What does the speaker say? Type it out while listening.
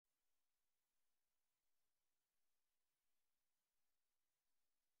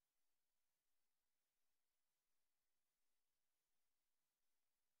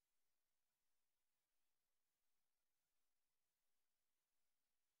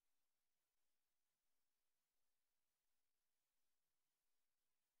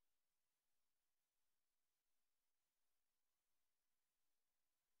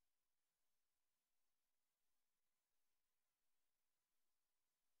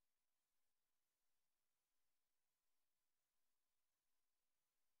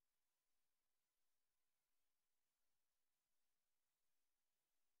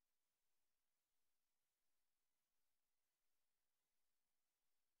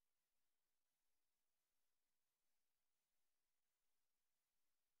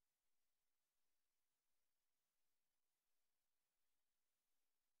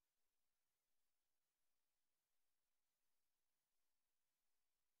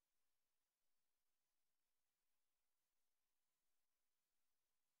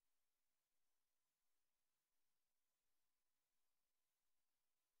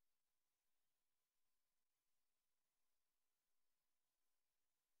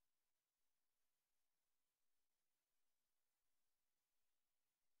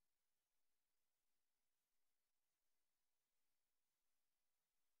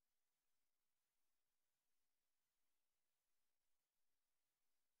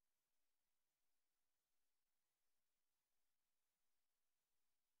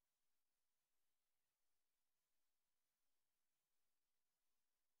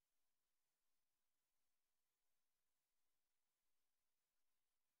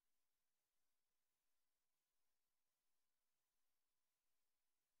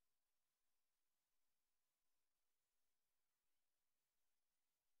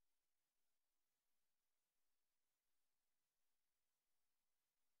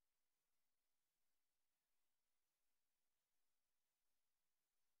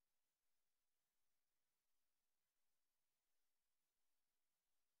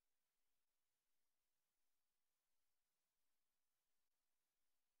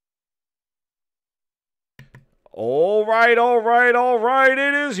All right, all right, all right.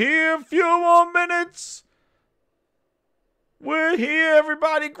 It is here. A few more minutes. We're here,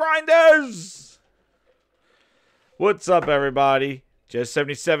 everybody. Grinders. What's up, everybody? Just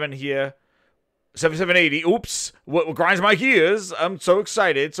 77 here. 7780. Oops. What grinds my gears? I'm so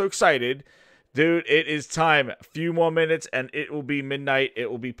excited. So excited. Dude, it is time. A few more minutes, and it will be midnight. It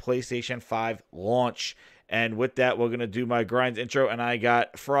will be PlayStation 5 launch. And with that, we're going to do my grinds intro. And I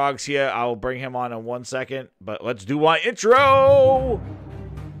got Frogs here. I will bring him on in 1 second. But let's do my intro.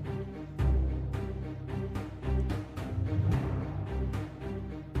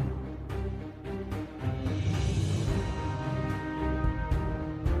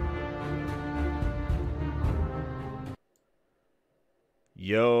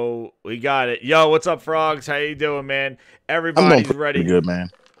 Yo, we got it. Yo, what's up, Frogs? How you doing, man? Everybody's ready. Good, man.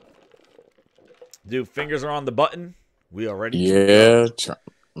 Dude, fingers are on the button. We are ready. Yeah,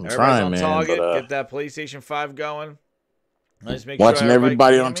 I'm trying, on man. Target. Get that PlayStation 5 going. Let's make watching sure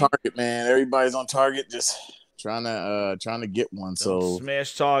everybody on target, man. Everybody's on target, just trying to get one. So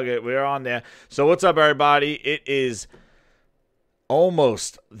smash target. We're on there. So what's up, everybody? It is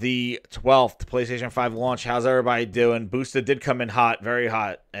almost the 12th PlayStation 5 launch. How's everybody doing? Booster did come in hot, very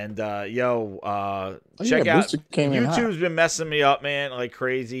hot. And check out. YouTube's been messing me up, man, like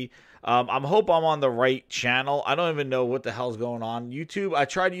crazy. I'm hope I'm on the right channel. I don't even know what the hell's going on. YouTube, I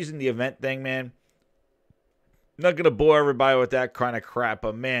tried using the event thing, man. I'm not gonna bore everybody with that kind of crap,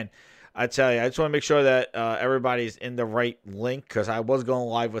 but man, I tell you, I just want to make sure that everybody's in the right link because I was going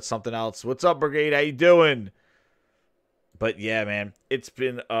live with something else. What's up, Brigade? How you doing? But yeah, man, it's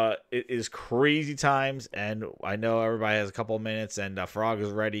been it is crazy times, and I know everybody has a couple of minutes, and Frog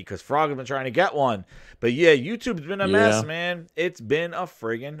is ready because Frog has been trying to get one. But yeah, YouTube's been a mess, man. It's been a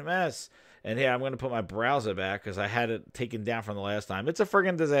friggin' mess. And here, I'm going to put my browser back because I had it taken down from the last time. It's a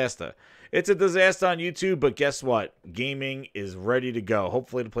friggin' disaster. It's a disaster on YouTube, but guess what? Gaming is ready to go.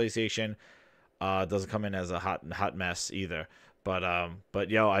 Hopefully the PlayStation doesn't come in as a hot mess either.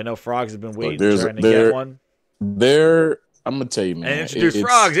 But yo, I know Frogs have been waiting trying to get one. I'm gonna tell you, man. And introduce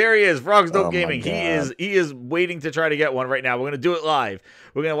Frogs. There he is. Frogs Dope Gaming. He is waiting to try to get one right now. We're gonna do it live.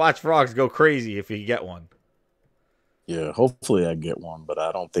 We're gonna watch Frogs go crazy if he get one. Yeah, hopefully I get one, but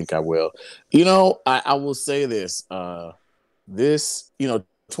I don't think I will. You know, I will say this.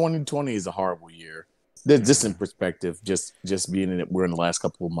 2020 is a horrible year. Just in perspective, just being in it, we're in the last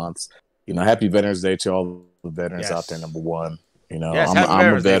couple of months. You know, happy Veterans Day to all the veterans out there. Number one, you know,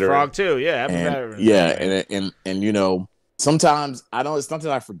 I'm a veteran. Day, Frog too. Yeah, happy Veterans Day. And you know. Sometimes I don't. It's not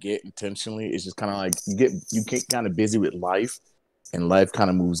that I forget intentionally. It's just kind of like you get kind of busy with life, and life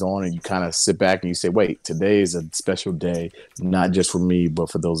kind of moves on, and you kind of sit back and you say, "Wait, today is a special day, not just for me, but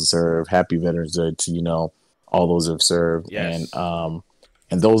for those who serve. Happy Veterans Day to all those who have served, yes. and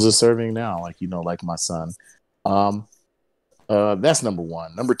those who are serving now, like my son. That's number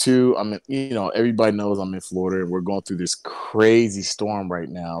one. Number two, everybody knows I'm in Florida, and we're going through this crazy storm right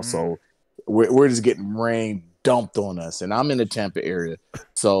now, so we're just getting rain dumped on us, and I'm in the Tampa area.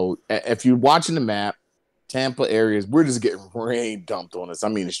 So if you're watching the map, Tampa areas, we're just getting rain dumped on us. I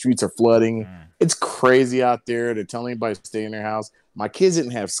mean, the streets are flooding. It's crazy out there. They're telling everybody to stay in their house. My kids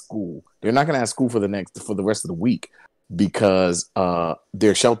didn't have school. They're not going to have school for the rest of the week because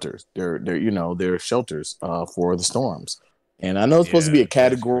they're shelters. They're shelters for the storms. And I know it's supposed to be a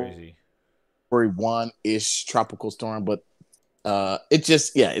category 1-ish tropical storm, but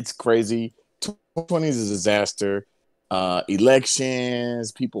it's crazy. 2020 is a disaster.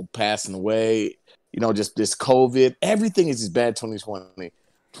 Elections, people passing away, just this COVID. Everything is just bad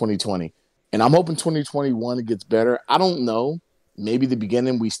 2020. And I'm hoping 2021 it gets better. I don't know. Maybe the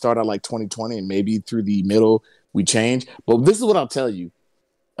beginning we start out like 2020 and maybe through the middle we change. But this is what I'll tell you.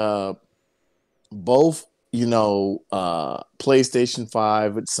 Both, PlayStation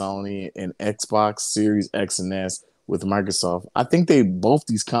 5 with Sony and Xbox Series X and S with Microsoft, I think both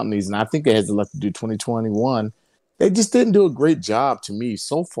these companies, and I think it has a lot to do 2021. They just didn't do a great job to me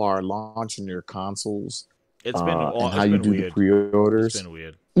so far launching their consoles. It's been and how you do weird. The pre-orders. It's been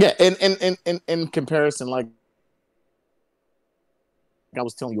weird. Yeah, and in comparison, like I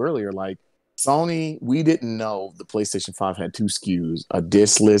was telling you earlier, like Sony, we didn't know the PlayStation 5 had two SKUs, a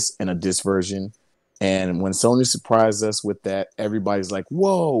discless and a disc version. And when Sony surprised us with that, everybody's like,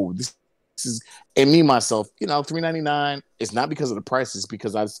 "Whoa, this is," and me myself, $399. It's not because of the price, it's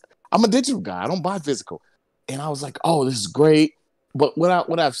because I'm a digital guy. I don't buy physical. And I was like, "Oh, this is great." But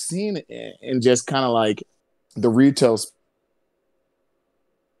what I've seen and just kind of like the retail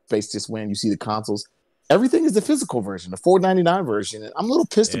space, just when you see the consoles, everything is the physical version, the $499 version. And I'm a little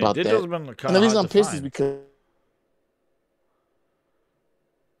pissed about that. And the reason I'm pissed is because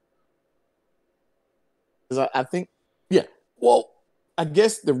I think, yeah. Well, I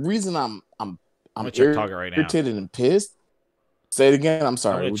guess the reason I'm I'm gonna check Target right now. irritated and pissed. Say it again. I'm I'm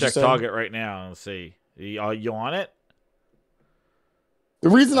sorry. gonna What'd you check say? Target right now and see. Are you on it? The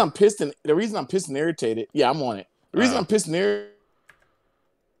reason I'm pissed and irritated. Yeah, I'm on it. The reason Oh, I'm pissed and irritated.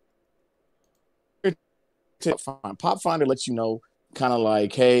 Pop Finder lets you know, kind of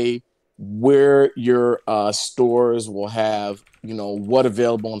like, hey, where your stores will have, what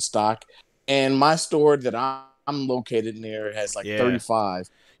available in stock. And my store that I'm located near has like yeah. 35.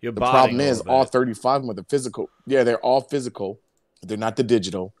 You're The botting problem a is little all bit. 35 with the physical. Yeah, they're all physical. They're not the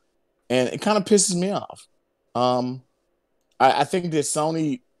digital. And it kind of pisses me off. Um, I think that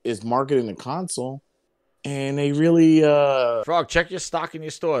Sony is marketing the console and they really Frog, check your stock in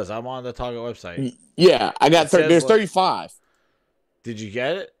your stores. I'm on the Target website. yeah, I It got says there's like, 35. did you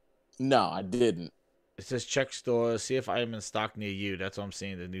get it? No, I didn't. It says check stores, see if I am in stock near you. That's what I'm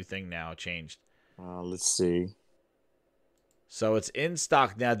seeing. The new thing now changed. Let's see. So it's in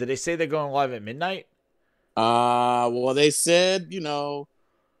stock now. Did they say they're going live at midnight? Well, they said,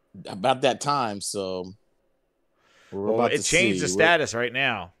 about that time, so we're Well, about it to changed the see. status right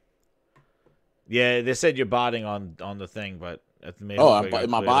now. Yeah, they said you're botting on the thing, but maybe Oh, hopefully it got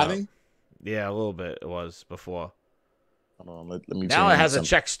am I cleared up. botting? Yeah, a little bit it was before. Hold on, let me Now it change has a something.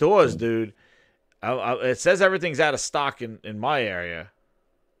 check stores, dude. It says everything's out of stock in my area.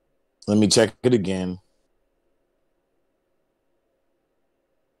 Let me check it again.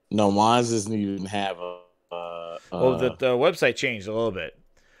 No, mine doesn't even have a. Well, the website changed a little bit.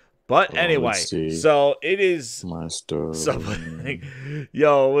 But Hold on, let's anyway, see. so it is. My store. So,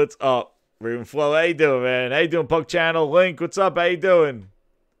 yo, what's up? Raven Flow, how you doing, man? How you doing, Punk Channel? Link, what's up? How you doing?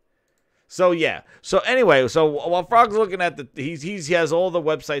 So yeah. So anyway, so while Frog's looking at he has all the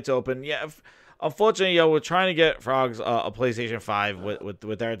websites open. Yeah. Unfortunately, we're trying to get Frogs a PlayStation 5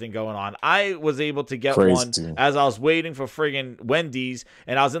 with everything going on. I was able to get one Crazy. as I was waiting for friggin' Wendy's,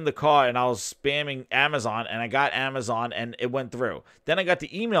 and I was in the car and I was spamming Amazon, and I got Amazon and it went through. Then I got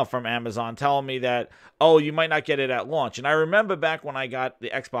the email from Amazon telling me that, oh, you might not get it at launch. And I remember back when I got the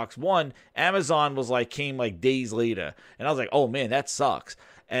Xbox One, Amazon came like days later, and I was like, oh man, that sucks.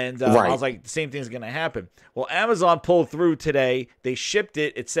 And I Right. was like, the same thing's going to happen. Well, Amazon pulled through today. They shipped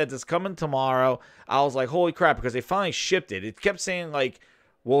it. It said it's coming tomorrow. I was like, holy crap, because they finally shipped it. It kept saying, like,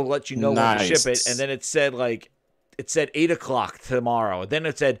 we'll let you know when to ship it. And then it said, 8 o'clock tomorrow. And then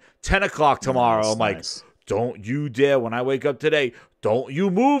it said 10 o'clock tomorrow. Nice, I'm like, nice. don't you dare. When I wake up today, don't you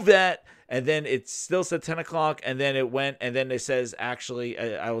move that. And then it still said 10 o'clock, and then it went, and then it says, actually,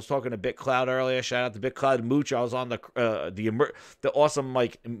 I was talking to BitCloud earlier. Shout out to BitCloud Mooch. I was on the awesome,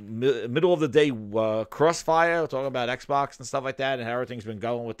 middle of the day crossfire, talking about Xbox and stuff like that, and how everything's been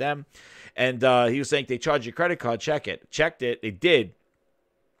going with them. And he was saying, they charge your credit card, check it. Checked it, they did.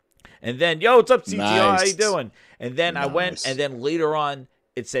 And then, yo, what's up, CTR? Nice. How you doing? And then I went, Nice. and then later on,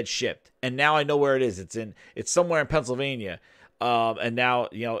 it said shipped. And now I know where it is. It's somewhere in Pennsylvania. And now,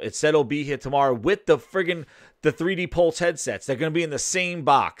 it said it'll be here tomorrow with the 3D Pulse headsets. They're going to be in the same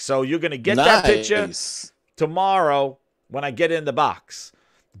box. So you're going to get that picture tomorrow when I get in the box.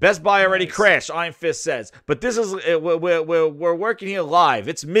 Best Buy already crashed, Iron Fist says. But this is, we're working here live.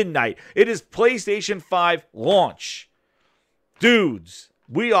 It's midnight. It is PlayStation 5 launch. Dudes,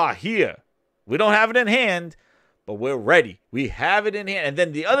 we are here. We don't have it in hand, but we're ready. We have it in hand. And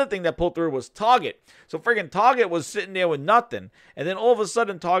then the other thing that pulled through was Target. So friggin' Target was sitting there with nothing. And then all of a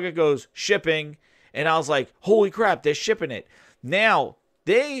sudden Target goes shipping. And I was like, holy crap, they're shipping it. Now,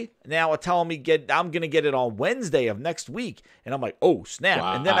 they are telling me I'm going to get it on Wednesday of next week. And I'm like, oh, snap.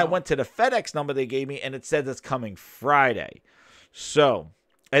 Wow. And then I went to the FedEx number they gave me, and it said it's coming Friday. So,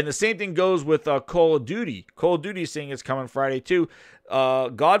 and the same thing goes with Call of Duty. Call of Duty is saying it's coming Friday too.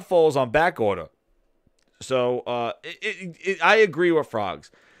 Godfall's on back order. So I agree with Frogs.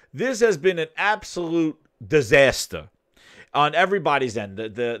 This has been an absolute disaster on everybody's end.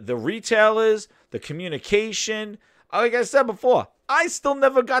 The retailers, the communication. Like I said before, I still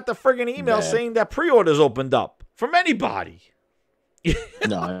never got the friggin' email saying that pre-orders opened up from anybody.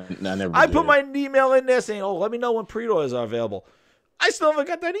 No, I never I did. put my email in there saying, oh, let me know when pre-orders are available. I still haven't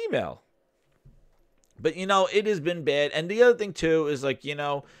got that email. But, it has been bad. And the other thing, too, is I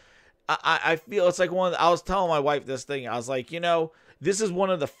feel it's like I was telling my wife this thing. I was like, this is one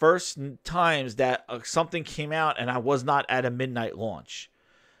of the first times that something came out and I was not at a midnight launch.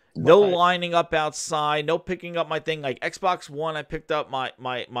 No lining up outside, no picking up my thing. Like Xbox One, I picked up my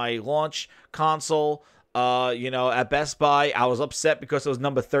launch console, at Best Buy. I was upset because it was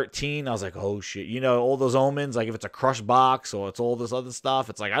number 13. I was like, oh shit, all those omens, like if it's a crushed box or it's all this other stuff,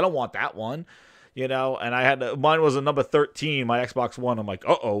 it's like, I don't want that one. you know, and I had mine was a number 13, my Xbox One. I'm like,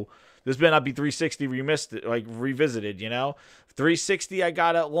 this better not be 360 revisited, you know. 360 I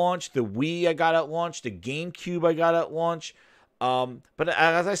got at launch, the Wii I got at launch, the GameCube I got at launch. But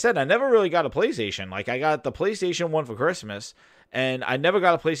as I said, I never really got a PlayStation. Like, I got the PlayStation 1 for Christmas, and I never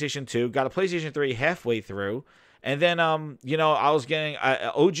got a PlayStation 2. Got a PlayStation 3 halfway through. And then, you know, I was getting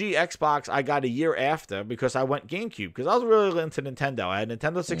OG Xbox I got a year after because I went GameCube because I was really into Nintendo. I had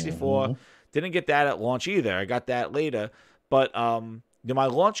Nintendo 64. Didn't get that at launch either. I got that later. But my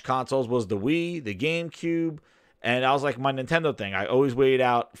launch consoles was the Wii, the GameCube, and I was like my Nintendo thing. I always waited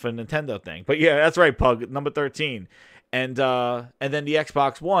out for Nintendo thing. But yeah, that's right, Pug, number 13. And then the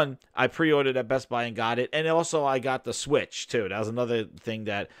Xbox One, I pre-ordered at Best Buy and got it. And also I got the Switch too. That was another thing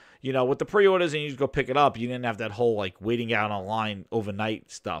that, you know, with the pre-orders and you just go pick it up, you didn't have that whole like waiting out online overnight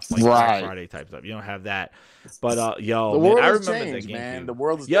stuff, like Black Friday type stuff. You don't have that. But yo, the world man, I has remember changed, that GameCube. man. The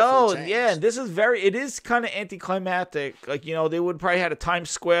world has changed. Yeah, and this is it is kind of anticlimactic. Like, you know, they would probably had a Times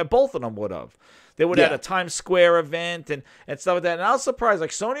Square, both of them would have. They would have had a Times Square event and stuff like that. And I was surprised.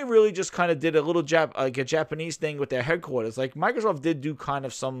 Like, Sony really just kind of did a little a Japanese thing with their headquarters. Like, Microsoft did do kind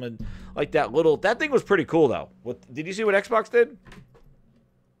of something like that little. That thing was pretty cool, though. Did you see what Xbox did?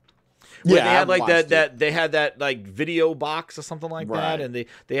 Where they had like that they had that like video box or something like that, and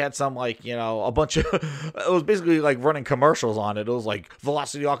they had some like, you know, a bunch of it was basically like running commercials on it. It was like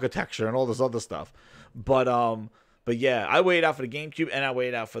velocity architecture and all this other stuff. But yeah, I waited out for the GameCube and I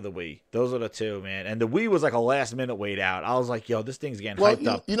waited out for the Wii. Those are the two, man. And the Wii was like a last minute wait out. I was like, yo, this thing's getting hyped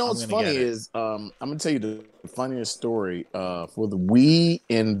up. You know what's funny is I'm gonna tell you the funniest story for the Wii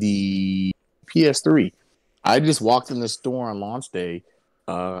and the PS3. I just walked in the store on launch day.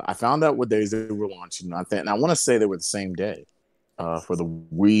 I found out what days they were launching. And I want to say they were the same day for the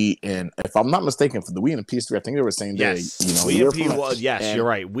Wii, and if I'm not mistaken, for the Wii and the PS3, I think they were the same day. You know, Wii and P. Yes, you're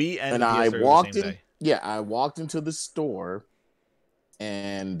right. Wii and I PS3 walked were the same in. day. Yeah, I walked into the store,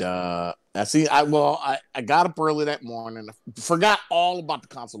 and I got up early that morning. Forgot all about the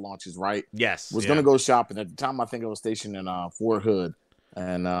console launches. Right? Yes. Was gonna go shopping at the time. I think I was stationed in Fort Hood,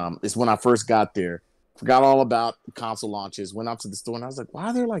 and it's when I first got there. Forgot all about the console launches. Went out to the store and I was like, why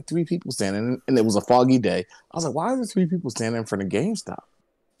are there like 3 people standing? And it was a foggy day. I was like, why are there 3 people standing in front of GameStop?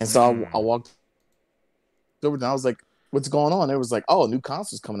 And so I walked over and I was like, what's going on? It was like, oh, a new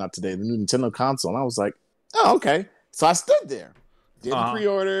console's coming out today, the new Nintendo console. And I was like, oh, okay. So I stood there. Didn't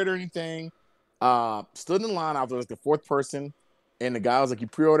pre-order it or anything. Stood in line. I was like the 4th person. And the guy was like, you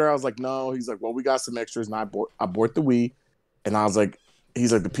pre-order? I was like, no. He's like, well, we got some extras. And I bought the Wii. And I was like,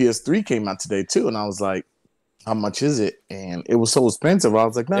 he's like, the PS3 came out today too, and I was like, how much is it? And it was so expensive. I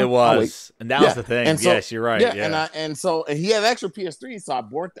was like, no, it was, and that was the thing. And so, yes, you're right. Yeah, and he had extra PS3, so I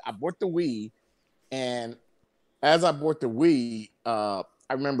bought the Wii, and as I bought the Wii, I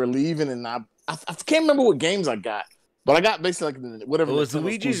remember leaving, and I can't remember what games I got, but I got basically like whatever. It was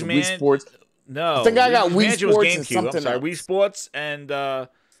Luigi's Man. Wii Sports. No, I think I got Wii Sports and something. I'm sorry, Wii Sports and.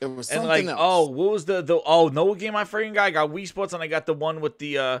 It was something and like, else. Oh, what was the no game I freaking got? I got Wii Sports and I got the one with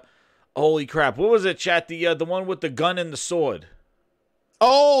the holy crap. What was it, chat? The one with the gun and the sword.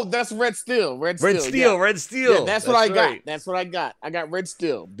 Oh, that's Red Steel. Red Steel. Yeah, that's what I got. That's what I got. I got Red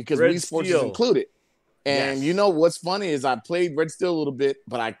Steel because Wii Sports is included. And you know what's funny is I played Red Steel a little bit,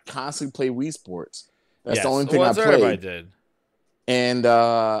 but I constantly play Wii Sports. That's the only thing I played. Everybody did. And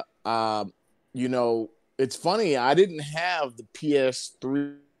you know, it's funny. I didn't have the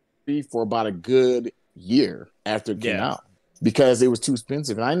PS3 for about a good year after it came out because it was too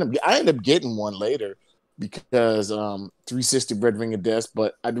expensive, and I ended up getting one later because 360 Red Ring of Death.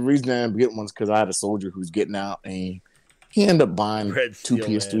 But the reason I ended up getting one is because I had a soldier who's getting out, and he ended up buying Red 2 Steel,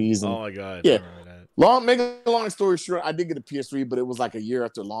 PS3s. And, oh my god! Yeah. Making a long story short, I did get a PS3, but it was like a year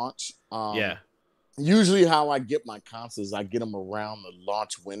after launch. Usually, how I get my consoles, I get them around the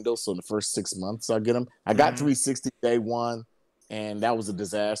launch window. So in the first 6 months, I get them. I got 360 day one. And that was a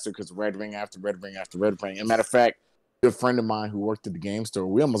disaster because red ring after red ring after red ring. And matter of fact, a friend of mine who worked at the game store,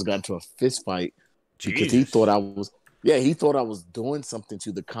 we almost got into a fist fight because he thought I was doing something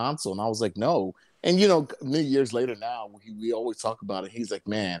to the console. And I was like, no. And, you know, many years later now, we always talk about it. He's like,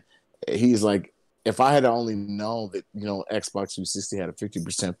 man, he's like, if I had only known that, you know, Xbox 360 had a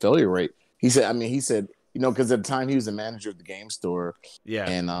 50% failure rate, he said, you know, because at the time he was the manager of the game store. Yeah.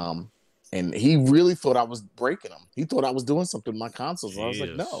 And he really thought I was breaking them. He thought I was doing something to my consoles. I was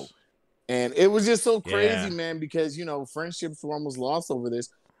like, no. And it was just so crazy, man, because, you know, friendships were almost lost over this.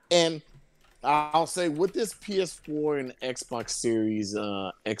 And I'll say with this PS4 and Xbox Series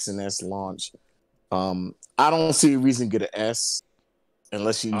X and S launch, I don't see a reason to get an S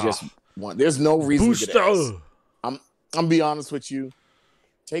unless you just want. There's no reason to get an S. I'm be honest with you.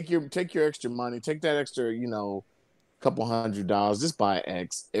 take your extra money, take that extra, couple $100, just buy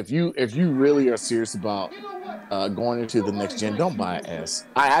X. If you really are serious about going into the next gen, don't buy S.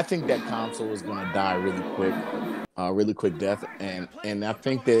 I think that console is gonna die really quick death, and I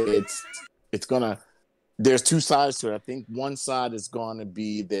think that it's gonna. There's two sides to it. I think one side is going to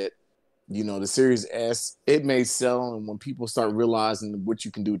be that the Series S, it may sell, and when people start realizing what you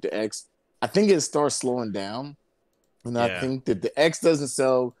can do with the X, I think it starts slowing down. And I think that the X doesn't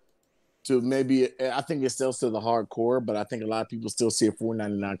sell to I think it sells to the hardcore, but I think a lot of people still see a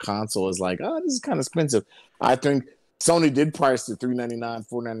 $499 console as like, oh, this is kind of expensive. I think Sony did price the $399,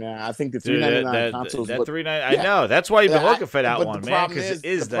 $499. I think the $399 console is that $399. I know that's why you've been looking for that one, man. Because it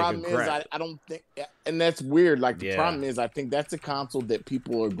is the problem is I don't think, and that's weird. Like the problem is, I think that's a console that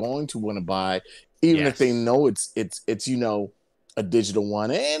people are going to want to buy, even if they know it's a digital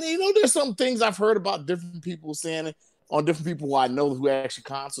one. And there's some things I've heard about different people saying on different people who I know who actually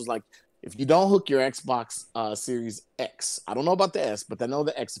consoles. Like if you don't hook your Xbox Series X, I don't know about the S, but I know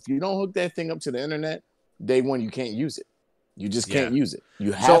the X. If you don't hook that thing up to the internet, day one, you can't use it. You just can't use it.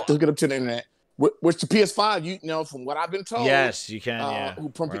 You have to hook it up to the internet. Which the PS5, from what I've been told, yes, you can.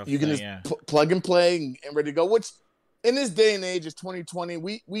 You can just plug and play and ready to go. Which, in this day and age, is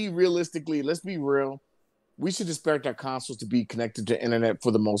 2020. We realistically, let's be real, we should expect our consoles to be connected to the internet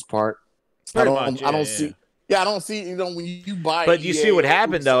for the most part. I don't see. Yeah, I don't see, when you buy. But you see what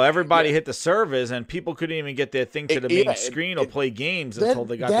happened, though. Everybody hit the servers, and people couldn't even get their thing to the main screen or play games until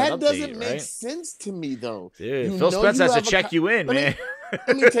they got that update, That doesn't make sense to me, though. Dude, Phil Spencer has to check you in, man.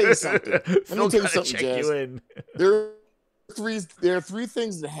 Let me tell you something. Check you in. There are three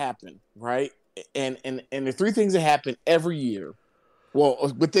things that happen, right? And the three things that happen every year.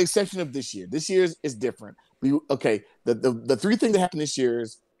 Well, with the exception of this year. This year is different. The three things that happened this year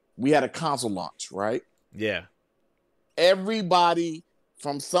is we had a console launch, right? Yeah. Everybody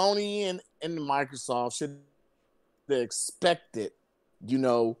from Sony and Microsoft should expect it,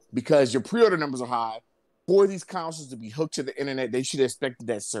 because your pre-order numbers are high. For these consoles to be hooked to the internet, they should have expected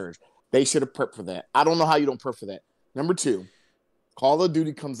that surge. They should have prepped for that. I don't know how you don't prep for that. Number two, Call of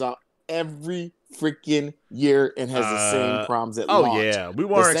Duty comes out every freaking year and has the same problems at launch. Oh, yeah. We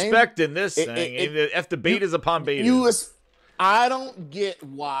weren't expecting this thing. The betas upon betas. I don't get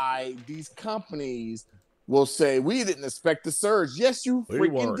why these companies will say we didn't expect the surge. Yes, you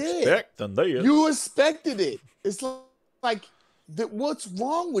freaking did. You expected it. It's like what's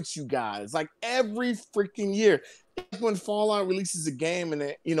wrong with you guys? Like every freaking year, when Fallout releases a game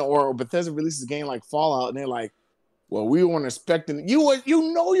and or Bethesda releases a game like Fallout, and they're like, "Well, we weren't expecting you.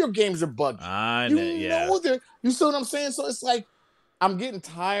 Your games are buggy. You see what I'm saying? So it's like I'm getting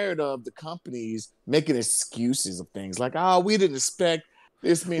tired of the companies making excuses of things like, we didn't expect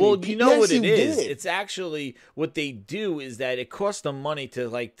this many. Well, you know what it is? It's actually what they do is that it costs them money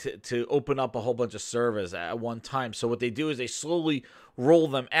to open up a whole bunch of servers at one time. So what they do is they slowly roll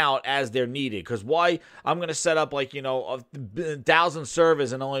them out as they're needed. Because why I'm going to set up 1,000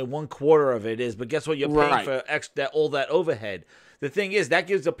 servers and only 1/4 of it is, but guess what? You're paying for all that overhead. The thing is, that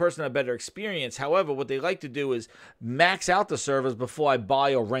gives the person a better experience. However, what they like to do is max out the servers before I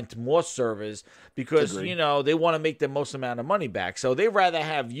buy or rent more servers because, they want to make the most amount of money back. So they rather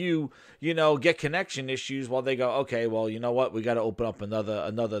have you, get connection issues while they go, okay, well, you know what? We got to open up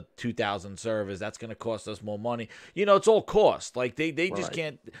another 2,000 servers. That's going to cost us more money. It's all cost. Like they just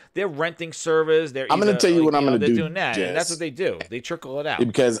can't. They're renting servers. I'm going to tell you what I'm going to do. They're doing that. And that's what they do. They trickle it out.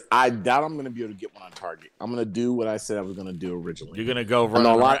 Because I doubt I'm going to be able to get one on Target. I'm going to do what I said I was going to do originally. You're gonna go run.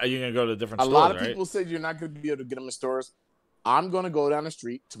 You're gonna go to different stores. A lot of people said you're not gonna be able to get them in stores. I'm gonna go down the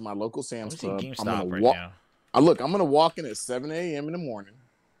street to my local Sam's Club. I'm gonna walk. I'm gonna walk in at 7 a.m. in the morning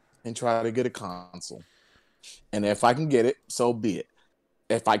and try to get a console. And if I can get it, so be it.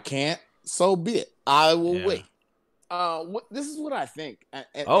 If I can't, so be it. I will wait. This is what I think.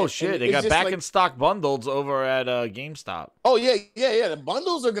 They got back in stock bundles over at GameStop. Oh yeah. The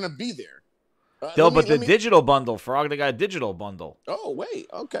bundles are gonna be there. The digital bundle, Frog, they got a digital bundle. Oh, wait.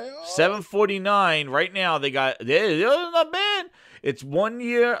 Okay. $749 right now. They're not bad. It's 1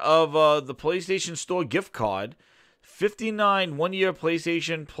 year of the PlayStation Store gift card, $59 1 year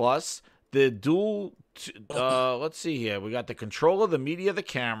PlayStation Plus, the dual. Let's see here. We got the controller, the media, the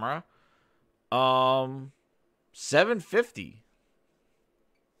camera. $750.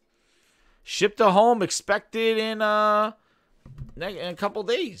 Shipped to home, expected in a couple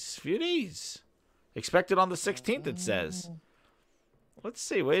days, few days. Expected on the 16th, it says. Let's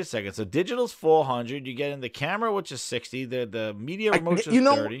see. Wait a second. So digital's $400. You get in the camera, which is $60. The media remote is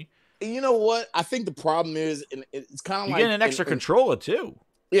 $30. You know what? I think the problem is, and it's kind of you get an extra controller too.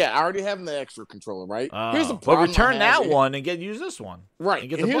 Yeah, I already have the extra controller, right? Here's the Oh, but problem I return have. that one and use this one Right, and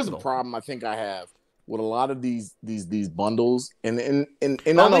get and the here's the bundle. problem I think I have with a lot of these bundles, and Well, I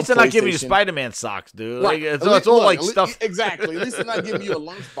at know least they're not giving you PlayStation. Spider-Man socks, dude. Right, Like, it's all like stuff. exactly. At least they're not giving you a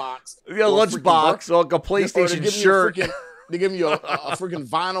lunchbox Yeah, or a freaking lunchbox or like a or they're PlayStation giving you a shirt. freaking they're giving you a freaking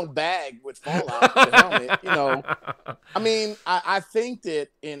vinyl bag with Fallout, the helmet. I mean, I think that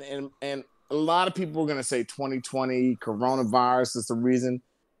and a lot of people are gonna say 2020 coronavirus is the reason.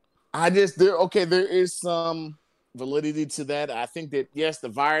 There is some validity to that. I think that yes, the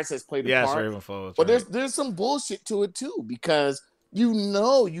virus has played a Yes, part, Raven Flow, that's but right. there's some bullshit to it too because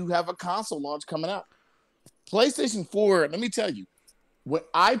you have a console launch coming out. PlayStation 4, let me tell you, when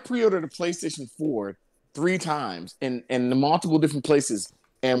I pre-ordered a PlayStation 4 3 times in the multiple different places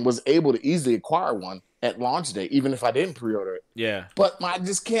and was able to easily acquire one at launch day, even if I didn't pre-order it. Yeah. But I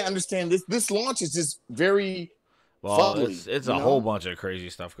just can't understand this. This launch is just very Well, fuddly, it's you a whole know? bunch of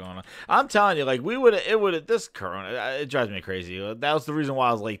crazy stuff going on. I'm telling you, like it would this Corona, it drives me crazy. That was the reason why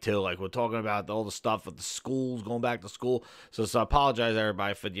I was late too. Like we're talking about all the stuff with the schools going back to school. So I apologize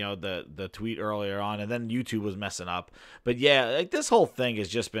everybody for the tweet earlier on, and then YouTube was messing up. But yeah, like this whole thing has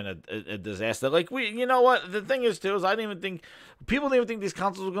just been a disaster. Like you know what the thing is too is I didn't even think people didn't even think these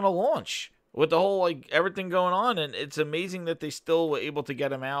consoles were gonna launch with the whole like everything going on, and it's amazing that they still were able to get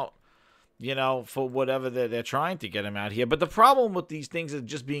them out for whatever they're trying to get them out here. But the problem with these things of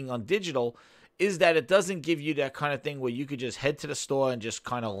just being on digital is that it doesn't give you that kind of thing where you could just head to the store and just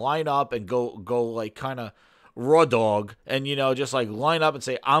kind of line up and go like kind of raw dog and just like line up and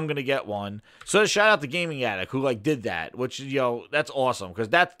say I'm gonna get one. So shout out to Gaming Addict who like did that, which that's awesome because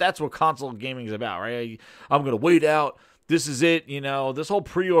that's what console gaming is about, right? I'm gonna wait out. This is it, this whole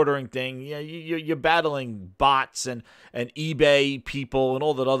pre-ordering thing. You're battling bots and eBay people and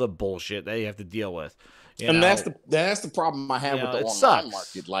all that other bullshit that you have to deal with. And that's the problem I have with the it online sucks.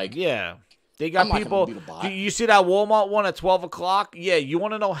 market. Like, yeah, they I'm got not people. gonna beat a bot. Do you see that Walmart one at 12 o'clock? Yeah, you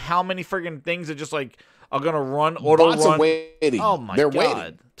want to know how many friggin' things are just like are gonna run auto Bots run? are waiting. Oh my They're god,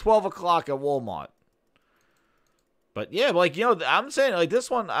 waiting. 12 o'clock at Walmart. But yeah, like I'm saying like this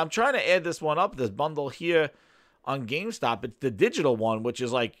one. I'm trying to add this one up. This bundle here on GameStop. It's the digital one, which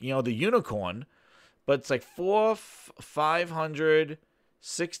is like the unicorn, but it's like $560,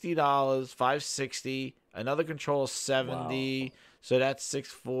 $560. Another controller $70, Wow. so that's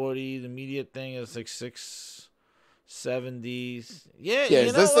 $640. The media thing is like $670. Yeah, Yeah,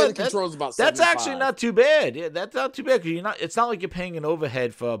 you know let's say the what? control's about That's 75. actually not too bad. Yeah, that's not too bad because it's not like you're paying an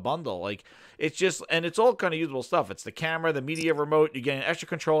overhead for a bundle. Like it's just, and it's all kind of usable stuff. It's the camera, the media remote. You're getting an extra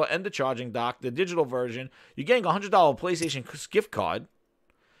controller and the charging dock, the digital version. You're getting $100 PlayStation gift card,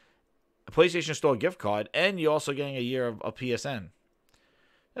 a PlayStation Store gift card, and you're also getting a year of PSN.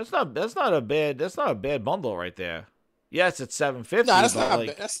 That's not a bad bundle right there. Yes, it's $750. No, that's but not like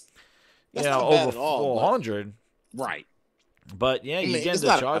bad. That's not bad over at all. $400. Right. But yeah, I you mean, get it's the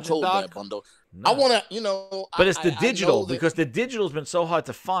not a charging total dock. bad bundle. No. I want to, But it's the I digital know that because the digital's been so hard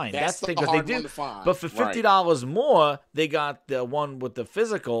to find. That's the thing the because they hard one do. to find. But for $50 more, they got the one with the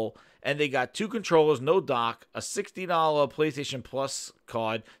physical, and they got 2 controllers, no dock, a $60 PlayStation Plus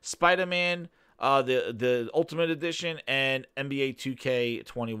card, Spider-Man, the Ultimate Edition, and NBA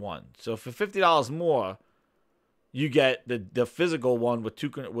 2K21. So for $50 more, you get the physical one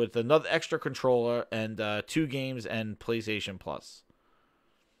with another extra controller and 2 games and PlayStation Plus.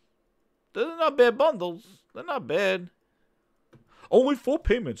 They're not bad bundles. They're not bad. Only 4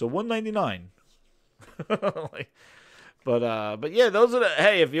 payments of $199. But yeah, those are the.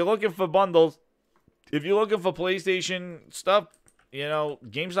 Hey, if you're looking for bundles, if you're looking for PlayStation stuff,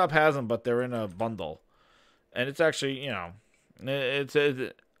 GameStop has them, but they're in a bundle, and it's actually it's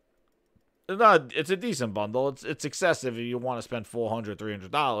a decent bundle. It's excessive if you want to spend $400,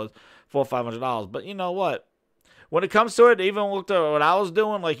 $300, $500. But you know what? When it comes to it, even looked at what I was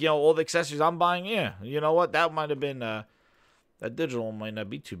doing, like, all the accessories I'm buying, yeah, you know what? That might have been, that digital one might not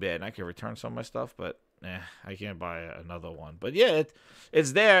be too bad. And I can return some of my stuff, but, I can't buy another one. But, yeah,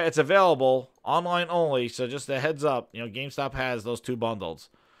 it's there. It's available. Online only. So just a heads up, GameStop has those 2 bundles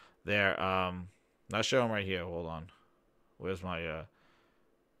there. I'll show them right here. Hold on. Where's my,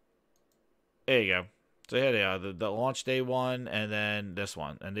 there you go. So here they are. The launch day one and then this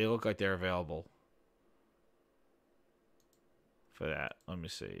one. And they look like they're available. For that. Let me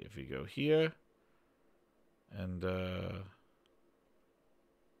see. If you go here and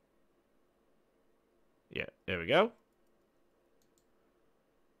yeah, there we go.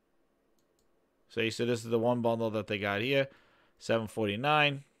 So this is the one bundle that they got here.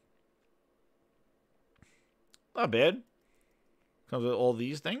 $749. Not bad. Comes with all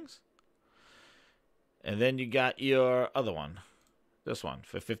these things. And then you got your other one. This one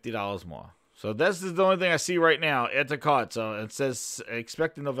for $50 more. So this is the only thing I see right now. Add to cart. So it says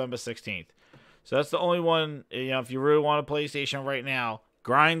expected November 16th. So that's the only one. If you really want a PlayStation right now,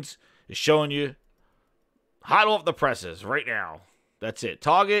 Grinds is showing you hot off the presses right now. That's it.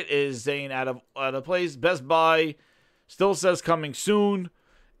 Target is saying out of place. Best Buy still says coming soon.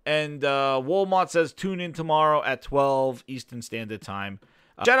 And Walmart says tune in tomorrow at 12 Eastern Standard Time.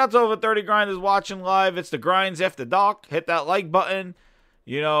 Shout out to over 30 Grinders watching live. It's the Grinds After Dark. Hit that like button.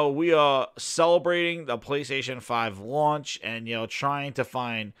 We are celebrating the PlayStation 5 launch and, trying to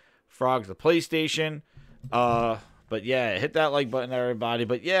find Frogs the PlayStation. But yeah, hit that like button, everybody.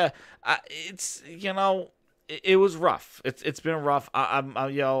 But yeah, it's, it was rough. It's been rough.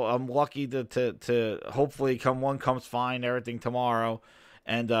 I'm lucky to hopefully comes fine, everything tomorrow.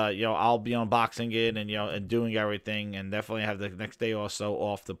 And, I'll be unboxing it and, and doing everything and definitely have the next day or so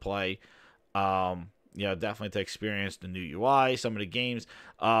off to play. Definitely to experience the new UI, some of the games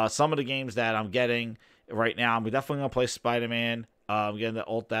that I'm getting right now. I'm definitely going to play Spider-Man. I'm getting the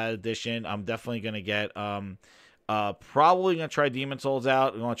Ultimate Edition. I'm definitely going to get, probably going to try Demon's Souls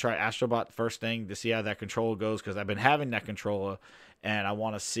out. I'm going to try Astrobot first thing to see how that controller goes because I've been having that controller and I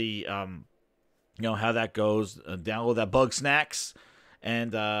want to see, how that goes. Download that Bug Snacks.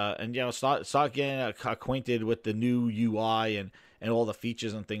 And start getting acquainted with the new UI and all the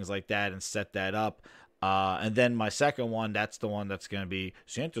features and things like that, and set that up. And then my second one, that's the one that's going to be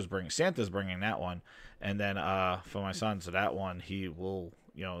Santa's bringing that one, and then for my son, so that one he'll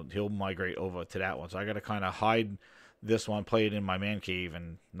migrate over to that one. So I got to kind of hide this one, play it in my man cave,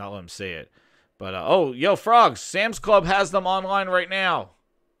 and not let him see it. But Frogs, Sam's Club has them online right now.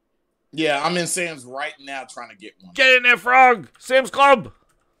 Yeah, I'm in Sam's right now trying to get one. Get in there, Frog! Sam's Club!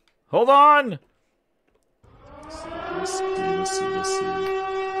 Hold on! Let's see.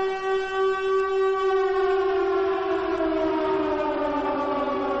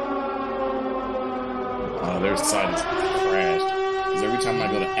 Their site is crashed. Because every time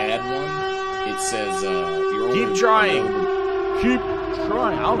I go to add one, it says, keep trying. Keep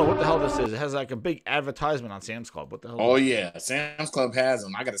trying. I don't know what the hell this is. It has like a big advertisement on Sam's Club. What the hell? Oh, yeah. Sam's Club has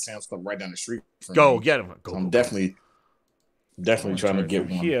them. I got a Sam's Club right down the street from Go, me. get them. So I'm definitely trying to get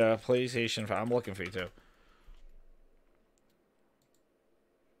one. Yeah, PlayStation 5. I'm looking for you, too.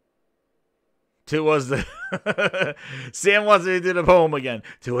 Two was the... Sam wants me to do the poem again.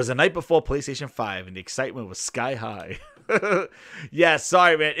 Two was the night before PlayStation 5, and the excitement was sky high. Yeah,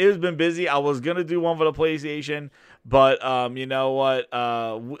 sorry, man. It has been busy. I was going to do one for the PlayStation, but you know what?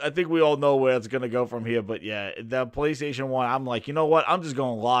 I think we all know where it's going to go from here. But yeah, the PlayStation 1, I'm like, you know what? I'm just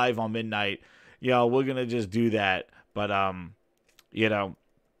going live on midnight. We're going to just do that. But, hold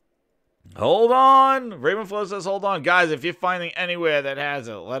on. Ravenflow says, hold on. Guys, if you're finding anywhere that has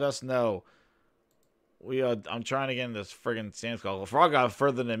it, let us know. I'm trying to get in this friggin' Sam's Club. Frog got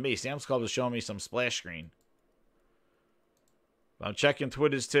further than me. Sam's Club is showing me some splash screen. I'm checking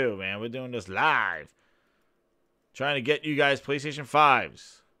Twitters too, man. We're doing this live. Trying to get you guys PlayStation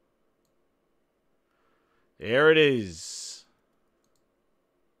 5s. There it is.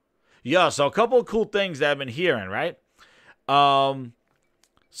 Yeah, so a couple of cool things that I've been hearing, right?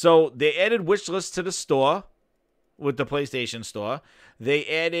 So they added wish lists to the store with the PlayStation Store. They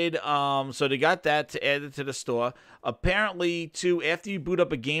added, so they got that to add it to the store. Apparently, too, after you boot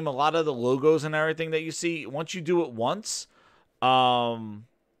up a game, a lot of the logos and everything that you see, once you do it once, all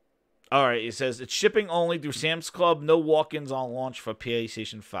right, it says it's shipping only through Sam's Club, no walk-ins on launch for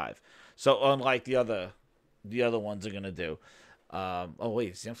PlayStation 5. So unlike the other ones are gonna do. Oh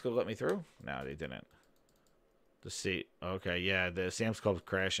wait, Sam's Club let me through? No, they didn't. Let's see. Okay, yeah, the Sam's Club's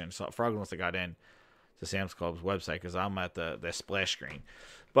crashing. So Frog must have got in to Sam's Club's website because I'm at the splash screen.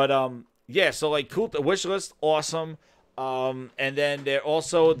 But yeah, so like cool. The wish list, awesome. And then they're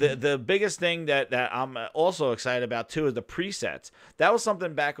also the biggest thing that I'm also excited about too is the presets. That was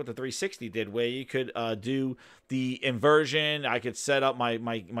something back with the 360 did where you could do the inversion. I could set up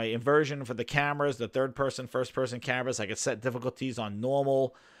my inversion for the cameras, the third person, first person cameras. I could set difficulties on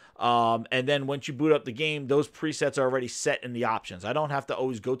normal. And then once you boot up the game, those presets are already set in the options. I don't have to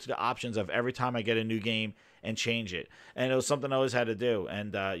always go to the options of every time I get a new game and change it. And it was something I always had to do.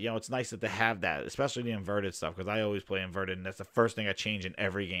 And, it's nice that they have that, especially the inverted stuff, because I always play inverted, and that's the first thing I change in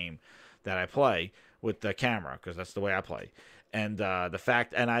every game that I play with the camera, because that's the way I play. And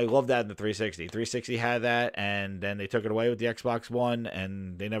and I love that in the 360. 360 had that, and then they took it away with the Xbox One,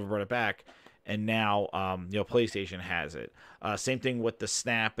 and they never brought it back. And now, PlayStation has it. Same thing with the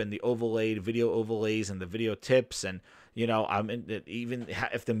snap and the overlaid video overlays and the video tips. And, even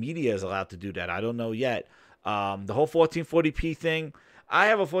if the media is allowed to do that, I don't know yet. The whole 1440p thing, I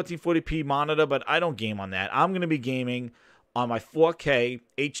have a 1440p monitor, but I don't game on that. I'm going to be gaming on my 4K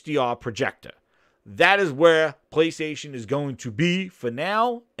HDR projector. That is where PlayStation is going to be for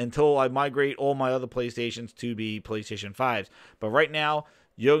now until I migrate all my other PlayStations to be PlayStation 5s. But right now,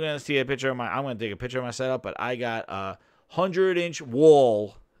 you're going to see a picture of I'm going to take a picture of my setup, but I got a 100-inch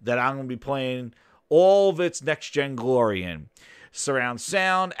wall that I'm going to be playing all of its next-gen glory in. Surround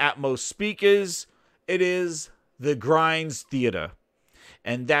sound, Atmos speakers. It is the Grinds Theater.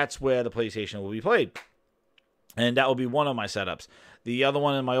 And that's where the PlayStation will be played. And that will be one of my setups. The other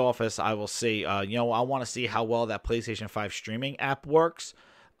one in my office, I will see. I want to see how well that PlayStation 5 streaming app works.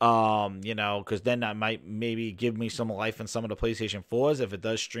 Because then that might maybe give me some life in some of the PlayStation 4s if it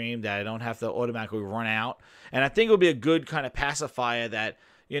does stream, that I don't have to automatically run out. And I think it would be a good kind of pacifier that,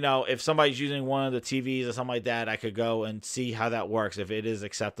 if somebody's using one of the TVs or something like that, I could go and see how that works, if it is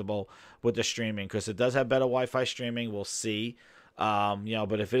acceptable with the streaming. Because it does have better Wi-Fi streaming, we'll see.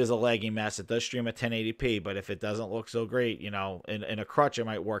 But if it is a laggy mess, it does stream at 1080p. But if it doesn't look so great, in a crutch, it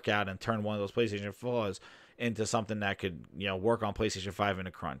might work out and turn one of those PlayStation 4s into something that could, work on PlayStation 5 in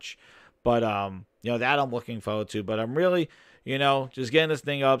a crunch. But, that I'm looking forward to. But I'm really, just getting this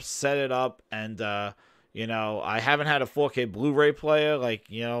thing up, set it up, and, I haven't had a 4K Blu-ray player,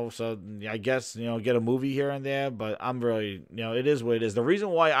 so I guess, get a movie here and there. But I'm really, it is what it is. The reason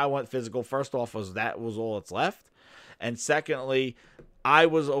why I went physical, first off, was that was all that's left. And secondly, I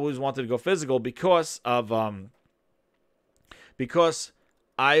was always wanted to go physical because I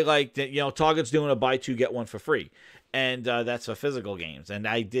like that, Target's doing a buy two, get one for free. And that's for physical games. And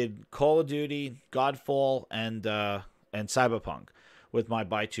I did Call of Duty, Godfall, and Cyberpunk with my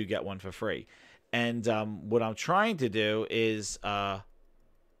buy two, get one for free. And what I'm trying to do is you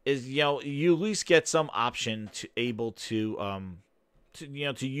at least get some option to able to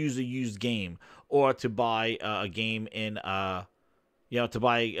use a used game, or to buy a game in to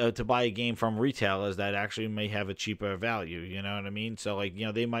buy a game from retailers that actually may have a cheaper value. You know what I mean? So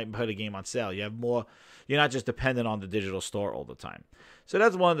they might put a game on sale. You have more. You're not just dependent on the digital store all the time. So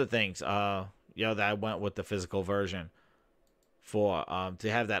that's one of the things that I went with the physical version for,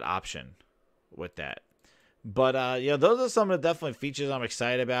 to have that option with that. But those are some of the definitely features I'm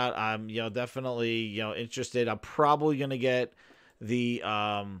excited about. I'm definitely interested. I'm probably gonna get the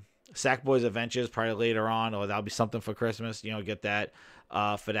Sackboy's Adventures probably later on, or that'll be something for Christmas. Get that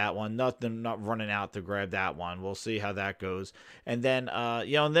for that one. Not running out to grab that one. We'll see how that goes. And then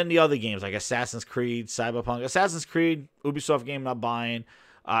and then the other games like Assassin's Creed, Cyberpunk. Assassin's Creed, Ubisoft game not buying.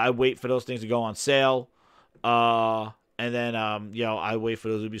 I wait for those things to go on sale. And then I wait for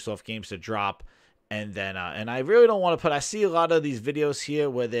those Ubisoft games to drop. And then and I really don't want to put. I see a lot of these videos here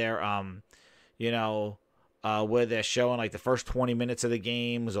where they're where they're showing like the first 20 minutes of the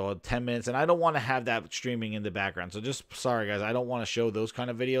games or 10 minutes, and I don't want to have that streaming in the background. So just sorry guys, I don't want to show those kind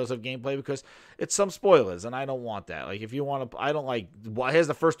of videos of gameplay because it's some spoilers, and I don't want that. Like if you want to, I don't like. Well, here's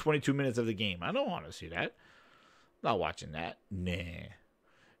the first 22 minutes of the game. I don't want to see that. I'm not watching that. Nah,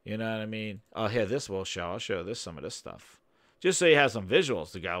 you know what I mean? Oh, here this will show. I'll show this some of this stuff. Just so you have some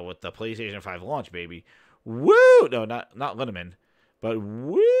visuals to go with the PlayStation 5 launch, baby. Woo! No, not Linneman, but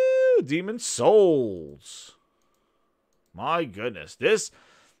woo! Demon Souls. My goodness, this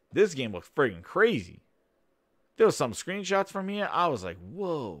game looks friggin' crazy. There was some screenshots from here. I was like,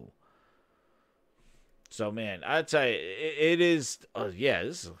 whoa. So man, I tell you, it is. Yeah,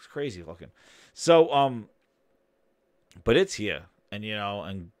 this looks crazy looking. So but it's here, and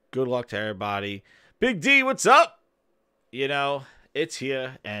and good luck to everybody. Big D, what's up? It's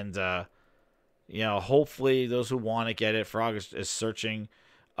here, and hopefully those who want to get it. Frog is searching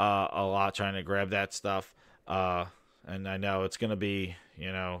a lot, trying to grab that stuff. And I know it's gonna be, We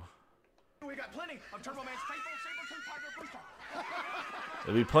got plenty of Turbo Man's faithful Sabertooth Tiger booster.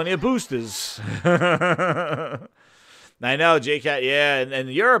 There'll be plenty of boosters. I know, JCat, yeah,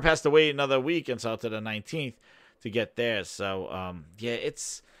 and Europe has to wait another week until to the 19th to get theirs. So yeah,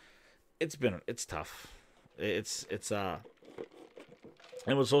 it's tough. It's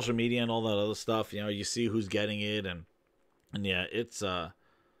and with social media and all that other stuff, you see who's getting it, and yeah, it's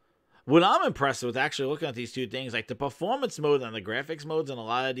what I'm impressed with, actually looking at these two things, like the performance mode and the graphics modes in a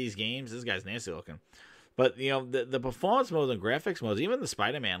lot of these games. This guy's nasty looking, but the performance modes and graphics modes, even the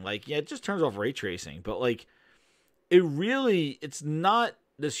Spider-Man, it just turns off ray tracing, but it's not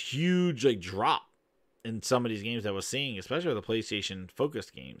this huge drop in some of these games that we're seeing, especially the PlayStation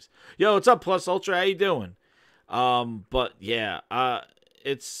focused games. Yo, what's up, Plus Ultra? How you doing? But yeah,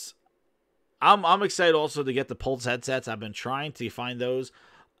 I'm excited also to get the Pulse headsets. I've been trying to find those,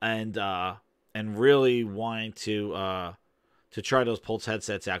 and really wanting to to try those Pulse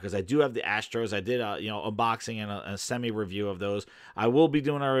headsets out, because I do have the Astros. I did a unboxing and a semi review of those. I will be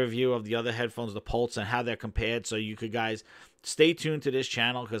doing a review of the other headphones, the Pulse, and how they're compared. So you could guys stay tuned to this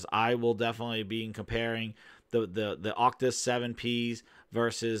channel, because I will definitely be comparing the Octus 7Ps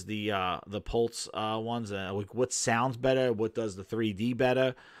versus the Pulse ones. What sounds better? What does the 3D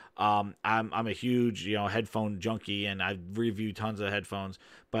better? I'm a huge headphone junkie, and I've reviewed tons of headphones,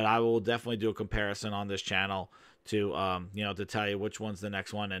 but I will definitely do a comparison on this channel to to tell you which one's the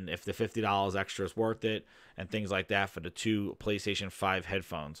next one, and if the $50 extra is worth it, and things like that for the 2 PlayStation 5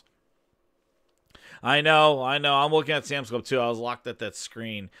 headphones. I know. I'm looking at Sam's Club too. I was locked at that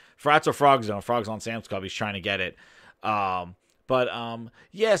screen. That's a Frog Zone. Frog's on Sam's Club. He's trying to get it. Yeah.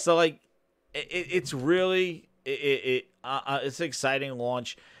 So like, it's really it's an exciting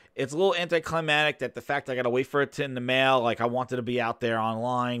launch. It's a little anticlimactic that the fact I gotta wait for it in the mail. Like, I wanted to be out there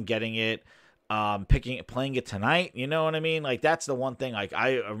online getting it. Playing it tonight, you know what I mean? Like, that's the one thing. Like,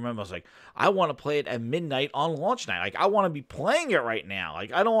 I remember I was like, I want to play it at midnight on launch night. Like, I want to be playing it right now.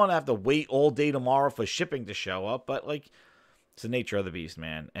 Like, I don't want to have to wait all day tomorrow for shipping to show up. But like, it's the nature of the beast,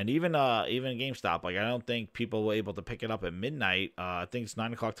 man. And even GameStop, like, I don't think people were able to pick it up at midnight. I think it's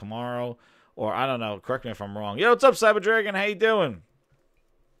 9 o'clock tomorrow, or I don't know. Correct me if I'm wrong. Yo, what's up, Cyber Dragon? How you doing?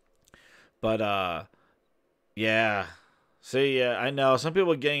 But yeah. See, yeah, I know some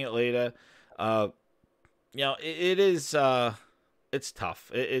people are getting it later. It is it's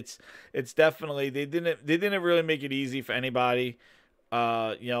tough. It's definitely, they didn't really make it easy for anybody.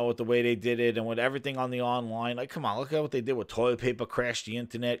 With the way they did it and with everything on the online. Like, come on, look at what they did with toilet paper, crashed the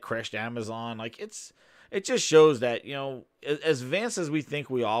internet, crashed Amazon. Like, it just shows that, as advanced as we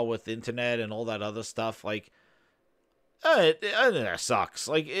think we are with internet and all that other stuff, like, it sucks.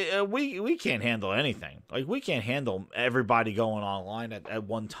 Like, we can't handle anything. Like, we can't handle everybody going online at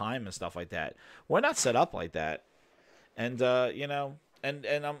one time and stuff like that. We're not set up like that. And and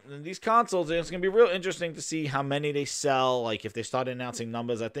these consoles, it's gonna be real interesting to see how many they sell. Like, if they start announcing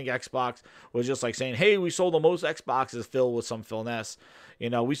numbers. I think Xbox was just like saying, "Hey, we sold the most Xboxes," Phil with some Philness.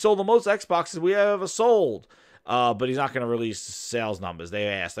 We sold the most Xboxes we ever sold. But he's not gonna release sales numbers. They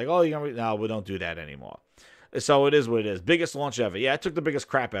asked, like, "Oh, no, we don't do that anymore." So it is what it is. Biggest launch ever. Yeah, it took the biggest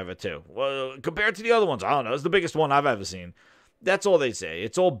crap ever, too. Well, compared to the other ones, I don't know. It's the biggest one I've ever seen. That's all they say.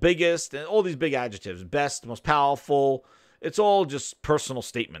 It's all biggest, and all these big adjectives. Best, most powerful. It's all just personal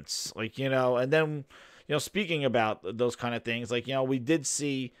statements. Like, and then, speaking about those kind of things, like, we did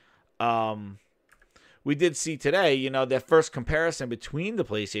see today, their first comparison between the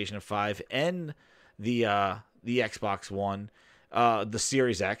PlayStation 5 and the Xbox One. The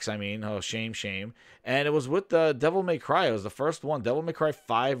Series X, I mean. Oh, shame. And it was with the Devil May Cry. It was the first one, Devil May Cry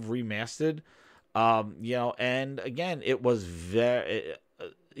 5 remastered. And again, it was very,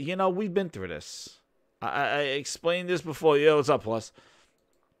 we've been through this. I explained this before. Yo, what's up, Plus?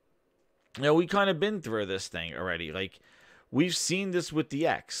 We kind of been through this thing already. Like, we've seen this with the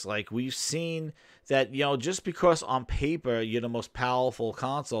X. Like, we've seen that, just because on paper you're the most powerful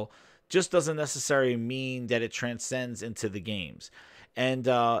console, just doesn't necessarily mean that it transcends into the games. And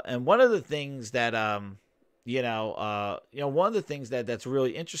one of the things that one of the things that's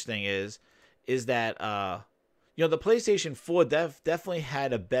really interesting is that the PlayStation 4 definitely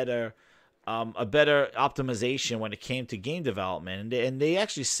had a better optimization when it came to game development, and they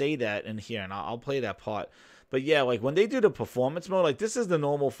actually say that in here, and I'll play that part. But yeah, like, when they do the performance mode, like, this is the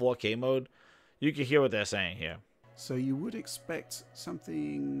normal 4K mode, you can hear what they're saying here. So you would expect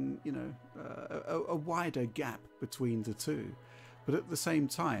something, a wider gap between the two. But at the same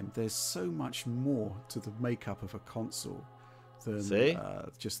time, there's so much more to the makeup of a console than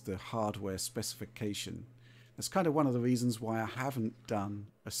just the hardware specification. That's kind of one of the reasons why I haven't done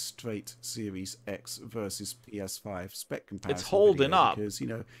a straight Series X versus PS5 spec comparison. It's holding up. Because,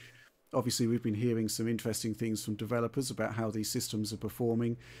 obviously, we've been hearing some interesting things from developers about how these systems are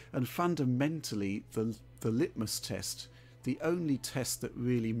performing. And fundamentally, the litmus test, the only test that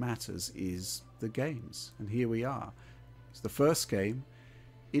really matters, is the games. And here we are. It's the first game.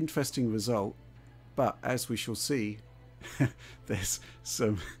 Interesting result. But as we shall see, there's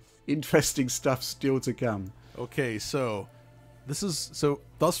some interesting stuff still to come. Okay, so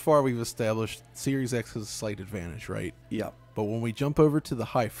thus far we've established Series X has a slight advantage, right? Yep. But when we jump over to the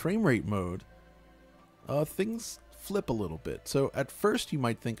high frame rate mode, things flip a little bit. So at first you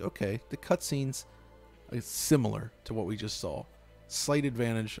might think, okay, the cutscenes are similar to what we just saw. Slight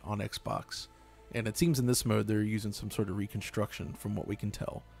advantage on Xbox. And it seems in this mode they're using some sort of reconstruction from what we can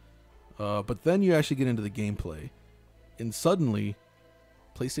tell. But then you actually get into the gameplay. And suddenly,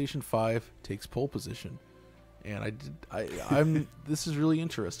 PlayStation 5 takes pole position. And I'm this is really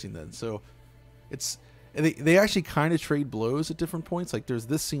interesting then. So it's And they actually kind of trade blows at different points. Like there's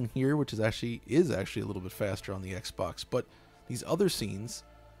this scene here, which is actually a little bit faster on the Xbox, but these other scenes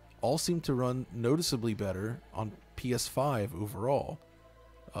all seem to run noticeably better on PS5 overall.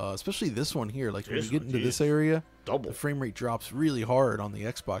 Especially this one here. Like when you get into this area, the frame rate drops really hard on the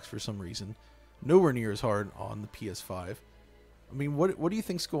Xbox for some reason. Nowhere near as hard on the PS5. I mean, what do you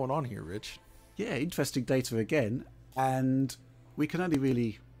think's going on here, Rich? Yeah, interesting data again, and we can only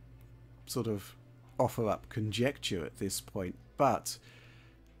really sort of offer up conjecture at this point, but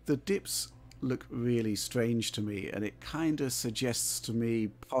the dips look really strange to me, and it kind of suggests to me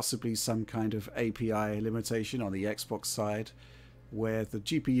possibly some kind of API limitation on the Xbox side where the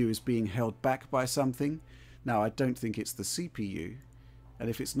GPU is being held back by something. Now, I don't think it's the CPU, and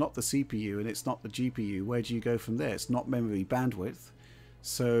if it's not the CPU and it's not the GPU, where do you go from there? It's not memory bandwidth,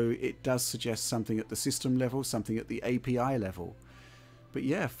 so it does suggest something at the system level, something at the API level. But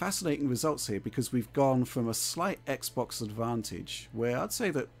yeah, fascinating results here, because we've gone from a slight Xbox advantage, where I'd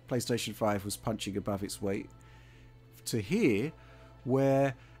say that PlayStation 5 was punching above its weight, to here,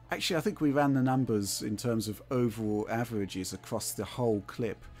 where actually I think we ran the numbers in terms of overall averages across the whole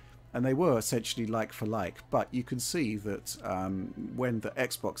clip, and they were essentially like for like. But you can see that when the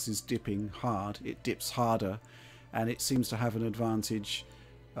Xbox is dipping hard, it dips harder, and it seems to have an advantage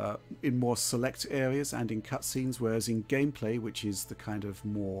in more select areas and in cutscenes, whereas in gameplay, which is the kind of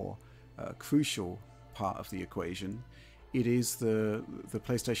more crucial part of the equation, it is the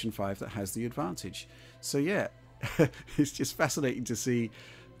PlayStation 5 that has the advantage. So yeah, it's just fascinating to see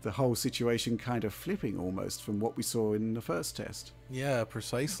the whole situation kind of flipping almost from what we saw in the first test. Yeah,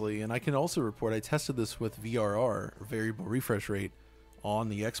 precisely. And I can also report I tested this with VRR, variable refresh rate, on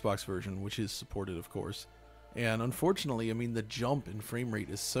the Xbox version, which is supported, of course. And unfortunately, I mean, the jump in frame rate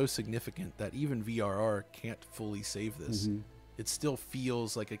is so significant that even VRR can't fully save this. It still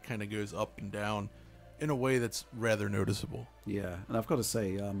feels like it kind of goes up and down in a way that's rather noticeable. Yeah, and I've got to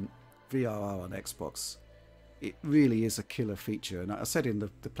say, VRR on Xbox, it really is a killer feature. And I said in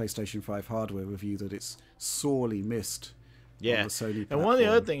the PlayStation 5 hardware review that it's sorely missed. Yeah, on the Sony platform. And one of the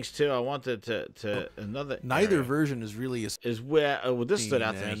other things too, I wanted to another neither area version is really is where this stood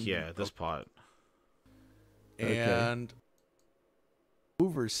out to me here. This part. And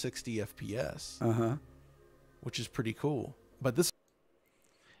over 60 FPS, which is pretty cool. But this,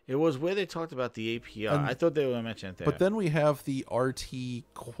 it was where they talked about the API. I thought they were mentioning it there. But then we have the RT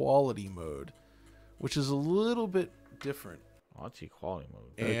quality mode, which is a little bit different. RT quality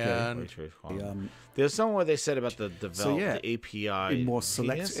mode. And there's somewhere where they said about the development, the API. In more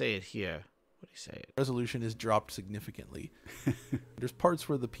select. He didn't say it here. What did he say? Resolution is dropped significantly. There's parts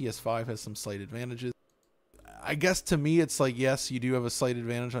where the PS5 has some slight advantages. I guess to me it's like, yes, you do have a slight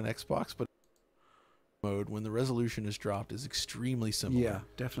advantage on Xbox, but mode when the resolution is dropped is extremely similar. Yeah,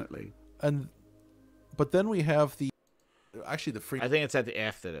 definitely. But then we have the frame. I think it's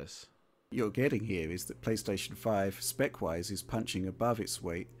after this. You're getting here is that PlayStation 5 spec-wise is punching above its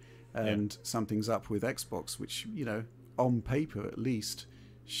weight, and something's up with Xbox, which, you know, on paper at least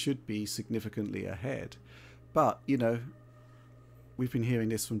should be significantly ahead. But, you know, we've been hearing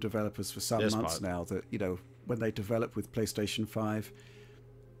this from developers for some months now, that, you know, when they develop with PlayStation 5,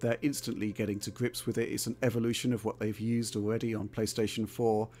 they're instantly getting to grips with it. It's an evolution of what they've used already on PlayStation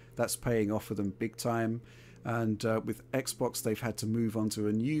 4. That's paying off for them big time. And with Xbox, they've had to move on to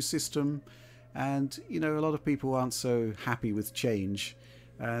a new system. And, you know, a lot of people aren't so happy with change.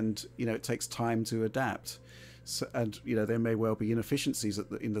 And, you know, it takes time to adapt. So, and, you know, there may well be inefficiencies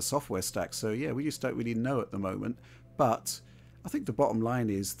in the software stack. So, yeah, we just don't really know at the moment. But I think the bottom line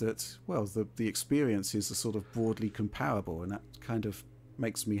is that, well, the experiences are sort of broadly comparable, and that kind of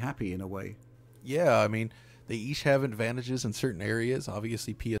makes me happy in a way. Yeah, I mean, they each have advantages in certain areas.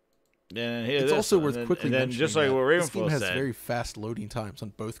 Obviously, And it's also worth quickly mentioning just like what this game Ravenflow has said, very fast loading times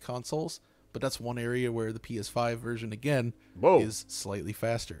on both consoles, but that's one area where the PS5 version, again, is slightly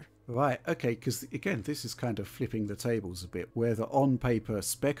faster. Right, okay, because, again, this is kind of flipping the tables a bit, where the on-paper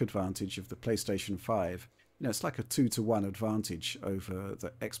spec advantage of the PlayStation 5, you know, it's like a 2-to-1 advantage over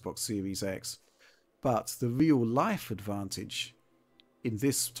the Xbox Series X. But the real-life advantage, in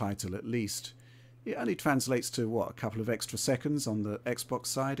this title at least, it only translates to, what, a couple of extra seconds on the Xbox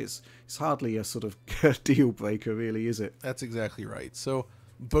side? It's hardly a sort of deal breaker, really, is it? That's exactly right. So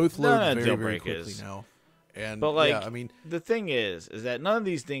both load very quickly now. And, but, like, yeah, I mean, the thing is that none of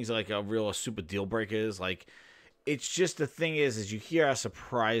these things are, like, a real super deal breakers. Like, it's just the thing is you hear how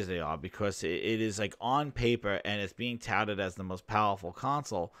surprised they are, because it is, like, on paper and it's being touted as the most powerful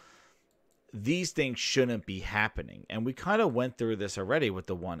console. These things shouldn't be happening. And we kind of went through this already with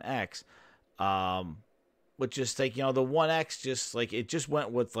the One X. with just like, the One X, just like it just went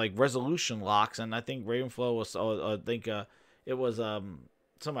with like resolution locks, and I think Ravenflow was, I think it was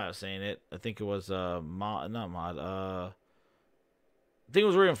somebody was saying it. I think it was mod, not mod. I think it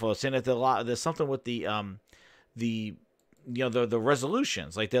was Ravenflow saying that there's something with the the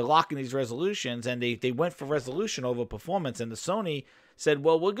resolutions, like they're locking these resolutions, and they went for resolution over performance, and the Sony said,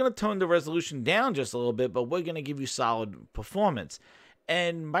 well, we're going to tone the resolution down just a little bit, but we're going to give you solid performance.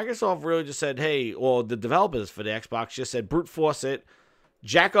 And Microsoft really just said, hey, or the developers for the Xbox just said, brute force it,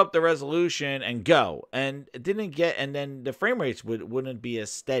 jack up the resolution, and go. And it didn't get, and then the frame rates wouldn't be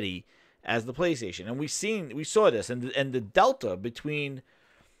as steady as the PlayStation. And we saw this, and the delta between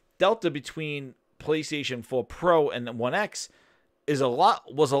PlayStation 4 Pro and One X was a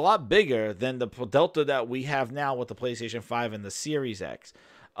lot bigger than the delta that we have now with the PlayStation 5 and the Series X.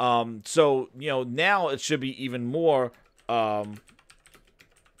 So now it should be even more.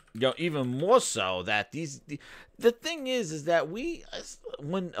 Even more so that the thing is that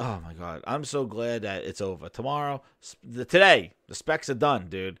oh my God, I'm so glad that it's over. Today, the specs are done,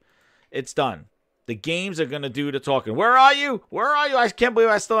 dude. It's done. The games are going to do the talking. Where are you? I can't believe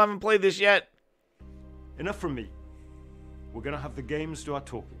I still haven't played this yet. Enough from me. We're going to have the games do our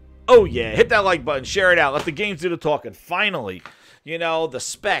talking. Oh yeah, hit that like button, share it out, let the games do the talking. Finally, the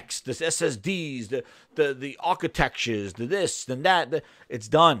specs, the SSDs, the architectures, the this, the that, it's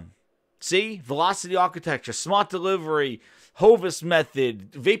done. See, velocity architecture, smart delivery, Hovis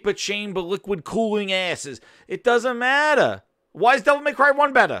method, vapor chamber, liquid cooling asses. It doesn't matter. Why is Devil May Cry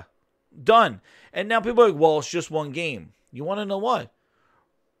 1 better? Done. And now people are like, well, it's just one game. You want to know what?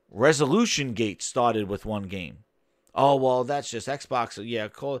 Resolution Gate started with one game. Oh, well, that's just Xbox. Yeah,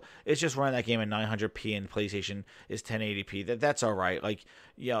 cool. It's just running that game at 900p and PlayStation is 1080p. That's all right. Like,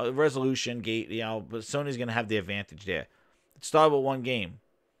 resolution gate, but Sony's going to have the advantage there. It started with one game.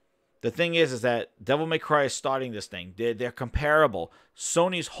 The thing is that Devil May Cry is starting this thing. They're comparable.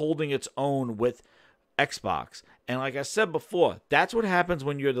 Sony's holding its own with Xbox. And like I said before, that's what happens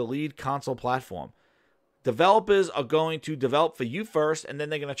when you're the lead console platform. Developers are going to develop for you first, and then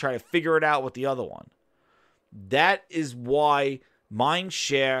they're going to try to figure it out with the other one. That is why mind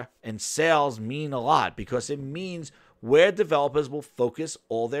share and sales mean a lot, because it means where developers will focus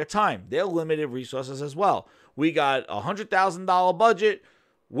all their time. They're limited resources as well. We got a $100,000 budget.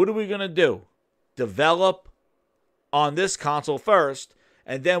 What are we going to do? Develop on this console first,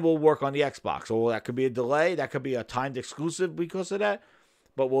 and then we'll work on the Xbox. So that could be a delay. That could be a timed exclusive because of that.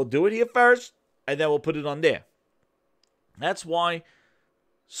 But we'll do it here first, and then we'll put it on there. That's why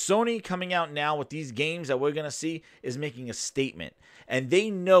Sony coming out now with these games that we're going to see is making a statement. And they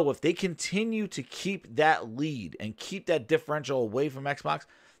know if they continue to keep that lead and keep that differential away from Xbox,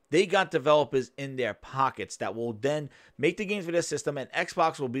 they got developers in their pockets that will then make the games for their system, and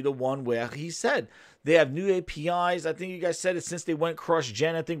Xbox will be the one where he said they have new APIs. I think you guys said it since they went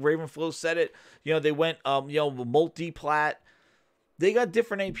cross-gen. I think Ravenflow said it. They went multi-plat. They got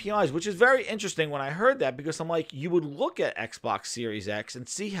different APIs, which is very interesting when I heard that, because I'm like, you would look at Xbox Series X and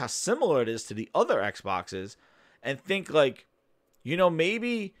see how similar it is to the other Xboxes and think like,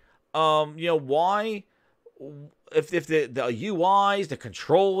 maybe, why, if the UIs, the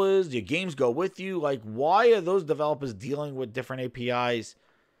controllers, your games go with you, like, why are those developers dealing with different APIs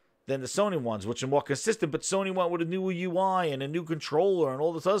than the Sony ones, which are more consistent? But Sony went with a new UI and a new controller and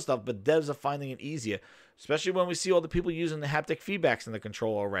all this other stuff, but devs are finding it easier. Especially when we see all the people using the haptic feedbacks in the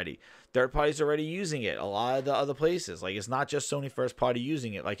controller already. Third parties are already using it. A lot of the other places. Like, it's not just Sony first party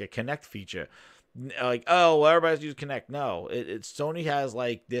using it, like a Kinect feature. Like, oh, well, everybody's using Kinect. No, it's Sony has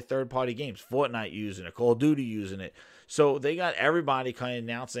like their third party games. Fortnite using it, Call of Duty using it. So they got everybody kind of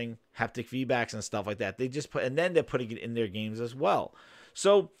announcing haptic feedbacks and stuff like that. They just and then they're putting it in their games as well.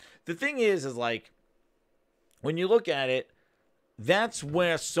 So the thing is like, when you look at it, that's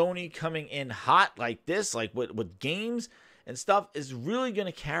where Sony coming in hot like this, like with games and stuff, is really going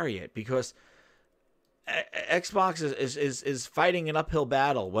to carry it, because Xbox is fighting an uphill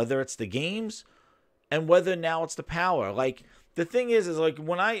battle, whether it's the games and whether now it's the power. Like, the thing is like,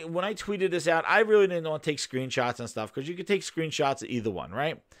 when I tweeted this out, I really didn't want to take screenshots and stuff, because you could take screenshots of either one,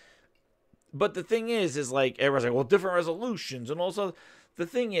 right? But the thing is like, everyone's like, well, different resolutions, and also the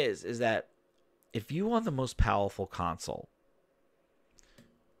thing is that if you are the most powerful console,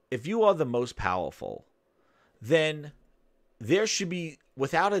 then there should be,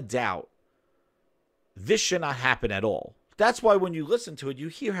 without a doubt, this should not happen at all. That's why when you listen to it, you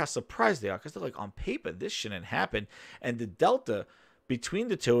hear how surprised they are, because they're like, on paper, this shouldn't happen. And the delta between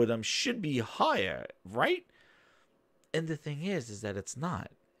the two of them should be higher, right? And the thing is that it's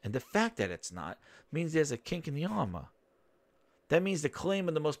not. And the fact that it's not means there's a kink in the armor. that means the claim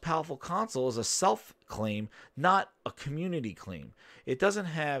of the most powerful console is a self-claim, not a community claim. It's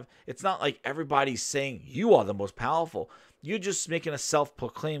not like everybody's saying you are the most powerful. You're just making a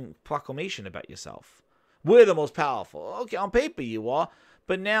proclamation about yourself. We're the most powerful. Okay, on paper you are.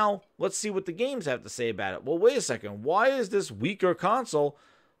 But now, let's see what the games have to say about it. Well, wait a second. Why is this weaker console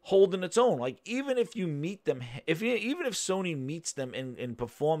holding its own? Like, even if you meet them, even if Sony meets them in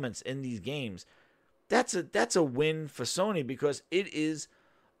performance in these games, that's a win for Sony, because it is,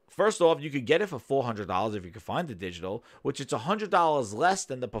 first off, you could get it for $400 if you could find the digital, which it's $100 less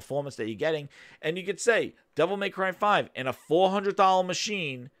than the performance that you're getting. And you could say Devil May Cry 5 in a $400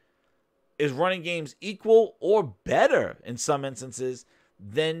 machine is running games equal or better in some instances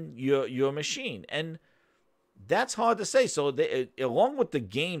than your machine. And that's hard to say. So along with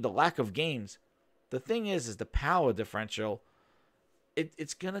the lack of games, the thing is the power differential.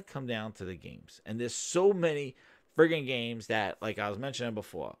 It's gonna come down to the games, and there's so many friggin' games that, like I was mentioning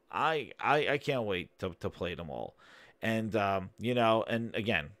before, I can't wait to play them all. And and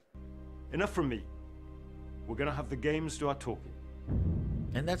again, Enough from me. We're gonna have the games do our talking.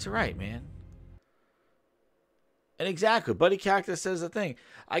 and that's right, man. And exactly, Buddy Cactus says the thing.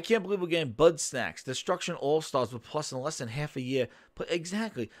 I can't believe we're getting Bud Snacks, Destruction All-Stars with Plus in less than half a year. But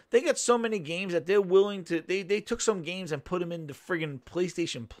exactly, they got so many games that they're willing to. They took some games and put them into friggin'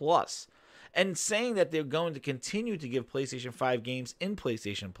 PlayStation Plus, and saying that they're going to continue to give PlayStation 5 games in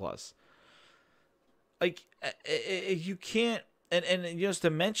PlayStation Plus. Like, you can't. And just to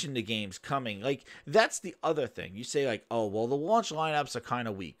mention the games coming, like, that's the other thing. You say, like, oh, well, the launch lineups are kind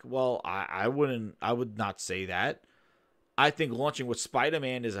of weak. Well, I would not say that. I think launching with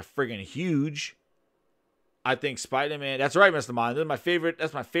Spider-Man is a friggin' huge. I think Spider-Man, that's right, Mr. Mind.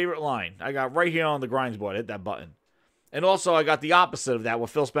 That's my favorite line. I got right here on the grinds board. Hit that button. And also, I got the opposite of that with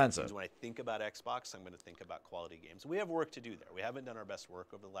Phil Spencer. When I think about Xbox, I'm going to think about quality games. We have work to do there. We haven't done our best work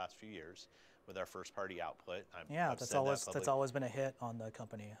over the last few years with our first-party output. That's always been a hit on the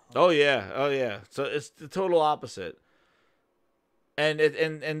company. Oh yeah. So it's the total opposite. And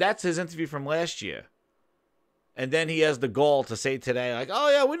that's his interview from last year. And then he has the gall to say today, like, oh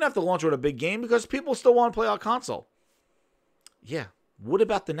yeah, we didn't have to launch with a big game because people still want to play our console. Yeah. What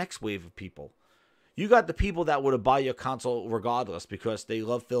about the next wave of people? You got the people that would have bought your console regardless because they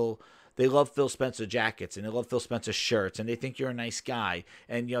love Phil Spencer jackets, and they love Phil Spencer shirts, and they think you're a nice guy,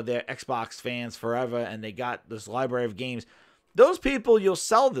 and they're Xbox fans forever, and they got this library of games. Those people you'll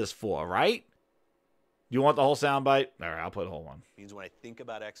sell this for, right? You want the whole soundbite? All right, I'll play the whole one. Means when I think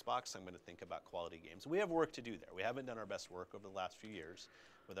about Xbox, I'm going to think about quality games. We have work to do there. We haven't done our best work over the last few years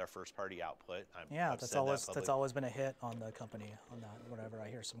with our first-party output. That's always been a hit on the company. On that, whenever I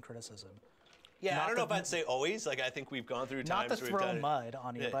hear some criticism. Yeah, I don't know if I'd say always. Like, I think we've gone through times. Not to throw mud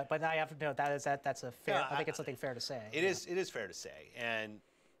on you, but I have to know that's a fair. I think it's something fair to say. It is fair to say. And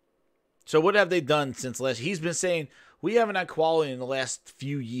so, what have they done since last? He's been saying we haven't had quality in the last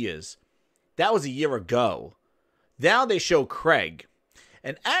few years. That was a year ago. Now they show Craig,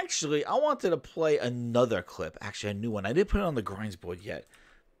 and actually, I wanted to play another clip. Actually, a new one. I didn't put it on the grinds board yet,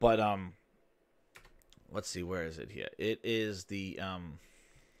 but let's see, where is it here? It is the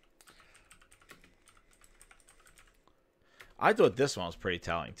I thought this one was pretty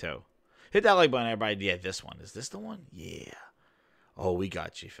telling, too. Hit that like button, everybody. Yeah, this one. Is this the one? Yeah. Oh, we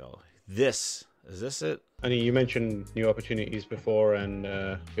got you, Phil. Is this it? I mean, you mentioned new opportunities before, and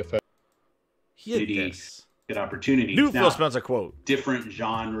your first... This. Good opportunities. New Phil Spencer quote. Different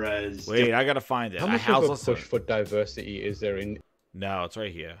genres. Wait, I got to find it. How much of a push for diversity is there in... No, it's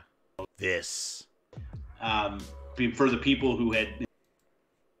right here. This. For the people who had... I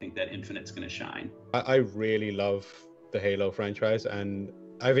think that Infinite's going to shine. I really love the Halo franchise, and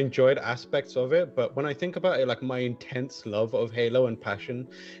I've enjoyed aspects of it, but when I think about it, like, my intense love of Halo and passion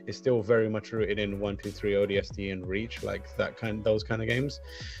is still very much rooted in 1, 2, 3 ODST and Reach, like those kind of games.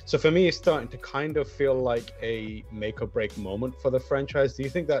 So for me, it's starting to kind of feel like a make or break moment for the franchise. Do you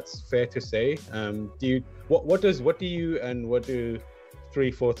think that's fair to say? What do you and what do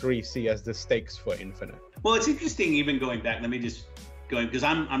 343 see as the stakes for Infinite? Well, it's interesting, even going back, let me just because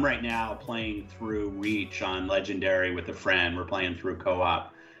I'm right now playing through Reach on Legendary with a friend. We're playing through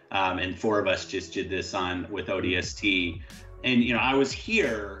co-op, and 4 of us just did this with ODST. And I was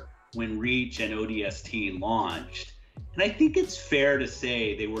here when Reach and ODST launched, and I think it's fair to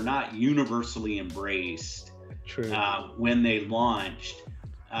say they were not universally embraced. True. When they launched.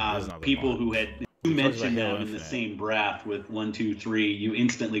 People who had mentioned them in the same breath with 1, 2, 3, you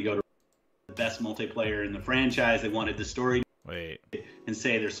instantly go to the best multiplayer in the franchise. They wanted the story. Wait. And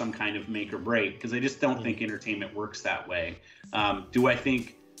say there's some kind of make or break, because I just don't think entertainment works that way. Do I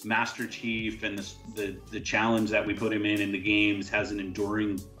think Master Chief and the challenge that we put him in the games has an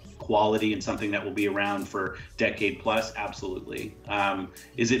enduring quality and something that will be around for decade plus? Absolutely.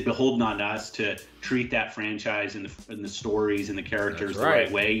 Is it beholden on us to treat that franchise and the stories and the characters the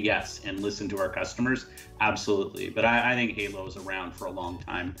right way? Yes. And listen to our customers? Absolutely. But I think Halo is around for a long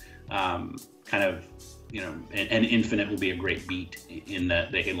time. Kind of, and Infinite will be a great beat in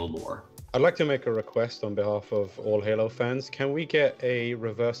the Halo lore. I'd like to make a request on behalf of all Halo fans. Can we get a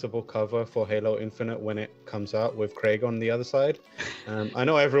reversible cover for Halo Infinite when it comes out with Craig on the other side? I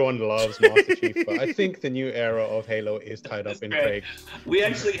know everyone loves Master Chief, but I think the new era of Halo is tied up in Craig. We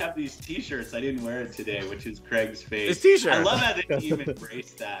actually have these T-shirts. I didn't wear it today, which is Craig's face. This T-shirt. I love how the team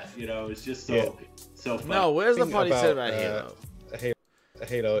embraced that. It's just so fun. No, where's the part he said about Halo?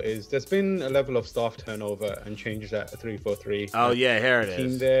 Halo is there's been a level of staff turnover and changes at 343. Oh yeah, here it team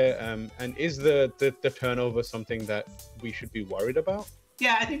is. There, and is the turnover something that we should be worried about?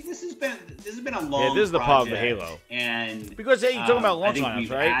 Yeah, I think this has been a long. Yeah, this is the problem with Halo. And because you're talking about launch I think lineups,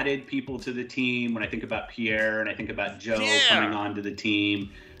 we've right? added people to the team. When I think about Pierre and I think about Joe coming onto the team.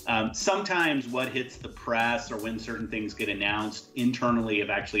 Sometimes what hits the press or when certain things get announced internally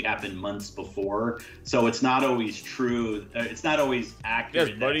have actually happened months before. So it's not always true. It's not always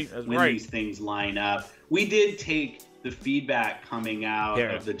accurate when these things line up. We did take the feedback coming out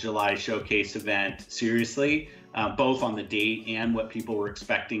of the July showcase event seriously, both on the date and what people were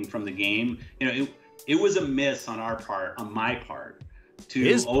expecting from the game. It was a miss on my part,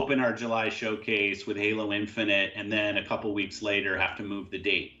 to open our July showcase with Halo Infinite and then a couple weeks later have to move the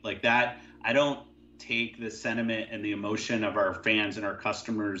date. Like that, I don't take the sentiment and the emotion of our fans and our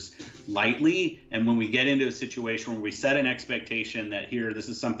customers lightly. And when we get into a situation where we set an expectation that this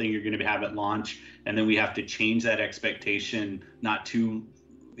is something you're going to have at launch, and then we have to change that expectation not too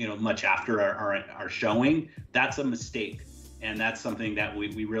much after our showing, that's a mistake. And that's something that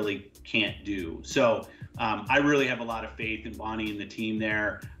we really can't do. So I really have a lot of faith in Bonnie and the team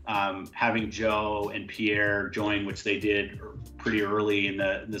there. Having Joe and Pierre join, which they did pretty early in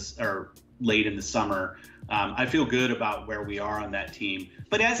late in the summer. I feel good about where we are on that team.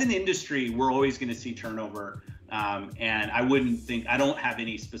 But as an industry, we're always going to see turnover. And I don't have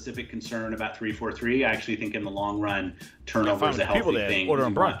any specific concern about 343. I actually think in the long run, turnover is a healthy thing.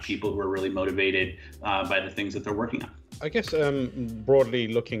 People who are really motivated by the things that they're working on. I guess broadly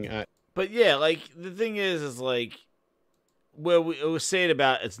looking at. But yeah, like the thing is like where we was saying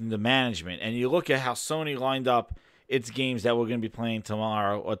about it's the management, and you look at how Sony lined up its games that we're going to be playing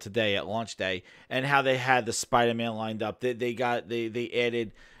tomorrow or today at launch day, and how they had the Spider-Man lined up. They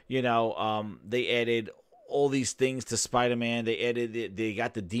added they added all these things to Spider-Man. They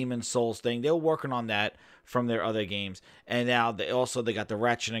got the Demon Souls thing. They were working on that from their other games, and now they got the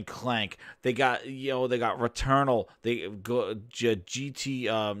Ratchet and Clank. They got Returnal. They go GTA,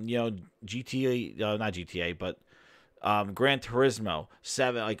 not GTA, but Gran Turismo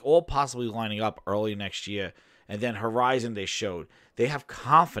 7, like all possibly lining up early next year. And then Horizon they showed. They have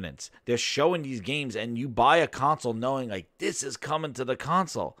confidence. They're showing these games, and you buy a console knowing like this is coming to the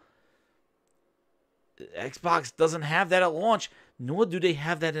console. Xbox doesn't have that at launch, nor do they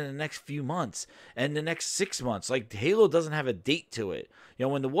have that in the next few months and the next 6 months. Like Halo doesn't have a date to it.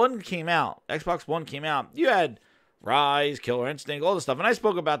 When the one came out, Xbox One came out, you had Rise, Killer Instinct, all this stuff. And I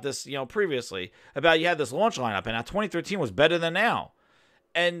spoke about this, previously about you had this launch lineup, and now 2013 was better than now.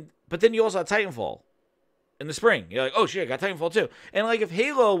 But then you also had Titanfall in the spring. You're like, oh shit, I got Titanfall too. And like if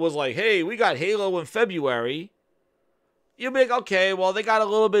Halo was like, hey, we got Halo in February, you'll be like, okay, well, they got a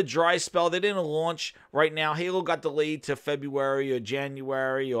little bit dry spell. They didn't launch right now. Halo got delayed to February or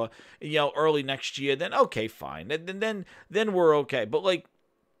January or, early next year. Then, okay, fine. Then we're okay. But, like,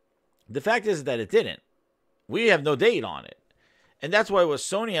 the fact is that it didn't. We have no date on it. And that's why when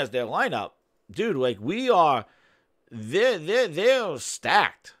Sony has their lineup, dude, like, they're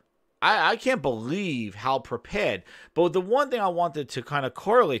stacked. I can't believe how prepared. But the one thing I wanted to kind of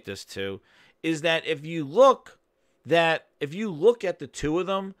correlate this to is that if you look at the two of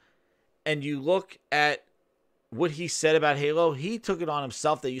them and you look at what he said about Halo, he took it on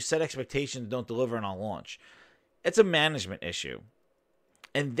himself that you set expectations, don't deliver on launch. It's a management issue.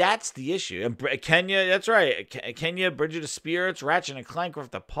 And that's the issue. And Kenya, that's right. Kenya, Bridge of the Spirits, Ratchet and Clank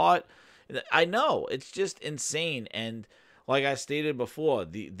ripped apart. I know. It's just insane. And like I stated before,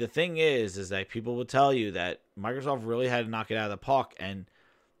 the thing is that people will tell you that Microsoft really had to knock it out of the park, and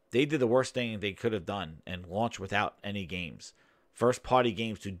they did the worst thing they could have done and launch without any games. First-party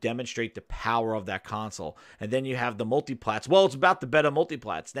games to demonstrate the power of that console. And then you have the multiplats. Well, it's about the better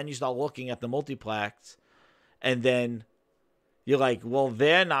multiplats. Then you start looking at the multiplats, and then you're like, well,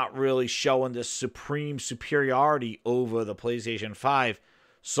 they're not really showing this supreme superiority over the PlayStation 5.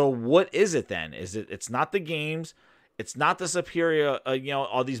 So what is it then? It's not the games. It's not the superior,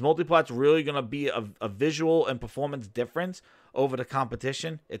 are these multiplats really going to be a visual and performance difference over the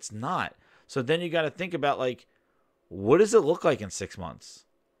competition? It's not. So then you got to think about, like, what does it look like in 6 months?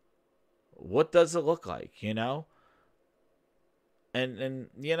 What does it look like, And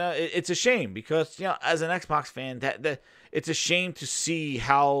it's a shame because, as an Xbox fan, that it's a shame to see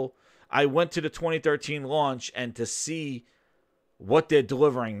how I went to the 2013 launch and to see what they're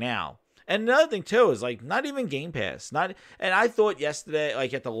delivering now. And another thing too is, like, not even Game Pass. And I thought yesterday,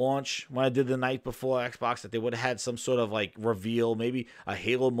 like at the launch when I did the night before Xbox, that they would have had some sort of like reveal, maybe a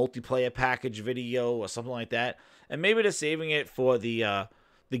Halo multiplayer package video or something like that. And maybe they're saving it for the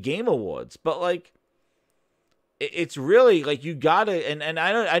Game Awards. But like, it's really like you gotta, and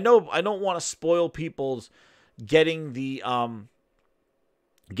I know I don't want to spoil people's getting the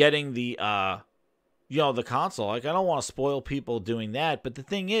the console. Like, I don't want to spoil people doing that. But the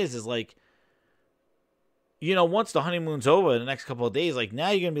thing is like, once the honeymoon's over the next couple of days, like, now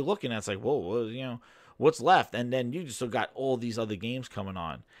you're going to be looking at it's like, whoa, what's left? And then you just still got all these other games coming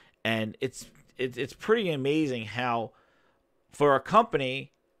on. And it's pretty amazing how, for a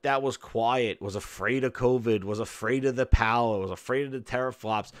company that was quiet, was afraid of COVID, was afraid of the power, was afraid of the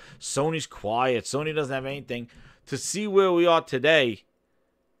teraflops, Sony's quiet, Sony doesn't have anything, to see where we are today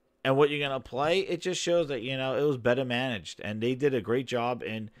and what you're going to play, it just shows that, it was better managed. And they did a great job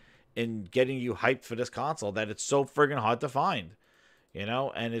in getting you hyped for this console that it's so friggin' hard to find.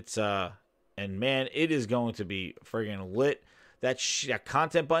 And it's, and man, it is going to be friggin' lit. That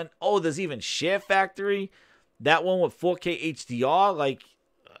content button. Oh, there's even Share Factory. That one with 4K HDR. Like,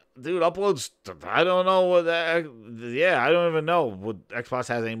 dude, uploads. I don't know what that. Yeah, I don't even know what Xbox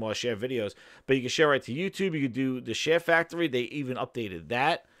has any more share videos. But you can share right to YouTube. You can do the Share Factory. They even updated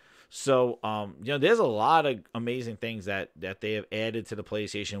that. So, there's a lot of amazing things that they have added to the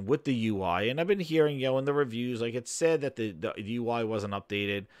PlayStation with the UI. And I've been hearing, in the reviews, like, it said that the UI wasn't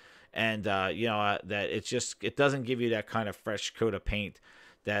updated. And, that it doesn't give you that kind of fresh coat of paint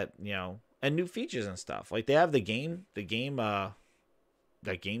that, and new features and stuff. Like, they have that game thing,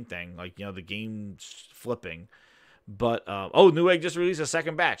 like, the game flipping. But, Newegg just released a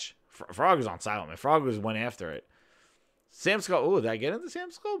second batch. Frog is on silent, man. Frog went after it. Sam's Club. Oh, did I get into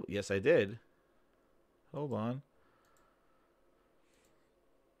Sam's Club? Yes, I did. Hold on.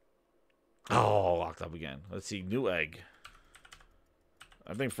 Oh, locked up again. Let's see. Newegg.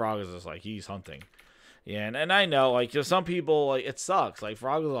 I think Frog is just like, he's hunting. Yeah, and I know, like, some people, like, it sucks. Like,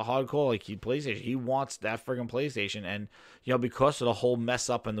 Frog is a hardcore, like, PlayStation. He wants that friggin' PlayStation. And, because of the whole mess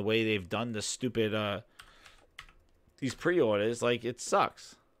up and the way they've done this stupid, these pre-orders, like, it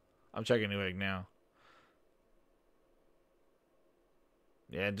sucks. I'm checking Newegg now.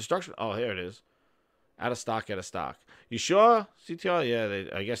 Yeah, Destruction. Oh, here it is. Out of stock, out of stock. You sure, CTR?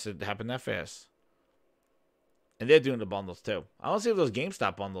 Yeah, I guess it happened that fast. And they're doing the bundles, too. I don't see if those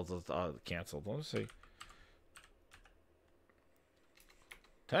GameStop bundles are canceled. Let's see.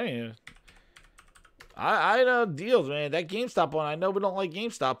 Tell you. I know deals, man. That GameStop one, I know we don't like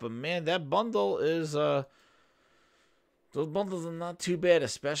GameStop, but, man, that bundle is... Those bundles are not too bad,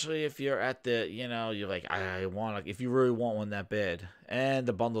 especially if you're at the, you're like, I want to, if you really want one that bad. And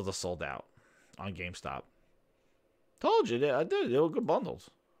the bundles are sold out on GameStop. Told you, I did. They were good bundles.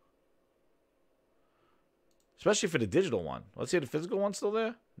 Especially for the digital one. Let's see, the physical one's still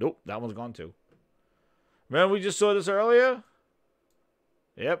there? Nope, that one's gone too. Remember we just saw this earlier?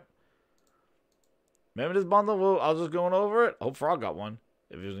 Yep. Remember this bundle? Well, I was just going over it. Hope Frog got one.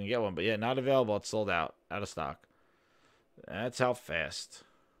 If he was going to get one. But yeah, not available. It's sold out. Out of stock. That's how fast.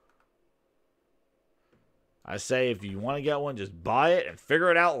 I say if you want to get one, just buy it and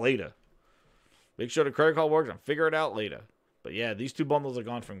figure it out later. Make sure the credit card works and figure it out later. But yeah, these two bundles are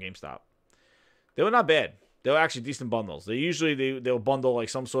gone from GameStop. They were not bad. They were actually decent bundles. They usually they'll bundle like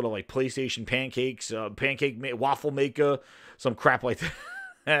some sort of like PlayStation pancakes, waffle maker, some crap like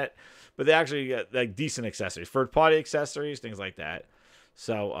that. But they actually get like decent accessories, third party accessories, things like that.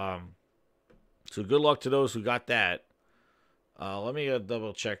 So so good luck to those who got that. Let me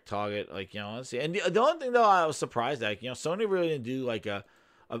double check Target. Like, let's see. And the only thing though I was surprised at, Sony really didn't do like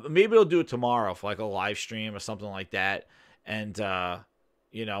maybe they'll do it tomorrow for like a live stream or something like that. And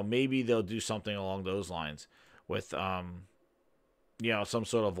maybe they'll do something along those lines with some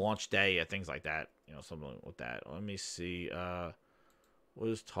sort of launch day or things like that. Something with that. Let me see. What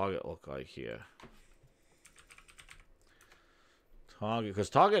does Target look like here? Target, because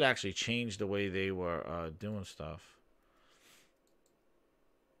Target actually changed the way they were doing stuff.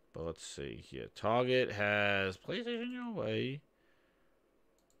 But let's see here. Target has PlayStation Your Way.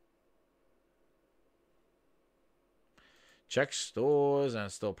 Check stores, and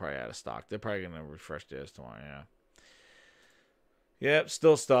it's still probably out of stock. They're probably going to refresh theirs tomorrow, yeah. Yep,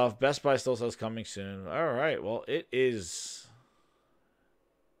 still stuff. Best Buy still says coming soon. All right, well, it is...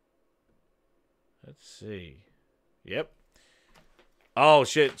 Let's see. Yep. Oh,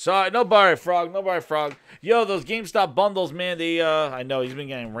 shit. Sorry, no Barry Frog, no Barry Frog. Yo, those GameStop bundles, man, they, I know, he's been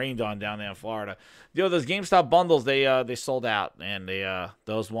getting rained on down there in Florida. Yo, those GameStop bundles, they sold out, and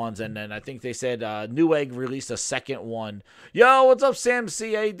those ones, and then I think they said Newegg released a second one. Yo, what's up, Sam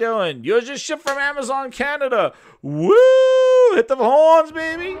C? How you doing? Yours just shipped from Amazon Canada. Woo! Hit the horns,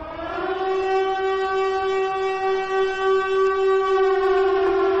 baby.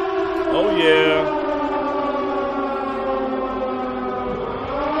 Oh, yeah.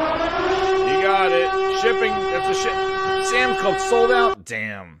 Got it. Shipping. That's a ship. Sam Club sold out.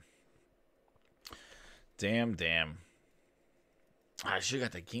 Damn. I should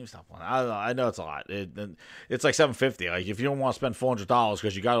have got the GameStop one. I don't know. I know it's a lot. It's like $750. Like if you don't want to spend $400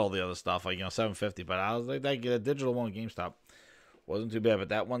 because you got all the other stuff, like $750. But I was like, that digital one at GameStop wasn't too bad. But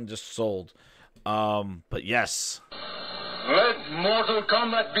that one just sold. But yes. Let Mortal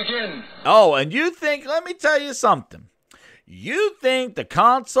Kombat begin. Oh, and you think? Let me tell you something. You think the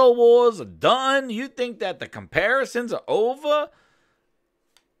console wars are done? You think that the comparisons are over?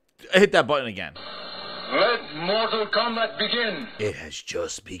 Hit that button again. Let Mortal Kombat begin. It has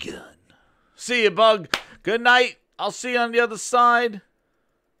just begun. See you, Bug. Good night. I'll see you on the other side.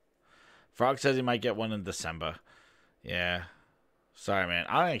 Frog says he might get one in December. Yeah. Sorry, man.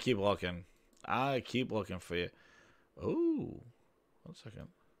 I'm going to keep looking. I keep looking for you. Ooh. 1 second.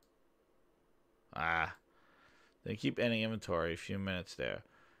 Then keep ending inventory. A few minutes there.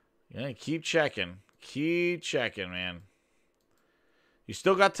 You're going to keep checking. Keep checking, man. You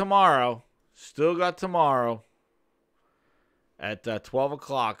still got tomorrow. Still got tomorrow. At 12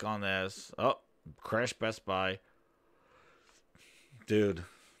 o'clock on this. Oh, crash Best Buy. Dude.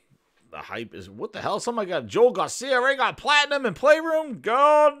 The hype is... What the hell? Somebody got... Joel Garcia already got platinum in Playroom?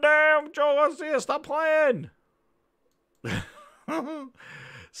 God damn, Joel Garcia. Stop playing.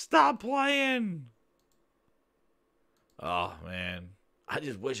 Stop playing. Oh, man. I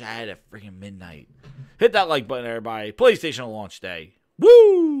just wish I had it freaking midnight. Hit that like button, everybody. PlayStation launch day.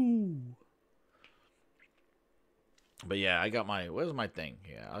 Woo! But yeah, I got my... Where's my thing?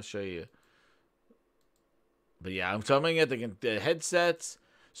 Yeah, I'll show you. But yeah, I'm talking at the headsets.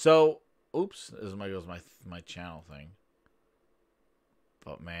 So, oops. This is my channel thing.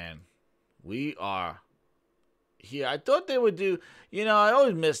 But man, we are... here. I thought they would do, I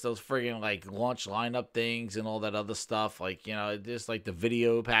always miss those friggin' like launch lineup things and all that other stuff. Like, just like the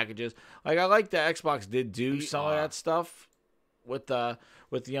video packages. Like I like that Xbox did do some of that stuff with their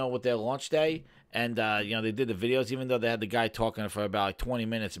launch day. And they did the videos, even though they had the guy talking for about like 20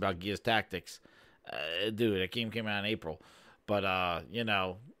 minutes about Gears Tactics. Dude, that game came out in April. But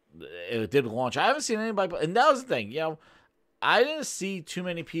it did launch. I haven't seen anybody, and that was the thing, I didn't see too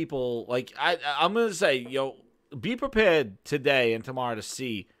many people like I'm gonna say, be prepared today and tomorrow to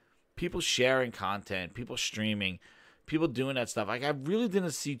see people sharing content, people streaming, people doing that stuff. Like I really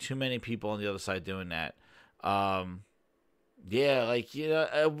didn't see too many people on the other side doing that.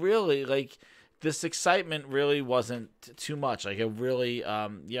 Really, like this excitement really wasn't too much. Like it really,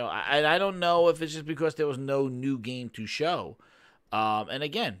 I don't know if it's just because there was no new game to show. And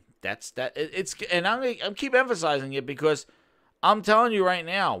again, I'm keep emphasizing it because I'm telling you right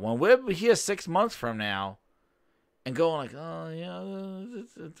now, when we're here 6 months from now, and going like, oh,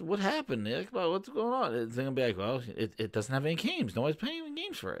 what happened, Nick? What's going on? It's going to be like, well, it doesn't have any games. Nobody's paying any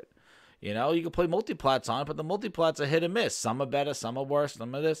games for it. You can play multiplats on it, but the multiplats are hit and miss. Some are better, some are worse,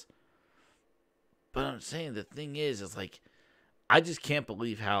 some are this. But I'm saying the thing is like, I just can't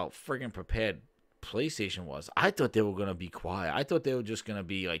believe how friggin' prepared PlayStation was. I thought they were going to be quiet. I thought they were just going to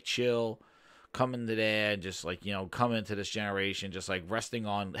be like chill, come into there, just like, come into this generation, just like resting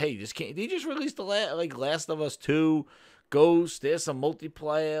on, hey, they just released the Last of Us 2, Ghost, there's some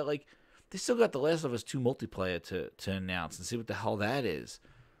multiplayer, like, they still got the Last of Us 2 multiplayer to announce and see what the hell that is.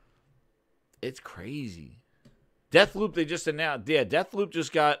 It's crazy. Deathloop, they just announced, Deathloop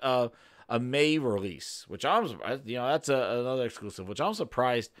just got a May release, which I'm surprised, that's another exclusive, which I'm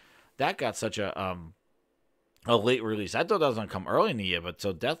surprised that got such a late release. I thought that was going to come early in the year, but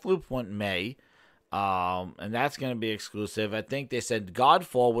so Deathloop went May, and that's going to be exclusive. I think they said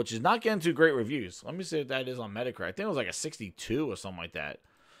Godfall, which is not getting too great reviews. Let me see what that is on Metacritic. I think it was like a 62 or something like that.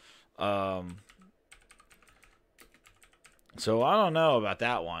 So I don't know about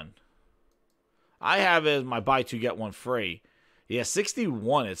that one. I have it as my buy two, get one free. Yeah,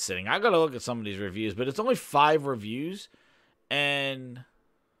 61 it's sitting. I got to look at some of these reviews, but it's only 5 reviews, and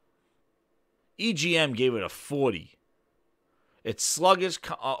EGM gave it a 40. It's sluggish,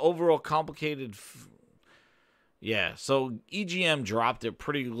 overall complicated. Yeah, so EGM dropped it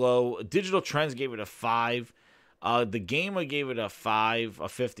pretty low. Digital Trends gave it a 5. The Gamer gave it a 5, a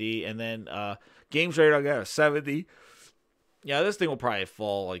 50, and then Games Radar got a 70. Yeah, this thing will probably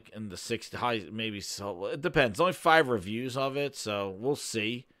fall like in the 60 high, maybe. So it depends. Only 5 reviews of it, so we'll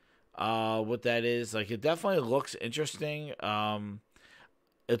see what that is. Like, it definitely looks interesting.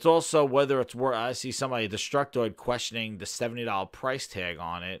 It's also whether it's worth. I see somebody, Destructoid, questioning the $70 price tag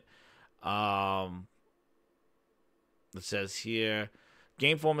on it. It says here,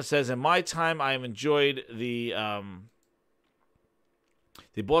 Game Informer says, in my time, I have enjoyed the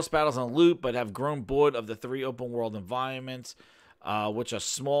boss battles on loot, but have grown bored of the 3 open world environments, which are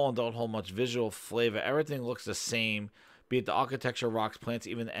small and don't hold much visual flavor. Everything looks the same, be it the architecture, rocks, plants,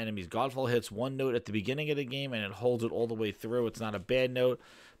 even the enemies. Godfall hits one note at the beginning of the game, and it holds it all the way through. It's not a bad note,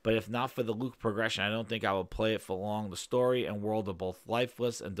 but if not for the loot progression, I don't think I would play it for long. The story and world are both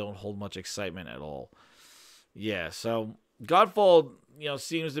lifeless and don't hold much excitement at all. Yeah, so Godfall,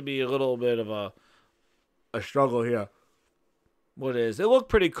 seems to be a little bit of a struggle here. What is? It looked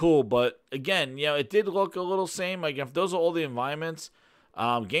pretty cool, but again, it did look a little same. Like, if those are all the environments,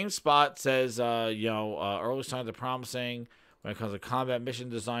 GameSpot says, early signs are promising when it comes to combat. Mission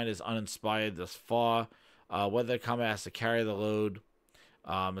design is uninspired thus far. Whether combat has to carry the load,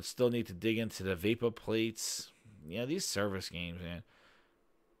 it still need to dig into the vapor plates. These service games, man.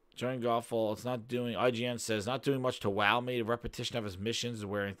 During Godfall, it's not doing. IGN says not doing much to wow me. The repetition of his missions is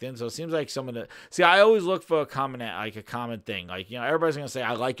wearing thin. So it seems like some of the. See, I always look for a common thing. Like, everybody's gonna say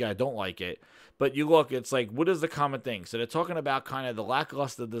I like it, I don't like it. But you look, it's like, what is the common thing? So they're talking about kind of the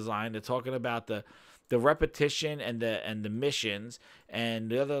lackluster design. They're talking about the repetition and the missions,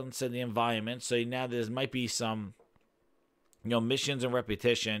 and the other one said the environment. So now there might be some, missions and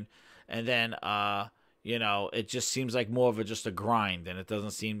repetition, and then it just seems like more of just a grind, and it doesn't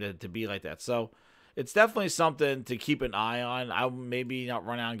seem to be like that. So it's definitely something to keep an eye on. I would maybe not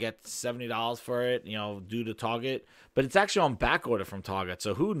run out and get $70 for it, due to Target. But it's actually on back order from Target,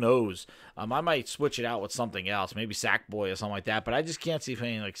 so who knows? I might switch it out with something else, maybe Sackboy or something like that. But I just can't see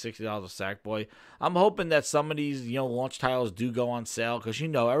paying like $60 with Sackboy. I'm hoping that some of these, launch titles do go on sale, because,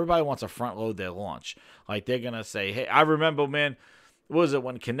 everybody wants to front load their launch. Like, they're going to say, hey, I remember, man, what was it,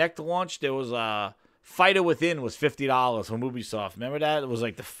 when Kinect launched, there was Fighter Within was $50 from Ubisoft. Remember that? It was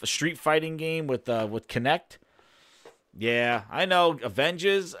like the street fighting game with Kinect. Yeah, I know.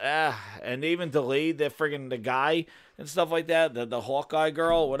 Avengers, and they even delayed the guy and stuff like that. The Hawkeye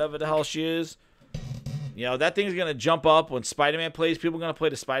girl, whatever the hell she is. That thing's gonna jump up when Spider-Man plays. People are gonna play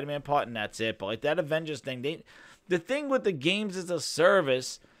the Spider-Man part, and that's it. But like that Avengers thing, the thing with the games as a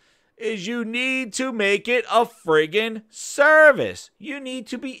service is you need to make it a friggin' service. You need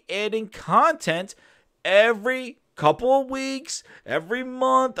to be adding content every couple of weeks, every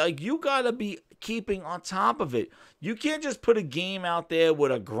month. Like, you gotta be keeping on top of it. You can't just put a game out there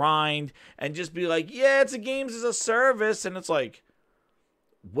with a grind and just be like, yeah, it's a games as a service, and it's like,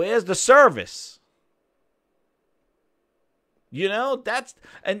 where's the service? That's,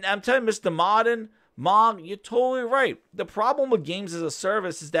 and I'm telling you, Mr. Mom, you're totally right. The problem with games as a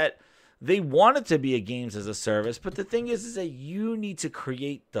service is that they want it to be a games as a service, but the thing is that you need to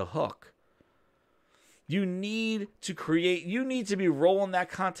create the hook. You need to be rolling that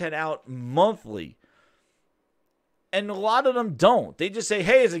content out monthly. And a lot of them don't. They just say,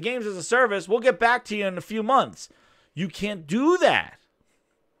 hey, it's a games as a service. We'll get back to you in a few months. You can't do that.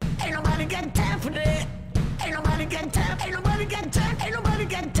 Ain't nobody got time for that. Ain't nobody got time. Ain't nobody got time. Ain't nobody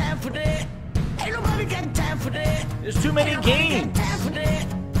got time for that. Ain't nobody got time for that. There's too many games.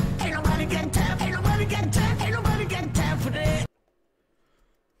 Ain't nobody got time. Ain't nobody got time. Ain't nobody got time for that.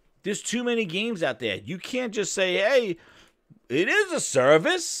 There's too many games out there. You can't just say, hey, it is a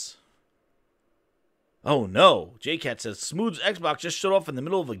service. Oh, no. J-Cat says, Smooth's Xbox just shut off in the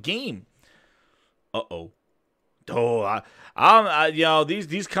middle of a game. Uh-oh. Oh,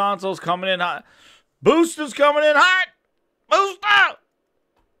 these consoles coming in hot. Booster's coming in hot. Booster!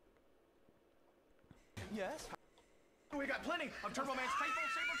 Yes. We got plenty of Turbo Man's faithful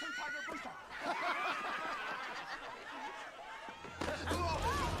saber-tooth tiger booster.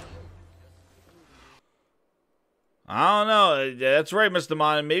 I don't know. That's right, Mr.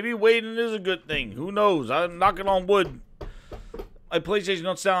 Mon. Maybe waiting is a good thing. Who knows? I'm knocking on wood. My PlayStation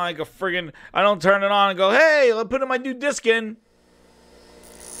don't sound like a friggin'. I don't turn it on and go, hey, let's put in my new disc in.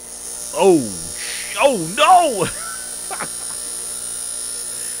 Oh no!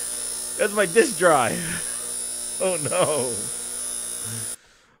 That's my disc drive. Oh no.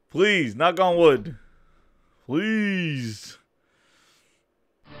 Please, knock on wood. Please.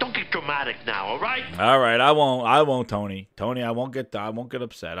 Don't get dramatic now, all right? All right, I won't, Tony. Tony, I won't get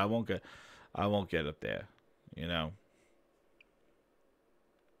upset. I won't get up there. You know.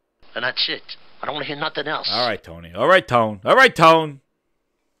 And that's it. I don't want to hear nothing else. All right, Tony. All right, Tone. All right, Tone.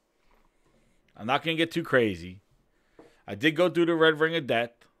 I'm not gonna get too crazy. I did go through the Red Ring of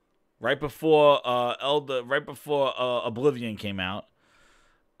Death right before Oblivion came out.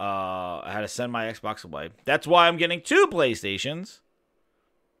 I had to send my Xbox away. That's why I'm getting 2 PlayStations.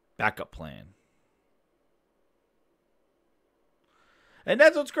 Backup plan. And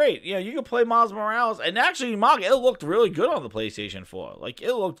that's what's great. You know, you can play Miles Morales. And actually, it looked really good on the PlayStation 4. Like,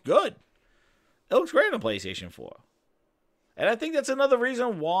 it looked good. It looks great on the PlayStation 4. And I think that's another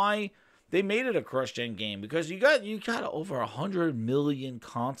reason why they made it a cross-gen game. Because you got over 100 million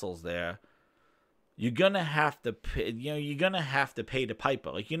consoles there. You're gonna have to pay, you're gonna have to pay the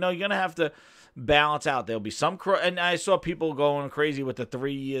piper. Like, you're gonna have to balance out. There'll be some and I saw people going crazy with the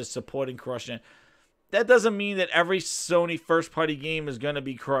 3 years supporting cross-gen. That doesn't mean that every Sony first-party game is gonna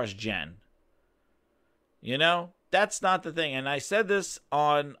be cross-gen. You know, that's not the thing. And I said this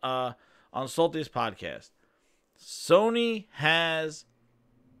on Salty's podcast. Sony has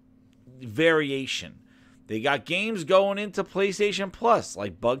variation. They got games going into PlayStation Plus,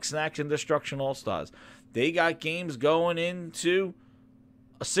 like Bugsnax and Destruction All-Stars. They got games going into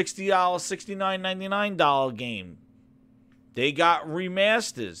a $60, $69.99 game. They got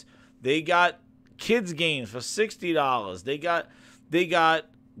remasters. They got kids games for $60. They got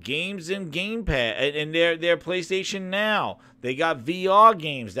games in Game Pass and their PlayStation Now. They got VR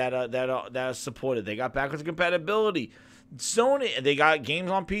games that are supported. They got backwards compatibility. Sony, they got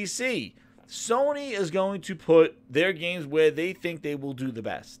games on PC. Sony is going to put their games where they think they will do the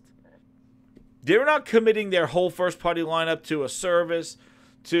best. They're not committing their whole first-party lineup to a service,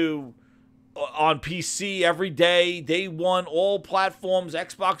 on PC every day, day one, all platforms,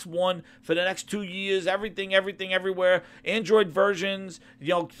 Xbox One for the next 2 years, everything, everywhere. Android versions,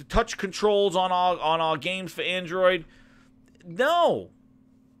 touch controls on our games for Android. No.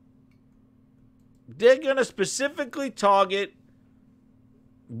 They're going to specifically target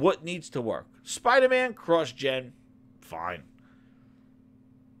what needs to work. Spider-Man, cross-gen, fine.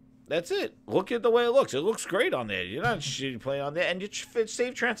 That's it. Look at the way it looks. It looks great on there. You're not playing on there, and your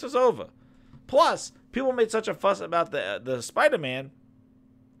save transfers over. Plus, people made such a fuss about the Spider-Man.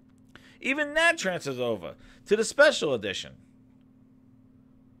 Even that transfers over to the special edition.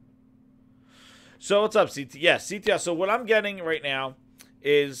 So what's up, CT? Yes, CTR. So what I'm getting right now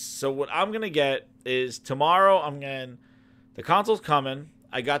is, what I'm going to get is tomorrow the console's coming.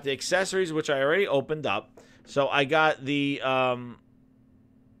 I got the accessories, which I already opened up. So I got the I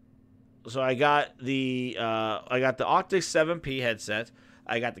got the Octix 7P headset.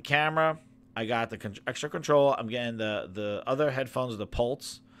 I got the camera. I got the extra controller. I'm getting the other headphones, the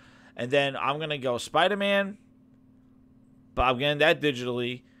Pulse. And then I'm going to go Spider-Man. But I'm getting that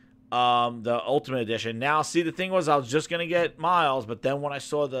digitally. The Ultimate Edition. Now, see, the thing was I was just going to get Miles. But then when I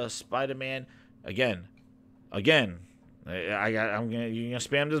saw the Spider-Man, again, you're gonna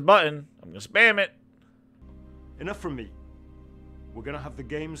spam this button. I'm gonna spam it. Enough from me. We're gonna have the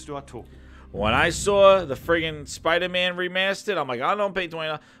games do our talking. When I saw the friggin' Spider-Man remastered, I'm like, I don't pay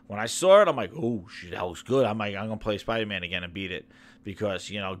 $20. When I saw it, I'm like, oh shit, that looks good. I'm gonna play Spider-Man again and beat it because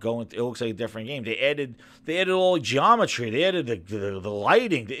it looks like a different game. They added all geometry. They added the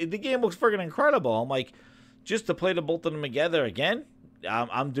lighting. The game looks friggin' incredible. I'm like, just to play both of them together again.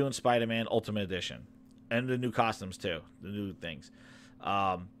 I'm doing Spider-Man Ultimate Edition. And the new costumes, too. The new things.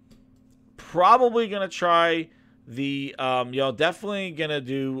 Probably going to try the, definitely going to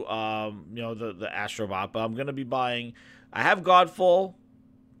do, the Astrobot. But I'm going to be buying, I have Godfall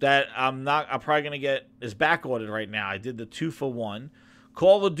that I'm probably going to get, is back ordered right now. I did the 2-for-1.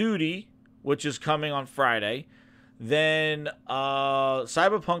 Call of Duty, which is coming on Friday. Then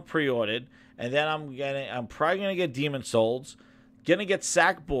Cyberpunk pre-ordered. And then I'm probably going to get Demon's Souls. Gonna get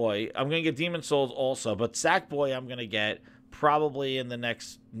Sackboy. I'm gonna get Demon's Souls also, but Sackboy I'm gonna get probably in the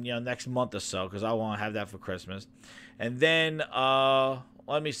next month or so because I want to have that for Christmas. And then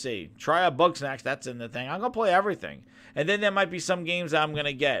let me see. Try out Bugsnax. That's in the thing. I'm gonna play everything. And then there might be some games that I'm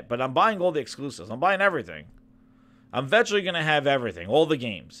gonna get, but I'm buying all the exclusives. I'm buying everything. I'm eventually gonna have everything, all the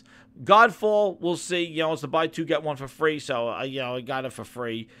games. Godfall, we'll see. It's a buy two get one for free, so I got it for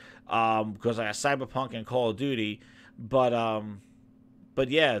free because I got Cyberpunk and Call of Duty. But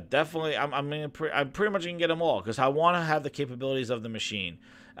yeah, definitely, I'm pretty much gonna get them all because I want to have the capabilities of the machine.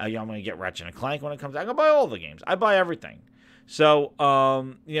 I'm gonna get Ratchet and Clank when it comes out. I'm gonna buy all the games. I buy everything. So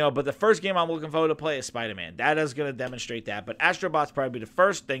but the first game I'm looking forward to play is Spider-Man. That is gonna demonstrate that. But Astrobot's probably the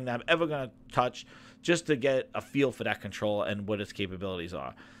first thing that I'm ever gonna touch just to get a feel for that controller and what its capabilities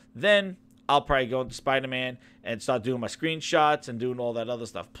are. then I'll probably go into Spider-Man and start doing my screenshots and doing all that other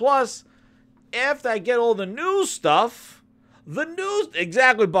stuff. Plus, after I get all the new stuff,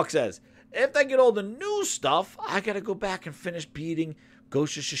 exactly what Buck says. After I get all the new stuff, I got to go back and finish beating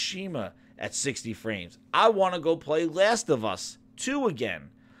Ghost of Tsushima at 60 frames. I want to go play Last of Us 2 again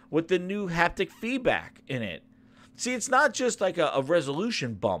with the new haptic feedback in it. See, it's not just like a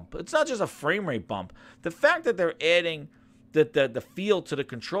resolution bump. It's not just a frame rate bump. The fact that they're adding the feel to the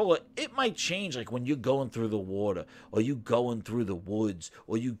controller, it might change like when you're going through the water or you going through the woods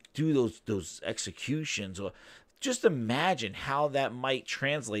or you do those executions, or just imagine how that might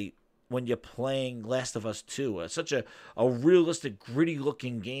translate when you're playing Last of Us 2. It's such a realistic, gritty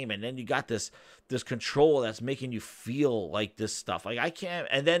looking game, and then you got this controller that's making you feel like this stuff. Like I can't,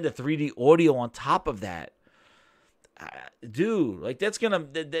 and then the 3D audio on top of that. Dude, like that's gonna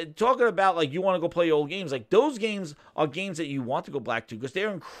talking about like you want to go play old games. Like those games are games that you want to go back to because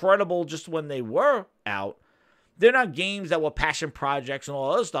they're incredible just when they were out. They're not games that were passion projects and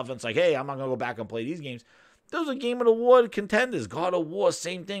all other stuff. And it's like, hey, I'm not gonna go back and play these games. Those are Game of the War contenders. God of War,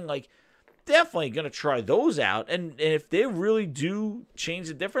 same thing. Like definitely gonna try those out. And if they really do change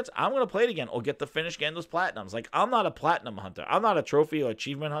the difference, I'm gonna play it again or get the finish, getting those platinums. Like I'm not a platinum hunter. I'm not a trophy or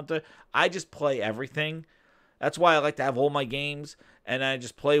achievement hunter. I just play everything. That's why I like to have all my games, and I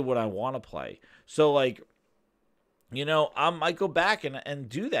just play what I want to play. So, like, you know, I might go back and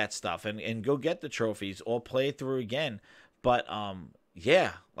do that stuff and go get the trophies or play through again. But,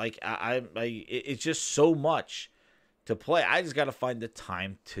 yeah, like, it's just so much to play. I just got to find the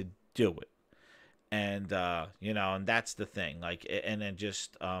time to do it. And, you know, and that's the thing. Like, and then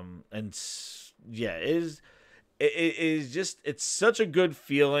just, yeah, it is just, it's such a good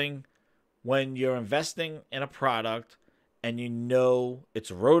feeling when you're investing in a product and you know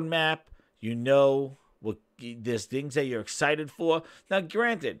it's a roadmap, you know what there's things that you're excited for. Now,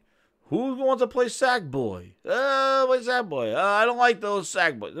 granted, who wants to play Sackboy? What's Sackboy? I don't like those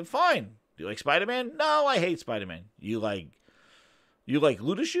Sackboys. They're fine. Do you like Spider-Man? No, I hate Spider-Man. You like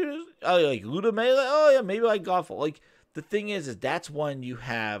Luda shooters? Oh, you like Luda Melee? Oh, yeah, maybe I like Godfall. Like, the thing is that's when you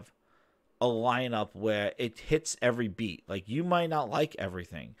have a lineup where it hits every beat. Like, you might not like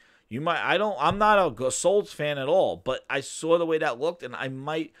everything. I'm not a Souls fan at all, but I saw the way that looked, and I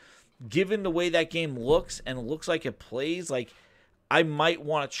might, given the way that game looks and looks like it plays, like I might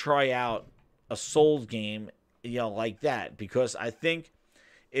want to try out a Souls game, you know, like that, because I think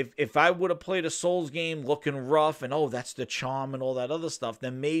if I would have played a Souls game looking rough and that's the charm and all that other stuff,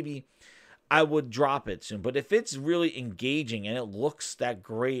 then maybe I would drop it soon. But if it's really engaging and it looks that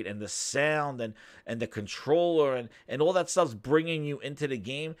great and the sound and the controller and all that stuff's bringing you into the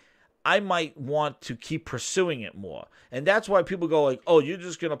game, I might want to keep pursuing it more. And that's why people go like, oh, you're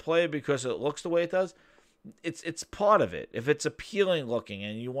just going to play it because it looks the way it does. It's part of it. If it's appealing looking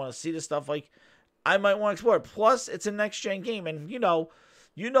and you want to see the stuff, like, I might want to explore it. Plus, it's a next-gen game, and you know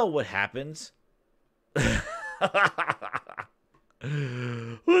what happens. Who's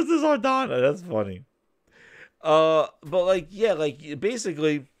this Ardana? That's funny. But, like, yeah, like,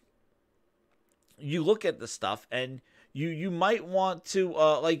 basically, you look at the stuff, and you might want to,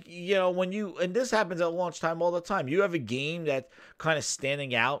 like, you know, and this happens at launch time all the time. You have a game that kind of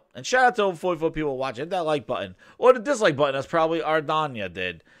standing out, and shout out to over 44 people watching. Hit that like button. Or the dislike button, that's probably Ardania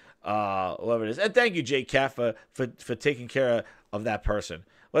did. Whatever it is. And thank you, JCat, for taking care of that person.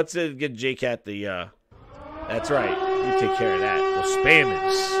 Let's get JCat the, that's right. You take care of that. Those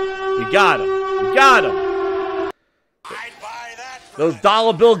spammers. You got them. Those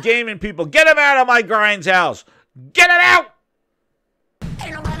dollar bill gaming people. Get them out of my grind's house. Get it out!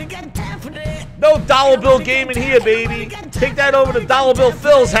 Ain't nobody got time for that. No dollar bill gaming here, baby. Take that over to Dollar Bill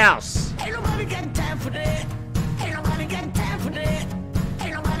Phil's house. Ain't nobody got time for that. Ain't nobody got time for that.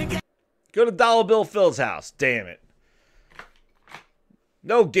 Ain't nobody got... Go to Dollar Bill Phil's house. Damn it.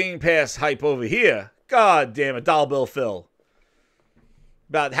 No Game Pass hype over here. God damn it, Dollar Bill Phil.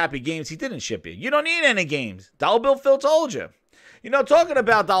 About happy games he didn't ship you. You don't need any games. Dollar Bill Phil told you. You know, talking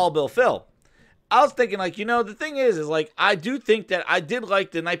about Dollar Bill Phil, I was thinking, like, you know, the thing is like, I do think that I did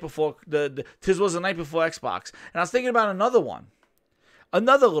like the night before, the Tis Was the Night Before Xbox. And I was thinking about another one.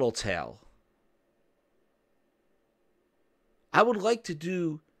 Another little tale. I would like to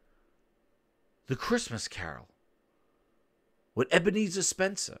do The Christmas Carol with Ebenezer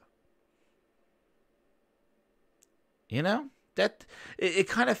Spencer. You know? That, it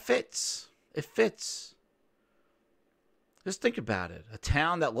kind of fits. It fits. Just think about it. A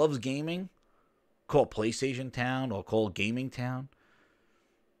town that loves gaming, called PlayStation Town or called Gaming Town,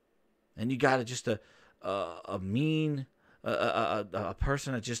 and you got just a mean a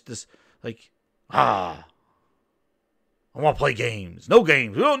person that just this like I want to play games. No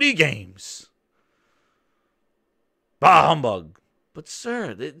games. We don't need games. Bah humbug. But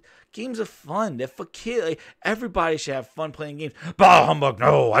sir, games are fun. They're for kids. Like, everybody should have fun playing games. Bah humbug.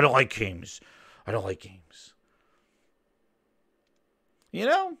 No, I don't like games. I don't like games. You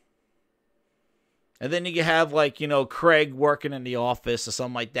know? And then you can have, like, you know, Craig working in the office or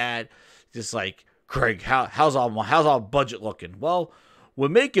something like that. Just like, Craig, how's our budget looking? Well, we're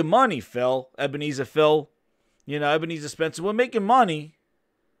making money, Phil. Ebenezer Phil. You know, Ebenezer Spencer. We're making money.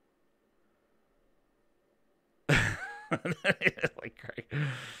 Like, Craig.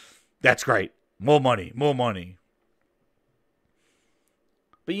 That's great. More money. More money.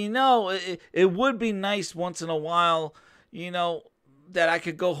 But, you know, it would be nice once in a while, you know, that I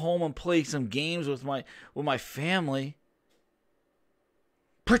could go home and play some games with my family.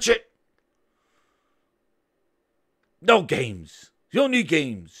 Pritchett! No games. You don't need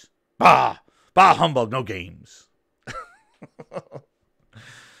games. Bah humbug, no games.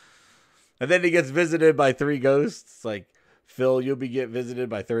 And then he gets visited by 3 ghosts. Like, Phil, you'll get visited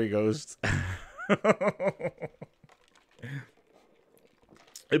by 3 ghosts.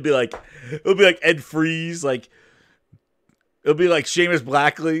 It'll be like Ed Freeze, like it'll be like Seamus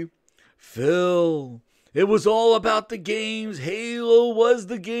Blackley. Phil, it was all about the games. Halo was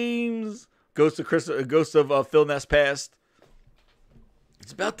the games. Ghost of Phil Ness Past.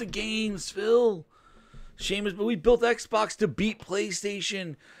 It's about the games, Phil. Seamus, but we built Xbox to beat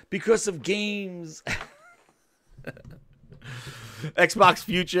PlayStation because of games. Xbox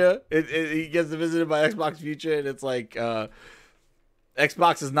Future. He gets visited by Xbox Future, and it's like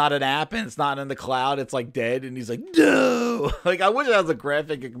Xbox is not an app and it's not in the cloud. It's like dead, and he's like, no. Like, I wish I was a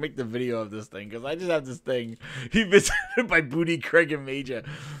graphic and could make the video of this thing, because I just have this thing. He visited by Booty, Craig, and Major.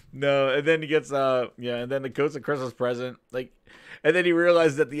 No, and then he gets and then the Ghost of Christmas Present, like. And then he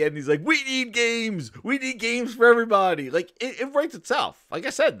realizes at the end, he's like, we need games. We need games for everybody. Like, it writes itself. Like I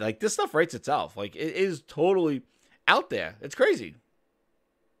said, like, this stuff writes itself. Like, it is totally out there. It's crazy.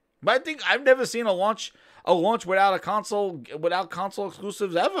 But I think I've never seen a launch without console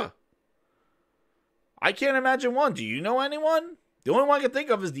exclusives ever. I can't imagine one. Do you know anyone? The only one I can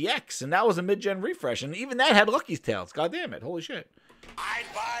think of is the X, and that was a mid-gen refresh. And even that had Lucky's Tales. God damn it. Holy shit. I'd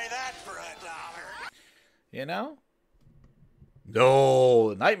buy that for $1. You know?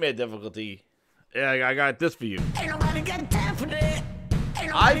 No, nightmare difficulty. Yeah, I got this for you. Ain't nobody got time for that.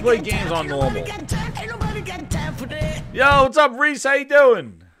 I play games on normal. Yo, what's up, Reese? How you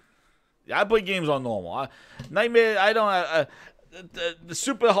doing? Yeah, I play games on normal. Nightmare, I don't. The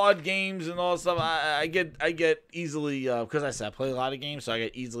super hard games and all that stuff. I get easily because I said I play a lot of games, so I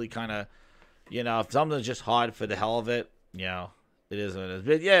get easily kind of, you know, if something's just hard for the hell of it, you know. It is what it is.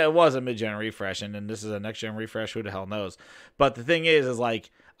 But yeah, it was a mid-gen refresh, and then this is a next-gen refresh. Who the hell knows? But the thing is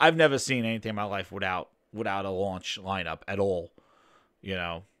like, I've never seen anything in my life without a launch lineup at all. You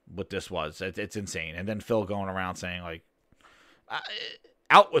know, what this was. It's insane. And then Phil going around saying, like,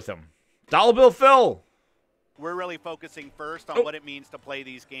 out with him. Dollar Bill Phil. We're really focusing first on what it means to play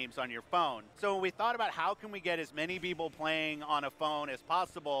these games on your phone. So we thought about how can we get as many people playing on a phone as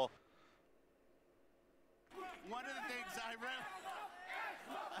possible. One of the things I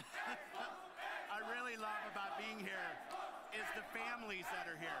really love about being here is the families that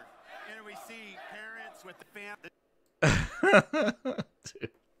are here. And we see parents with the family.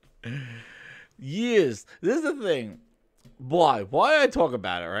 Years. This is the thing. Why I talk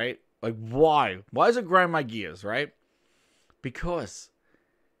about it, right? Like, why does it grind my gears, right? Because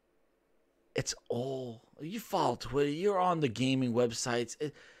it's all, you follow Twitter, you're on the gaming websites,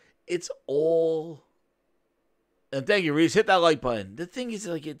 it's all. And thank you, Reese. Hit that like button. The thing is,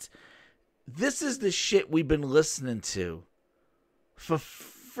 like, this is the shit we've been listening to for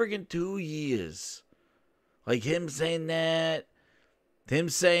friggin' 2 years. Like, him saying that, him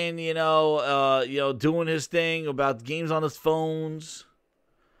saying, doing his thing about games on his phones,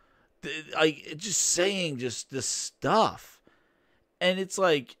 like, just saying just this stuff. And it's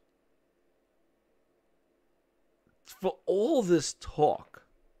like, for all this talk,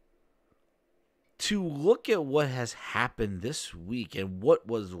 to look at what has happened this week and what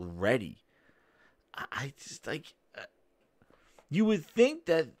was ready, I just, like, you would think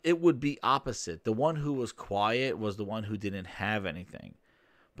that it would be opposite. The one who was quiet was the one who didn't have anything.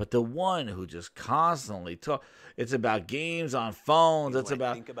 But the one who just constantly talk, it's about games on phones, it's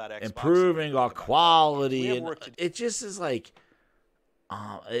about improving our quality. And it just is like,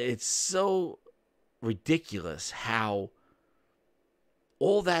 it's so ridiculous how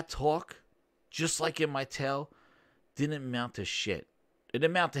all that talk, just like in my tale, didn't amount to shit. It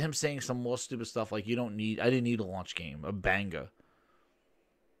amounted to him saying some more stupid stuff like, I didn't need a launch game, a banger.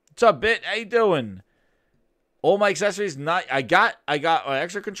 What's up, Bit? How you doing? All my accessories, not. I got my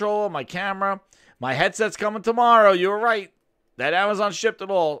extra controller, my camera, my headset's coming tomorrow. You were right. That Amazon shipped it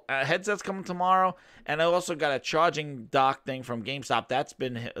all. Headset's coming tomorrow, and I also got a charging dock thing from GameStop. That's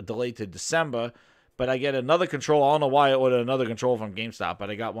been delayed to December, but I get another controller. I don't know why I ordered another controller from GameStop, but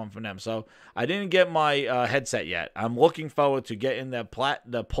I got one from them. So I didn't get my headset yet. I'm looking forward to getting the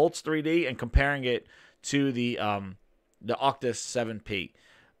Pulse 3D and comparing it to the Octus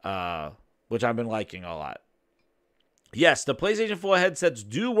 7P, which I've been liking a lot. Yes, the PlayStation 4 headsets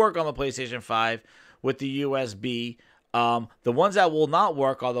do work on the PlayStation 5 with the USB. The ones that will not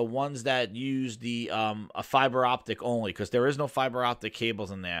work are the ones that use the a fiber optic only, because there is no fiber optic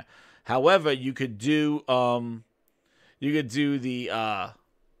cables in there. However, you could do you could do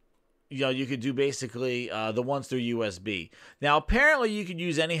basically the ones through USB. Now, apparently, you could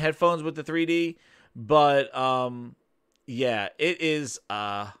use any headphones with the 3D, but yeah, it is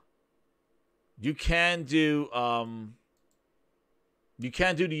you can do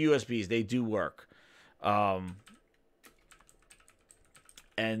the USBs. They do work.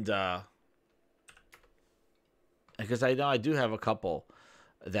 And because I know I do have a couple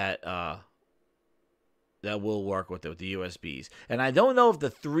that will work with it, with the USBs. And I don't know if the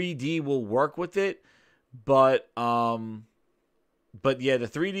 3D will work with it, but yeah, the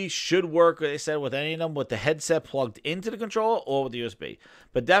 3D should work, they said, with any of them, with the headset plugged into the controller or with the USB.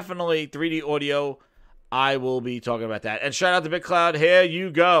 But definitely 3D audio, I will be talking about that. And shout out to Big Cloud. Here you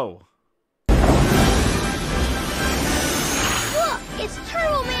go. It's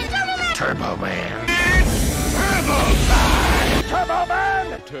Turbo Man! Turbo Man! Turbo Man! Turbo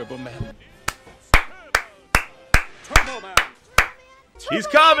Man! Turbo Man! Turbo Man! He's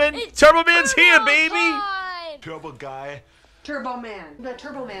coming! Turbo Man's here, baby! Turbo Guy. Turbo Man. The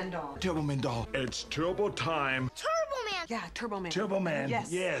Turbo Man doll. Turbo Man doll. It's Turbo time. Turbo Man! Yeah, Turbo Man. Turbo Man.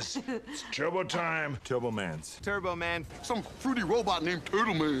 Yes. Yes. It's Turbo time. Turbo Man's. Turbo Man. Some fruity robot named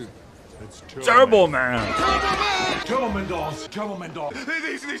Turtle Man. It's Turbo Man. Turbo Man dolls. Turbo Man doll.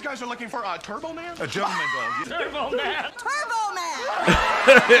 These guys are looking for a Turbo Man? A Turbo Man doll. Turbo Man! Turbo Man!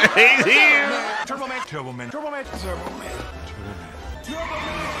 He's here! Turbo Man. Turbo Man. Turbo Man. Turbo Man.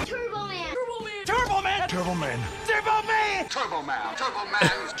 Turbo Man! Turbo Man. Turbo Man! Turbo Man. Turbo Man! Turbo Man. Turbo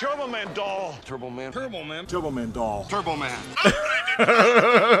Man. Turbo Man doll. Turbo Man. Turbo Man. Turbo Man doll. Turbo Man.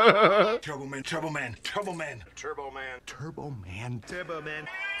 Turbo Man. Turbo Man. Turbo Man. Turbo Man. Turbo Man. Turbo Man.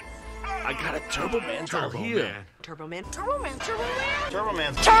 I got a Turbo Man doll here. Turbo Man. Turbo Man. Turbo Man. Turbo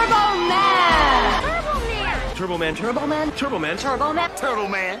Man. Turbo Man! Turbo Man. Turbo Man. Turbo Man. Turbo Man! Turtle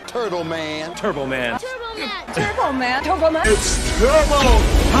Man. Turtle Man. Turbo Man. Turbo Man! Turbo Man! Turbo Man! It's Turbo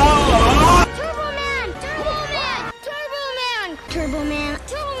Power. Turbo Man! Turbo Man! Turbo Man! Turbo Man!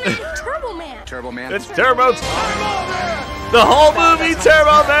 Turbo Man! Turbo Man! Turbo Man. It's Turbo Time! The whole movie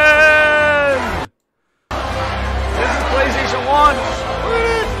Turbo Man! This is PlayStation 1.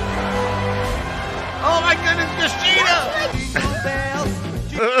 Oh my goodness, Christina!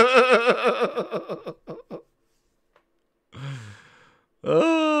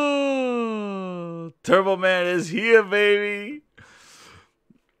 Oh, Turbo Man is here, baby.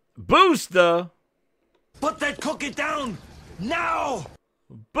 Booster. Put that cookie down now.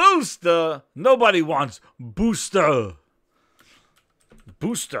 Booster. Nobody wants Booster.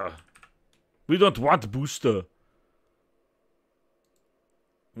 Booster. We don't want Booster.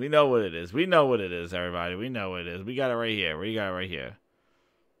 We know what it is. We know what it is, everybody. We know what it is. We got it right here. We got it right here.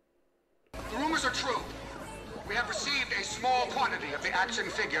 The rumors are true. We have received a small quantity of the action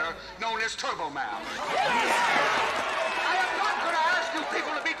figure known as Turbo Man. I am not going to ask you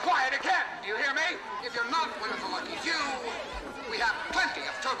people to be quiet again. Do you hear me? If you're not one of the lucky few, we have plenty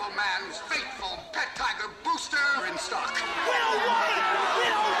of Turbo Man's faithful pet tiger Booster in stock. We don't want it! We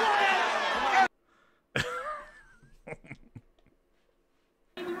don't want it!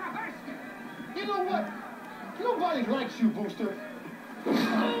 You know what? Nobody likes you, Booster.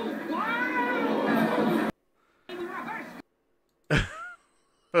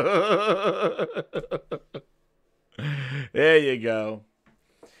 There you go.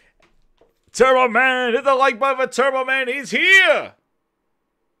 Turbo Man, hit the like button for Turbo Man. He's here.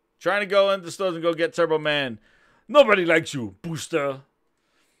 Trying to go into stores and go get Turbo Man. Nobody likes you, Booster.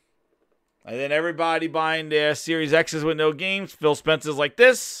 And then everybody buying their Series X's with no games. Phil Spencer's like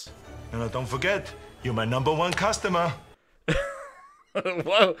this. And don't forget, you're my #1 customer.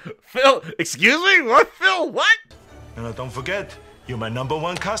 Whoa, Phil, excuse me? What, Phil? What? And don't forget, you're my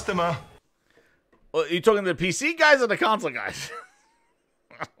 #1 customer. Well, you talking to the PC guys or the console guys?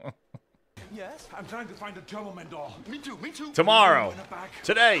 Yes, I'm trying to find a Turbo Man doll. Me too, me too. Tomorrow.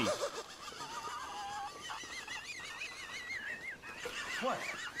 Today. What?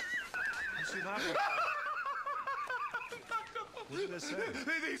 What did it say?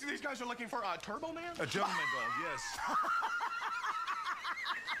 These guys are looking for a Turbo Man? A gentleman dog, yes.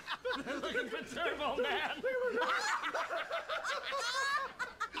 They're looking for Turbo Man.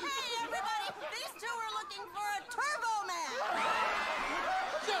 Hey, everybody! These two are looking for a Turbo Man.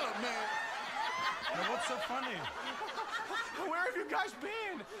 Shut up, man. Now, what's so funny? Where have you guys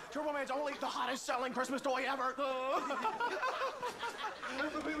been? Turbo Man's only the hottest selling Christmas toy ever. But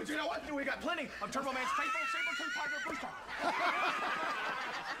you know what? We got plenty of Turbo Man's faithful saber-tooth tiger booster.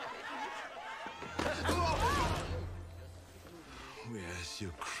 Where's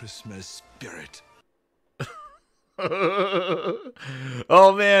your Christmas spirit?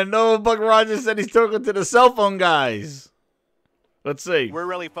 Oh man, no, Buck Rogers said he's talking to the cell phone guys. Let's see. We're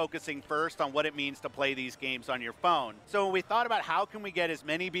really focusing first on what it means to play these games on your phone. So we thought about how can we get as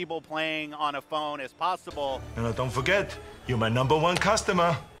many people playing on a phone as possible. And don't forget, you're my #1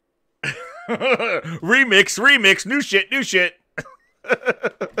 customer. remix, new shit.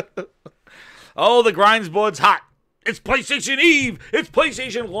 Oh, the grinds board's hot. It's PlayStation Eve. It's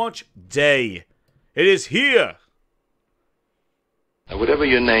PlayStation launch day. It is here. Now, whatever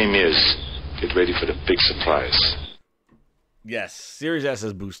your name is, get ready for the big surprise. Yes, Series S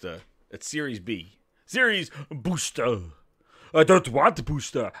is booster. It's Series B. Series booster. I don't want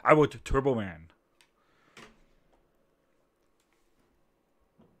booster. I want Turbo Man.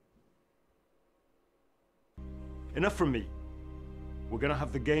 Enough from me. We're gonna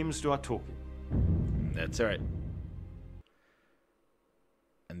have the games do our talking. That's all right.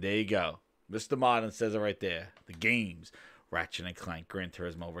 And there you go. Mr. Modern says it right there. The games. Ratchet and Clank, Gran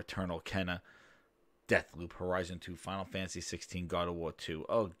Turismo, Returnal, Kenna, Deathloop, Horizon 2, Final Fantasy 16, God of War 2.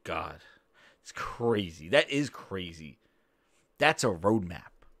 Oh, God. It's crazy. That is crazy. That's a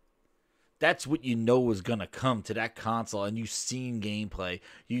roadmap. That's what you know is going to come to that console. And you've seen gameplay.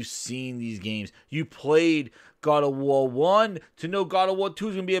 You've seen these games. You played God of War 1 to know God of War 2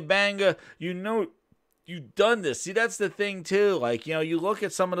 is going to be a banger. You know you've done this. See, that's the thing, too. Like, you know, you look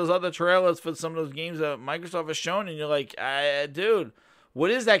at some of those other trailers for some of those games that Microsoft has shown, and you're like, dude,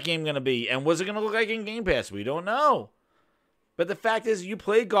 what is that game going to be? And what's it going to look like in Game Pass? We don't know. But the fact is, you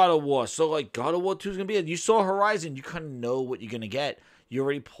played God of War, so, like, God of War 2 is going to be it. You saw Horizon. You kind of know what you're going to get. You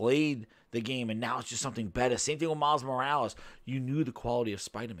already played the game, and now it's just something better. Same thing with Miles Morales. You knew the quality of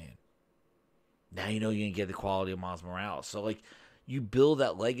Spider-Man. Now you know you're going to get the quality of Miles Morales. So, like, you build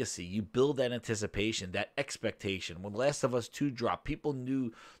that legacy. You build that anticipation, that expectation. When Last of Us 2 dropped, people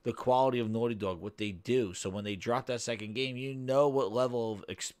knew the quality of Naughty Dog, what they do. So when they drop that second game, you know what level of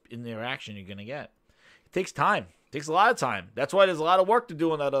interaction you're going to get. It takes time. It takes a lot of time. That's why there's a lot of work to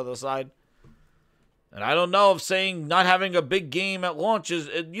do on that other side. And I don't know if saying not having a big game at launch is,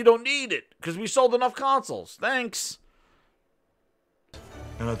 you don't need it, because we sold enough consoles. Thanks.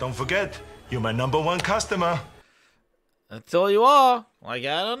 And don't forget, you're my #1 customer. Until you are. Like,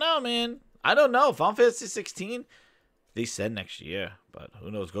 I don't know, man. I don't know. Final Fantasy 16, they said next year, but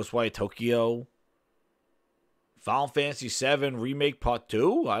who knows? Ghostwire Tokyo. Final Fantasy 7 Remake Part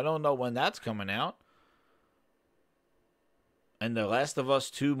 2. I don't know when that's coming out. And The Last of Us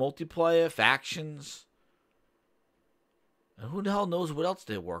 2 multiplayer, factions. And who the hell knows what else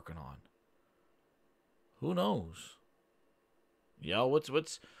they're working on? Who knows? Yo, what's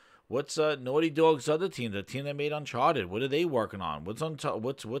Naughty Dog's other team? The team that made Uncharted. What are they working on? What's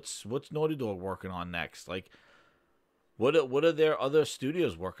Naughty Dog working on next? Like, what are their other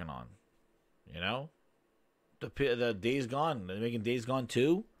studios working on? You know, the Days Gone. They're making Days Gone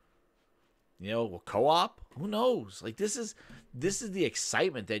 2. You know, co-op. Who knows? Like, this is the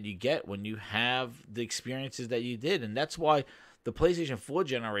excitement that you get when you have the experiences that you did, and that's why the PlayStation 4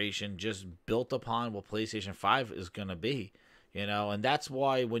 generation just built upon what PlayStation 5 is gonna be. You know, and that's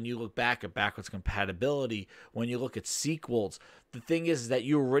why when you look back at backwards compatibility, when you look at sequels, the thing is that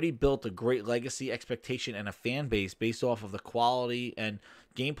you already built a great legacy, expectation, and a fan base based off of the quality and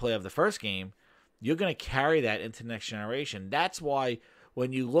gameplay of the first game. You're going to carry that into the next generation. That's why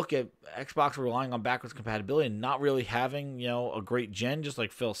when you look at Xbox relying on backwards compatibility and not really having, you know, a great gen, just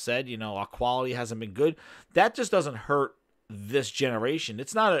like Phil said, you know, our quality hasn't been good, that just doesn't hurt this generation.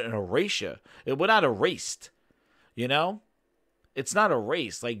 It's not an erasure. We're not erased, you know? It's not a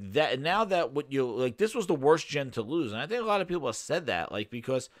race like that. Now that what you like, this was the worst gen to lose, and I think a lot of people have said that, like,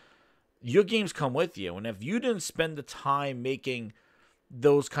 because your games come with you, and if you didn't spend the time making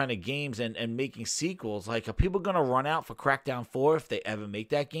those kind of games and making sequels, like, are people gonna run out for Crackdown 4 if they ever make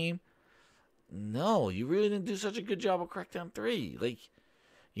that game? No, you really didn't do such a good job of Crackdown 3. Like,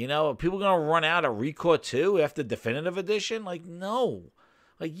 you know, are people gonna run out of Recore 2 after Definitive Edition? Like, no,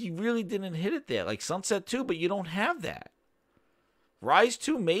 like, you really didn't hit it there. Like Sunset 2, but you don't have that. Rise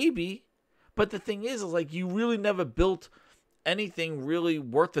 2, maybe. But the thing is like, you really never built anything really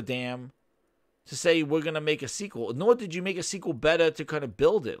worth a damn to say we're going to make a sequel. Nor did you make a sequel better to kind of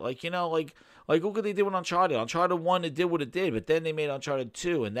build it. Like, like look what they did with Uncharted. Uncharted 1, it did what it did, but then they made Uncharted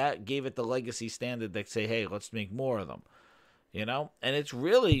 2, and that gave it the legacy standard that say, hey, let's make more of them. And it's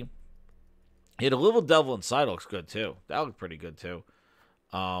really, the Little Devil Inside looks good too. That looked pretty good too.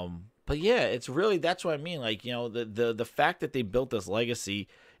 But yeah, it's really, that's what I mean. Like, the fact that they built this legacy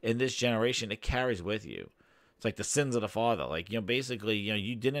in this generation, it carries with you. It's like the sins of the father. Like, basically,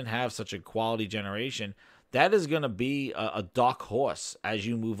 you didn't have such a quality generation. That is going to be a dark horse as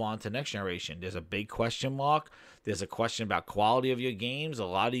you move on to next generation. There's a big question mark. There's a question about quality of your games. A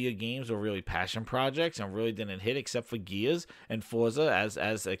lot of your games were really passion projects and really didn't hit, except for Gears and Forza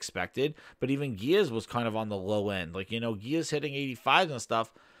as expected. But even Gears was kind of on the low end. Like, Gears hitting 85 and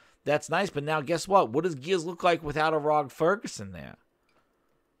stuff. That's nice. But now guess what? What does Gears look like without a Rog Ferguson there?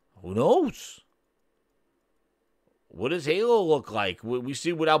 Who knows? What does Halo look like? We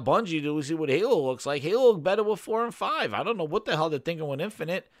see without Bungie, do we see what Halo looks like? Halo looked better with 4 and 5. I don't know what the hell they're thinking with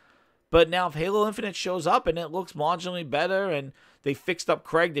Infinite. But now if Halo Infinite shows up and it looks marginally better and they fixed up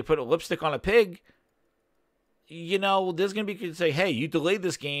Craig, they put a lipstick on a pig, there's going to be people say, hey, you delayed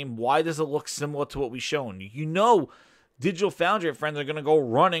this game. Why does it look similar to what we've shown? Digital Foundry friends are going to go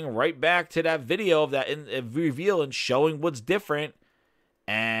running right back to that video of that reveal and showing what's different.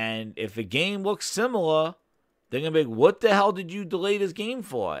 And if a game looks similar, they're going to be like, what the hell did you delay this game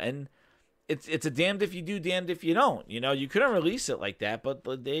for? And it's a damned if you do, damned if you don't. You couldn't release it like that, but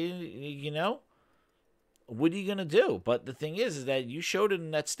they, what are you going to do? But the thing is that you showed it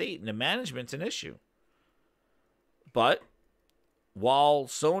in that state, and the management's an issue. But while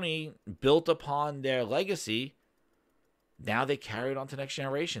Sony built upon their legacy, now they carry it on to next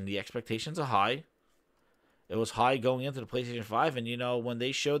generation. The expectations are high. It was high going into the PlayStation 5, and when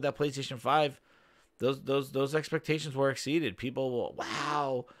they showed that PlayStation 5, those expectations were exceeded. People were,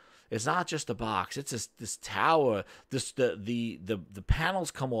 wow, it's not just a box. It's this tower. The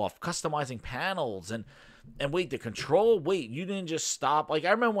panels come off, customizing panels, and wait, the control. Wait, you didn't just stop. Like,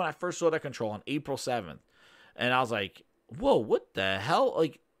 I remember when I first saw that control on April 7th, and I was like, whoa, what the hell?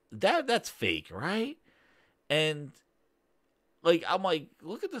 Like, that's fake, right? And like, I'm like,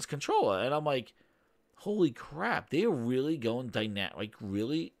 look at this controller, and I'm like, holy crap, they are really going dynamic, like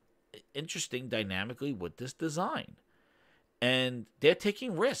really interesting dynamically with this design. And they're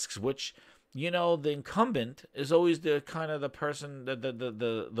taking risks, which, the incumbent is always the kind of the person,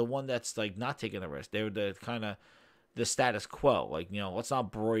 the one that's like not taking the risk. They're the kind of the status quo. Like, let's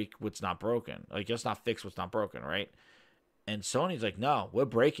not break what's not broken. Like, let's not fix what's not broken, right? And Sony's like, no, we're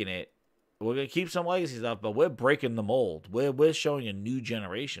breaking it. We're going to keep some legacy stuff, but we're breaking the mold. We're showing a new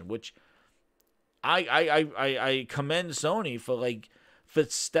generation, which I commend Sony for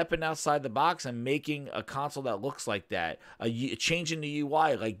stepping outside the box and making a console that looks like that, changing the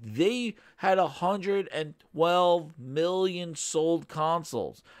UI. Like, they had 112 million sold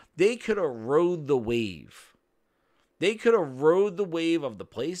consoles. They could have rode the wave. They could have rode the wave of the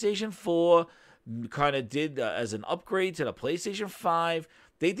PlayStation 4, kind of did as an upgrade to the PlayStation 5.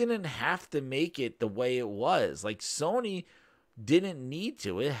 They didn't have to make it the way it was. Like, Sony didn't need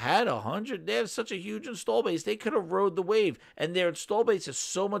to. It had 100. They have such a huge install base. They could have rode the wave. And their install base is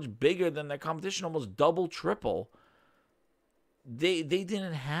so much bigger than their competition, almost double, triple. They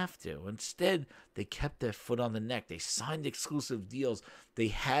didn't have to. Instead, they kept their foot on the neck. They signed exclusive deals. They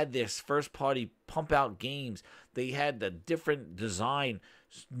had their first-party pump-out games. They had the different design,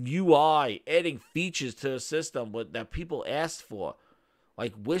 UI, adding features to the system that people asked for,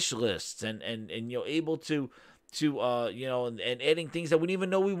 like wish lists, and able to and adding things that we didn't even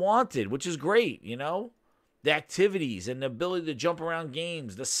know we wanted, which is great, the activities and the ability to jump around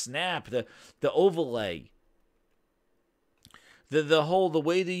games, the snap, the overlay, the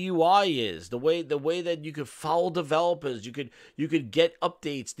way the UI is, the way that you could follow developers, you could get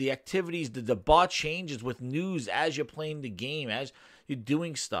updates, the activities, the bar changes with news as you're playing the game, as you're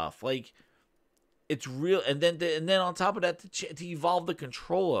doing stuff. Like, it's real. And then on top of that, to evolve the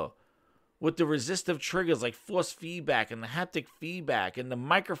controller with the resistive triggers like force feedback and the haptic feedback and the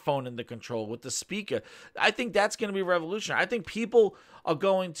microphone in the control with the speaker. I think that's going to be revolutionary. I think people are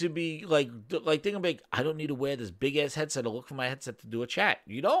going to be like they're going to be like, I don't need to wear this big ass headset or look for my headset to do a chat.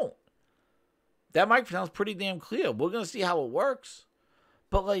 You don't. That microphone is pretty damn clear. We're going to see how it works.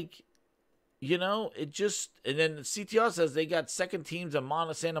 But it just, and then the CTR says they got second teams in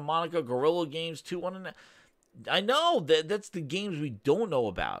Santa Monica, Guerrilla Games, 2-1. I know that's the games we don't know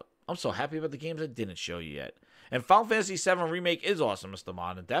about. I'm so happy about the games I didn't show you yet. And Final Fantasy VII Remake is awesome, Mr.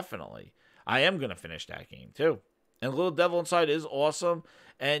 Mon, definitely. I am going to finish that game, too. And Little Devil Inside is awesome.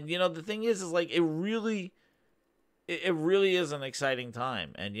 And, the thing is like, it it really is an exciting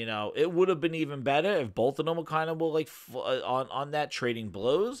time. And, you know, it would have been even better if both of them were kind of like on that trading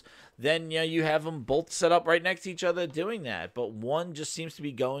blows. Then, you know, you have them both set up right next to each other doing that. But one just seems to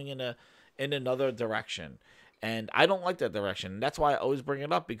be going in another direction. And I don't like that direction. And that's why I always bring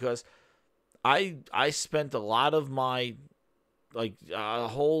it up, because I spent a lot of my, like, a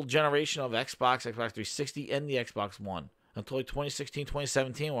whole generation of Xbox 360, and the Xbox One until like 2016,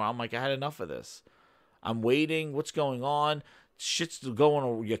 2017, where I'm like, I had enough of this. I'm waiting. What's going on? Shit's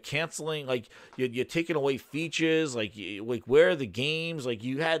going. You're canceling. Like you're taking away features. Like where are the games? Like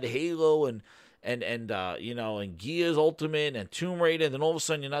you had Halo and you know, and Gears Ultimate and Tomb Raider. And then all of a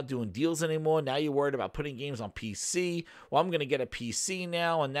sudden you're not doing deals anymore. Now you're worried about putting games on PC. Well, I'm gonna get a PC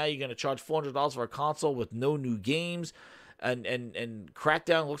now, and now you're gonna charge $400 for a console with no new games. And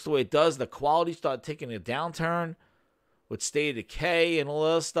Crackdown looks the way it does. The quality started taking a downturn with State of Decay and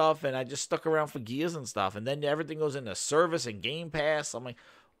all that stuff, and I just stuck around for Gears and stuff, and then everything goes into service and Game Pass. I'm like,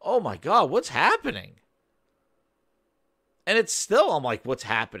 oh my God, what's happening? And it's still, I'm like, what's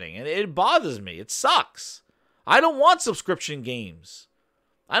happening? And it bothers me. It sucks. I don't want subscription games.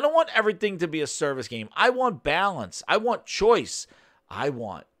 I don't want everything to be a service game. I want balance. I want choice. I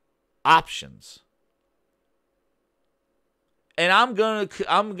want options. And I'm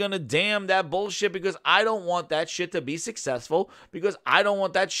gonna damn that bullshit, because I don't want that shit to be successful, because I don't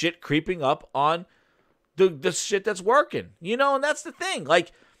want that shit creeping up on the shit that's working. You know, and that's the thing.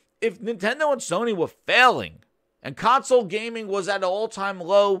 Like, if Nintendo and Sony were failing and console gaming was at an all-time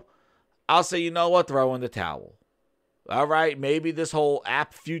low, I'll say, you know what, throw in the towel. All right, maybe this whole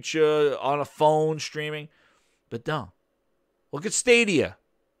app future on a phone streaming, but don't. Look at Stadia.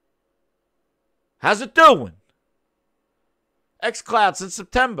 How's it doing? xCloud since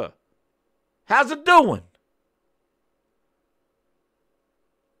September. How's it doing?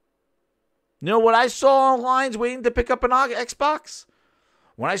 You know what I saw online waiting to pick up an Xbox?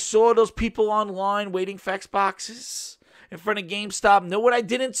 When I saw those people online waiting for Xboxes in front of GameStop, know what I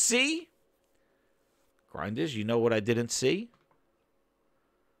didn't see? Grinders, you know what I didn't see?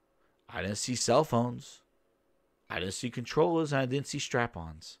 I didn't see cell phones. I didn't see controllers, and I didn't see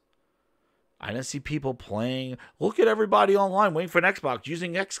strap-ons. I didn't see people playing. Look at everybody online waiting for an Xbox,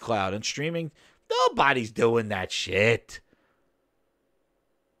 using xCloud and streaming. Nobody's doing that shit.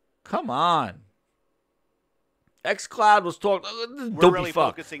 Come on. xCloud was talking. We're really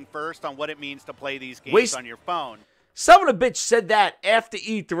focusing first on what it means to play these games on your phone. Some of the bitch said that after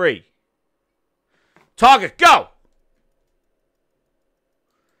E3. Target, go!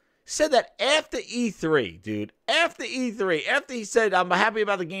 Said that after E3, dude. After E3. After he said, I'm happy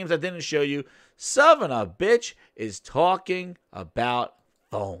about the games I didn't show you. Son of a bitch is talking about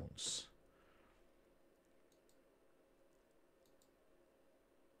phones.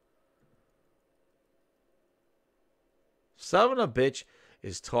 Son of a bitch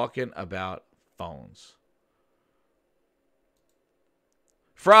is talking about phones.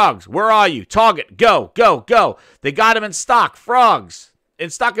 Frogs, where are you? Target, go, go, go. They got them in stock. Frogs. In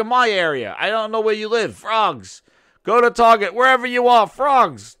stock in my area. I don't know where you live. Frogs. Go to Target. Wherever you are.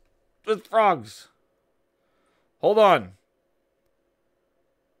 Frogs. With frogs. Hold on.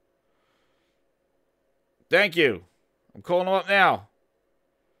 Thank you. I'm calling them up now.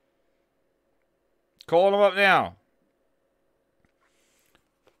 Calling them up now.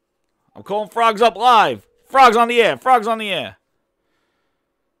 I'm calling Frogs up live. Frogs on the air. Frogs on the air.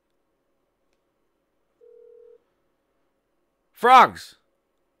 Frogs.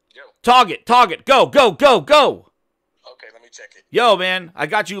 Target, go, go, go, go. Okay, let me check it. Yo, man, I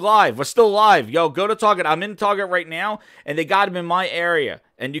got you live. We're still live. Yo, go to Target. I'm in Target right now, and they got them in my area.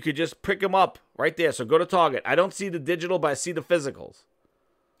 And you could just pick them up right there. So go to Target. I don't see the digital, but I see the physicals.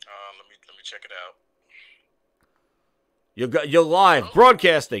 Let me check it out. You're live.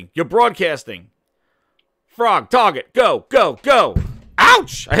 Broadcasting. You're broadcasting. Frog, Target, go, go, go.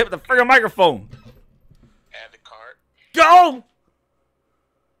 Ouch! I hit the friggin' microphone. Add the cart. Go!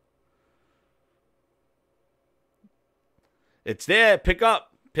 It's there. Pick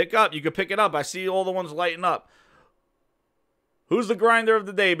up. Pick up. You can pick it up. I see all the ones lighting up. Who's the grinder of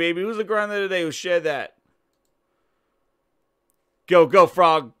the day, baby? Who's the grinder of the day who shared that? Go, go,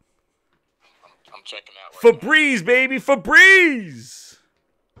 Frog. I'm checking out right Febreze, baby. Febreze.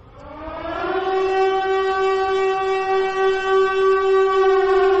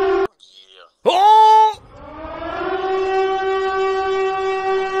 Yeah. Oh!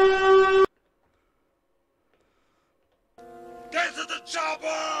 Get to the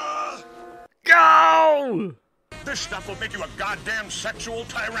chopper! Go! This stuff will make you a goddamn sexual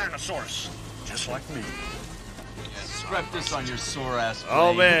tyrannosaurus. Just like me. Strap this on your sore ass.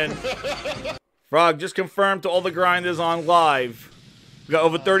 Oh, man. Frog, just confirm to all the grinders on live. We got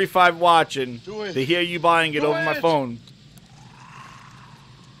over 35 watching. They hear you buying it over my phone.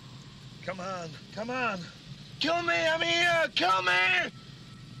 Come on, come on. Kill me, I'm here, kill me!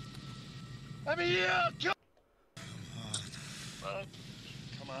 I'm here, kill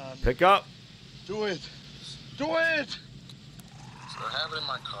Come on. Pick up. Do it. Do it! So I have it in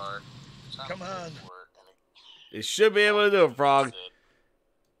my card. Come on. It should be able to do it, Frog.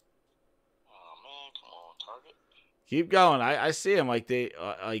 Keep going. I see them like they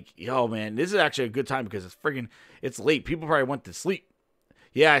yo man, this is actually a good time because it's late. People probably went to sleep.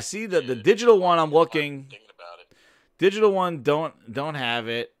 Yeah, I see the digital one. I'm looking. Digital one don't have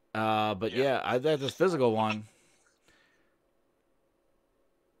it. But yeah, I got this physical one.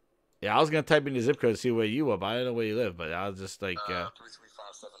 Yeah, I was gonna type in your zip code to see where you were, but I don't know where you live. But I was just like,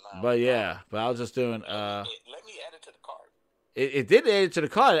 33579. But yeah, but I was just doing. Let me add it to the card. It did add it to the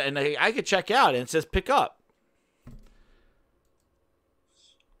card, and I could check out, and it says pick up.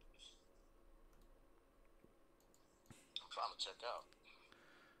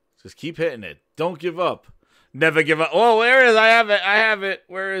 Just keep hitting it. Don't give up. Never give up. Oh, where is it? I have it. I have it.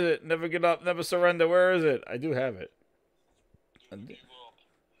 Where is it? Never give up. Never surrender. Where is it? I do have it.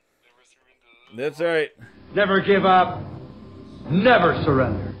 That's right. Never give up. Never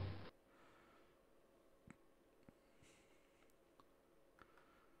surrender.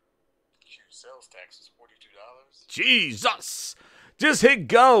 Sales tax is $42. Jesus. Just hit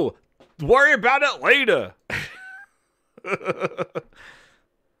go. Worry about it later.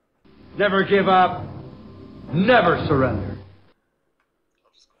 Never give up. Never surrender. I don't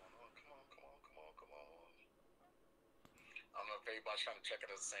know if everybody's trying to check it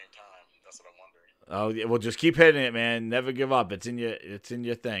at the same time. That's what I'm wondering. Oh, yeah, well, just keep hitting it, man. Never give up. It's in your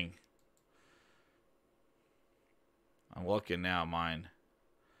thing. I'm looking now, mine.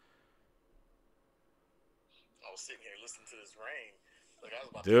 I was sitting here listening to this rain. Like, I was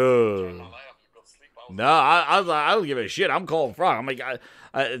about Dude. to turn my light off and go to sleep. No, I was like, I don't give a shit. I'm calling Frog. I'm like,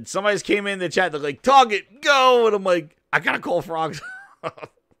 somebody's came in the chat. They're like, Target, go. And I'm like, I got to call Frogs. I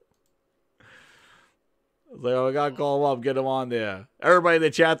was like, oh, I got to call him up, get him on there. Everybody in the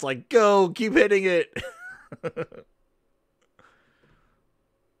chat's like, go, keep hitting it.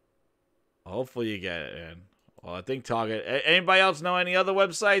 Hopefully you get it, man. Well, I think Target. Anybody else know any other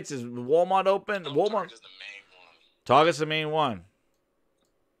websites? Is Walmart open? Walmart. Target's the main one. Target's the main one.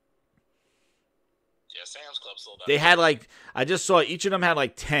 Yeah, Sam's Club sold out. They had like, I just saw each of them had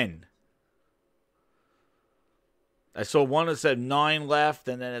like 10. I saw one that said 9 left,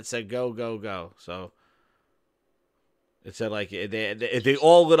 and then it said go, go, go. So it said like they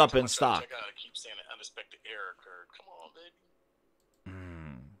all lit up in stock. Check out. I keep saying an unexpected error occurred. Come on,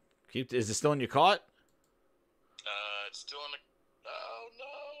 baby. Is it still in your cart? It's still in the. Oh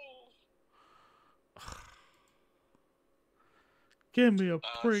no. Give me a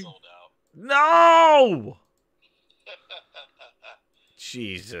pring. Sold out. No!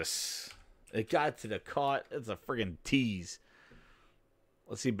 Jesus. It got to the cart. It's a friggin' tease.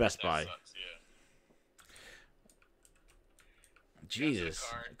 Let's see Best Buy. Sucks, yeah. Jesus.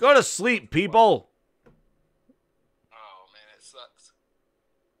 Go to sleep, people. Oh, man, it sucks.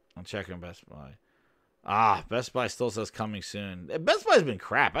 I'm checking Best Buy. Best Buy still says coming soon. Best Buy's been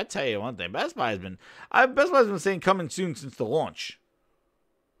crap. I tell you one thing. Best Buy's been saying coming soon since the launch.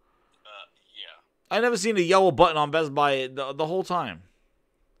 Yeah. I never seen a yellow button on Best Buy the whole time.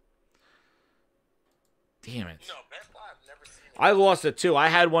 Damn it. No, Best Buy, I've never seen it. I lost it too. I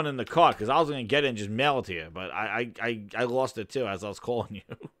had one in the cart because I was going to get it and just mail it to you. But I lost it too as I was calling you.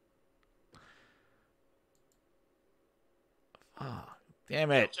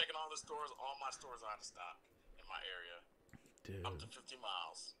 Damn it. I'm checking all the stores. All my stores are out of stock in my area. Dude. Up to 50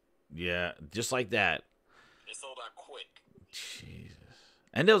 miles. Yeah, just like that. It sold out quick. Jesus.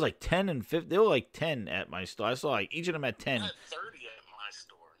 And there was like 10 and 50. There were like 10 at my store. I saw like each of them at 10. I had 30 at my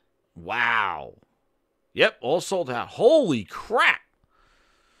store. Wow. Yep, all sold out. Holy crap.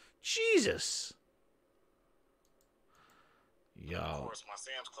 Jesus. Yo. Of course, my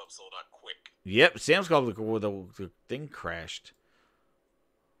Sam's Club sold out quick. Yep, Sam's Club, the thing crashed.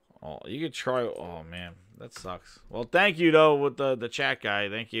 Oh, you could try. Oh, man. That sucks. Well, thank you, though, with the chat guy.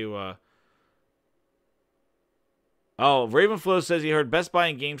 Thank you. Oh, Ravenflow says he heard Best Buy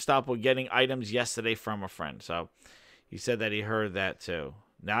and GameStop were getting items yesterday from a friend. So he said that he heard that, too.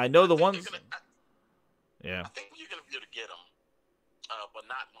 Now, I know the ones. Yeah. I think you're going to be able to get them, but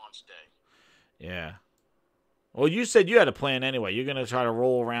not launch day. Yeah. Well, you said you had a plan anyway. You're going to try to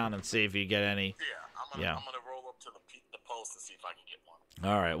roll around and see if you get any. Yeah, I'm gonna roll up to the post and see if I can get one.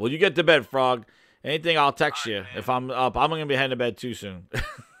 All right. Well, you get to bed, Frog. Anything, I'll text you. If I'm up, I'm going to be heading to bed too soon. All right,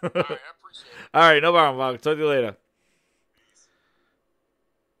 I appreciate All right, no problem, Bob. Talk to you later.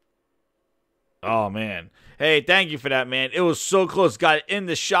 Oh, man. Hey, thank you for that, man. It was so close. Got it in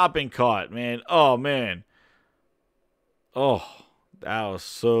the shopping cart, man. Oh, man. Oh, that was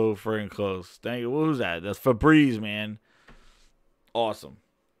so freaking close. Thank you. What was that? That's Febreze, man. Awesome.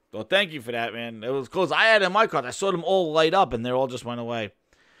 Well, thank you for that, man. It was close. I had it in my cart. I saw them all light up, and they all just went away.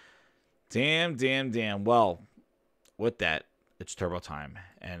 Damn. Well, with that, it's turbo time.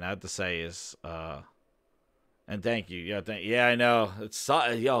 And I have to say is, and thank you. Yeah, I know. It's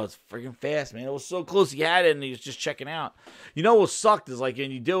freaking fast, man. It was so close. He had it, and he was just checking out. You know what sucked is, like,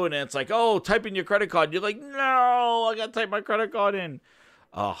 when you do it, and it's like, oh, type in your credit card. You're like, no, I got to type my credit card in.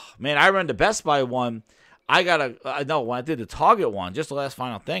 Oh, man, I ran the Best Buy one. When I did the Target one, just the last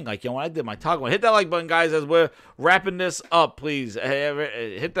final thing, like, when I did my Target one, hit that like button, guys, as we're wrapping this up, please.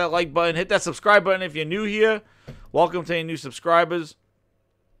 Hit that like button, hit that subscribe button if you're new here. Welcome to any new subscribers.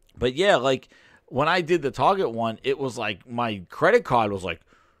 But yeah, like, when I did the Target one, it was like my credit card was like,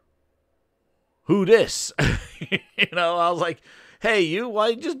 who this? I was like, hey,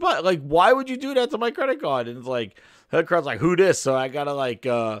 why just buy? Like, why would you do that to my credit card? And it's like, her card's like, who this? So I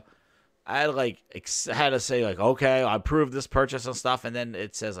gotta I had to say, like, okay, I approved this purchase and stuff, and then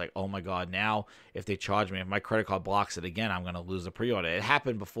it says, like, oh my god, now if they charge me, if my credit card blocks it again, I'm gonna lose the pre-order. It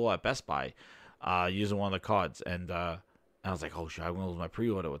happened before at Best Buy, using one of the cards, and I was like, oh shit, I'm gonna lose my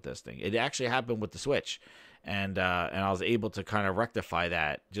pre-order with this thing. It actually happened with the Switch, and I was able to kind of rectify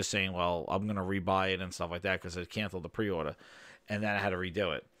that, just saying, well, I'm gonna rebuy it and stuff like that because it canceled the pre-order, and then I had to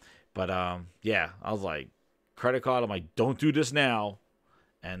redo it. But yeah, I was like, credit card, I'm like, don't do this now.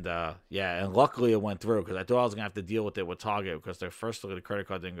 And and luckily it went through because I thought I was gonna have to deal with it with Target because their first look at the credit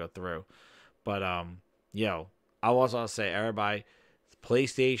card didn't go through. But I was gonna say, everybody,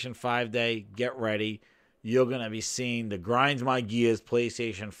 PlayStation 5 day, get ready. You're gonna be seeing the Grinds My Gears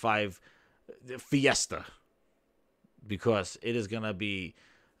PlayStation 5 Fiesta because it is gonna be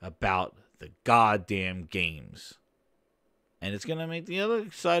about the goddamn games, and it's gonna make the other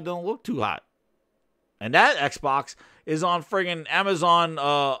side don't look too hot. And that Xbox is on friggin'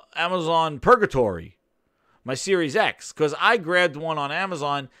 Amazon Purgatory, my Series X, because I grabbed one on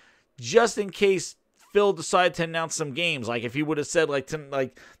Amazon just in case Phil decided to announce some games. Like if he would have said like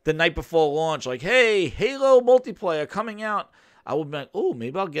the night before launch, like, hey, Halo multiplayer coming out, I would be like, oh,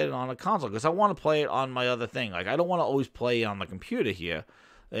 maybe I'll get it on a console because I want to play it on my other thing. Like I don't want to always play on the computer here.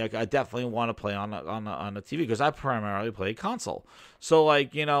 Like I definitely want to play on the TV because I primarily play console. So like,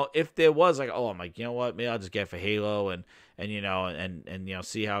 if there was like, oh, I'm like, you know what, maybe I'll just get it for Halo and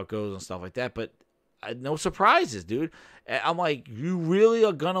see how it goes and stuff like that. But no surprises, dude. I'm like, you really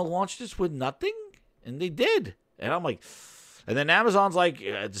are gonna launch this with nothing? And they did. And I'm like, and then Amazon's like,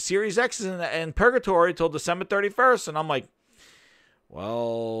 the Series X is in Purgatory till December 31st, and I'm like,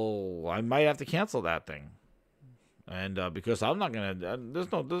 well, I might have to cancel that thing. And because I'm not gonna, there's.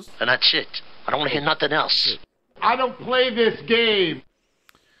 And that's it. I don't want to hear nothing else. I don't play this game.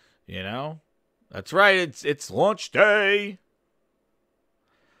 That's right. It's launch day.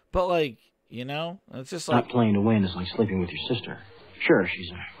 But like, it's just like not playing to win is like sleeping with your sister. Sure, she's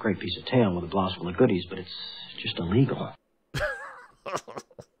a great piece of tail with a blouse full of goodies, but it's just illegal.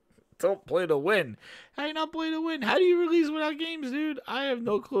 Don't play to win. How do you not play to win? How do you release without games, dude? I have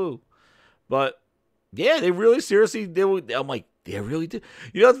no clue. But yeah, they really seriously did. I'm like, they really did.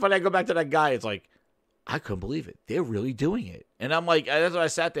 It's funny. I go back to that guy. It's like, I couldn't believe it. They're really doing it. And I'm like, that's why I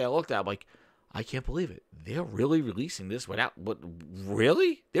sat there. I looked at it. I'm like, I can't believe it. They're really releasing this without,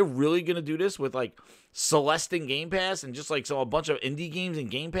 really? They're really going to do this with like Celeste in Game Pass and just like a bunch of indie games in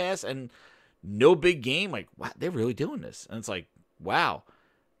Game Pass and no big game? Like, wow, they're really doing this. And it's like, wow.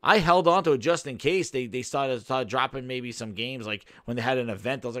 I held on to it just in case they started dropping maybe some games. Like when they had an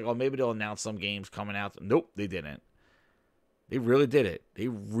event, I was like, oh, maybe they'll announce some games coming out. Nope, they didn't. They really did it. They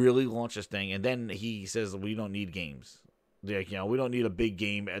really launched this thing. And then he says, we don't need games. Like, we don't need a big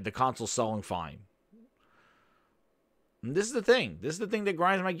game. The console's selling fine. And this is the thing. This is the thing that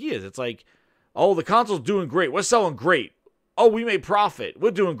grinds my gears. It's like, oh, the console's doing great. We're selling great. Oh, we made profit.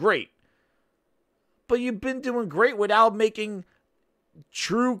 We're doing great. But you've been doing great without making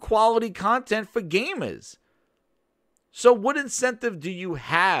true quality content for gamers. So what incentive do you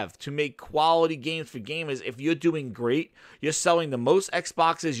have to make quality games for gamers if you're doing great? You're selling the most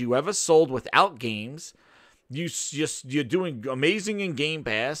Xboxes you ever sold without games. You're doing amazing in Game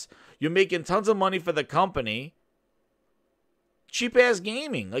Pass. You're making tons of money for the company. Cheap ass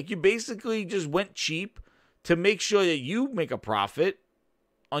gaming. Like you basically just went cheap to make sure that you make a profit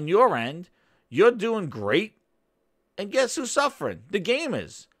on your end. You're doing great. And guess who's suffering? The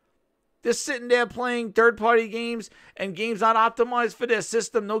gamers. They're sitting there playing third-party games and games not optimized for their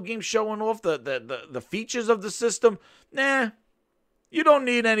system. No game showing off the features of the system. Nah, you don't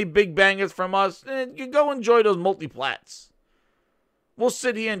need any big bangers from us. You go enjoy those multi-plats. We'll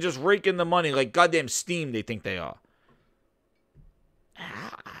sit here and just rake in the money like goddamn Steam they think they are.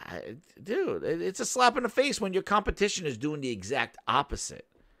 Dude, it's a slap in the face when your competition is doing the exact opposite.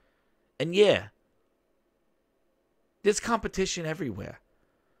 And yeah, there's competition everywhere.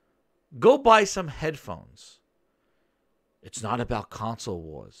 Go buy some headphones. It's not about console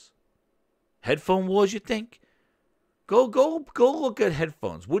wars. Headphone wars, you think? Go look at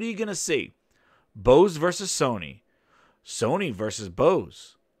headphones. What are you going to see? Bose versus Sony. Sony versus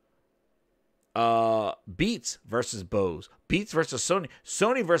Bose. Beats versus Bose. Beats versus Sony.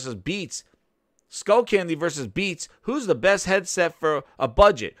 Sony versus Beats. Skull Candy versus Beats. Who's the best headset for a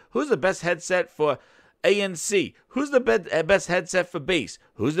budget? Who's the best headset for ANC? Who's the best headset for bass?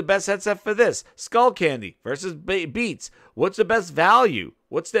 Who's the best headset for this? Skull Candy versus Beats. What's the best value?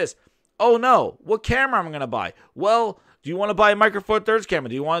 What's this? Oh no, what camera am I going to buy? Well, do you want to buy a Micro Four Thirds camera?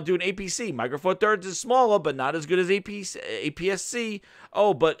 Do you want to do an APC? Micro Four Thirds is smaller, but not as good as APS-C.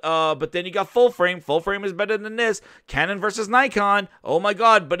 Oh, but then you got full frame. Full frame is better than this. Canon versus Nikon. Oh my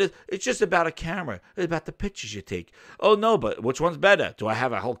God! But it's just about a camera. It's about the pictures you take. Oh no, but which one's better? Do I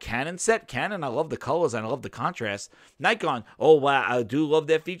have a whole Canon set? Canon, I love the colors and I love the contrast. Nikon, oh wow, I do love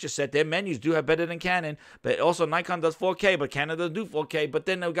their feature set. Their menus do have better than Canon, but also Nikon does 4K, but Canon doesn't do 4K. But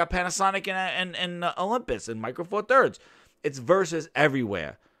then they've got Panasonic and Olympus and Micro Four Thirds. It's versus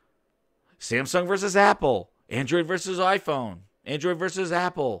everywhere. Samsung versus Apple. Android versus iPhone. Android versus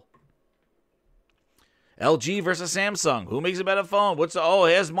Apple. LG versus Samsung. Who makes a better phone?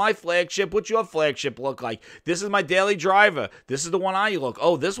 Here's my flagship. What's your flagship look like? This is my daily driver. This is the one I look.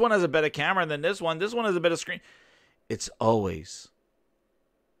 Oh, this one has a better camera than this one. This one has a better screen. It's always.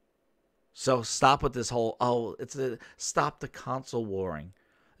 So stop with this whole, stop the console warring.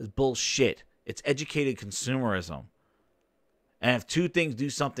 It's bullshit. It's educated consumerism. And if two things do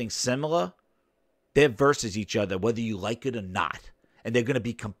something similar, they're versus each other, whether you like it or not. And they're going to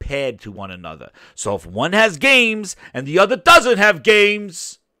be compared to one another. So if one has games and the other doesn't have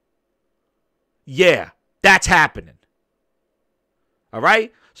games, yeah, that's happening. All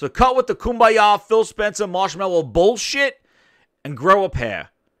right? So cut with the kumbaya, Phil Spencer, marshmallow bullshit and grow a pair.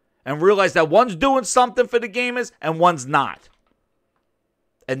 And realize that one's doing something for the gamers and one's not.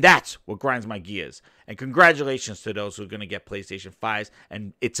 And that's what grinds my gears. And congratulations to those who are going to get PlayStation 5s.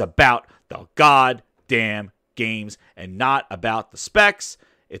 And it's about the goddamn games and not about the specs.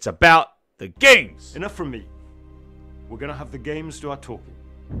 It's about the games. Enough from me. We're going to have the games do our talking.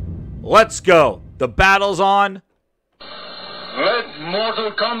 Let's go. The battle's on. Let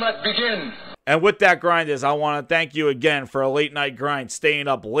Mortal Kombat begin. And with that, grinders, I want to thank you again for a late night grind, staying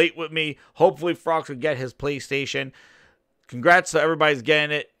up late with me. Hopefully, Frox will get his PlayStation. Congrats to everybody's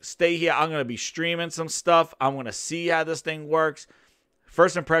getting it. Stay here. I'm going to be streaming some stuff. I'm going to see how this thing works.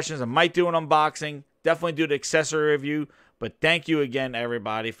 First impressions, I might do an unboxing. Definitely do the accessory review. But thank you again,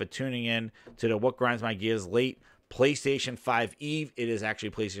 everybody, for tuning in to the What Grinds My Gears late PlayStation 5 Eve. It is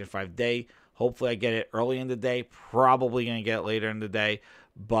actually PlayStation 5 Day. Hopefully I get it early in the day. Probably going to get it later in the day.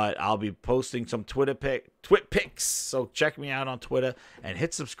 But I'll be posting some Twit pics. So check me out on Twitter. And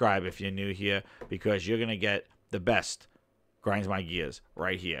hit subscribe if you're new here. Because you're going to get the best Grinds My Gears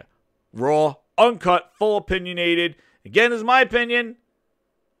right here. Raw, uncut, full opinionated. Again, is my opinion.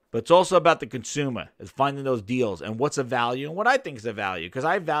 But it's also about the consumer. It's finding those deals and what's a value and what I think is a value. Because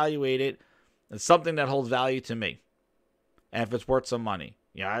I evaluate it as something that holds value to me. And if it's worth some money.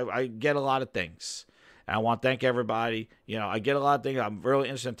 I get a lot of things. And I want to thank everybody. I get a lot of things. I'm really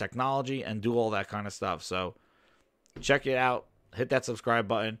interested in technology and do all that kind of stuff. So check it out. Hit that subscribe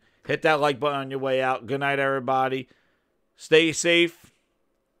button. Hit that like button on your way out. Good night, everybody. Stay safe.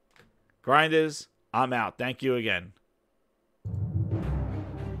 Grinders, I'm out. Thank you again.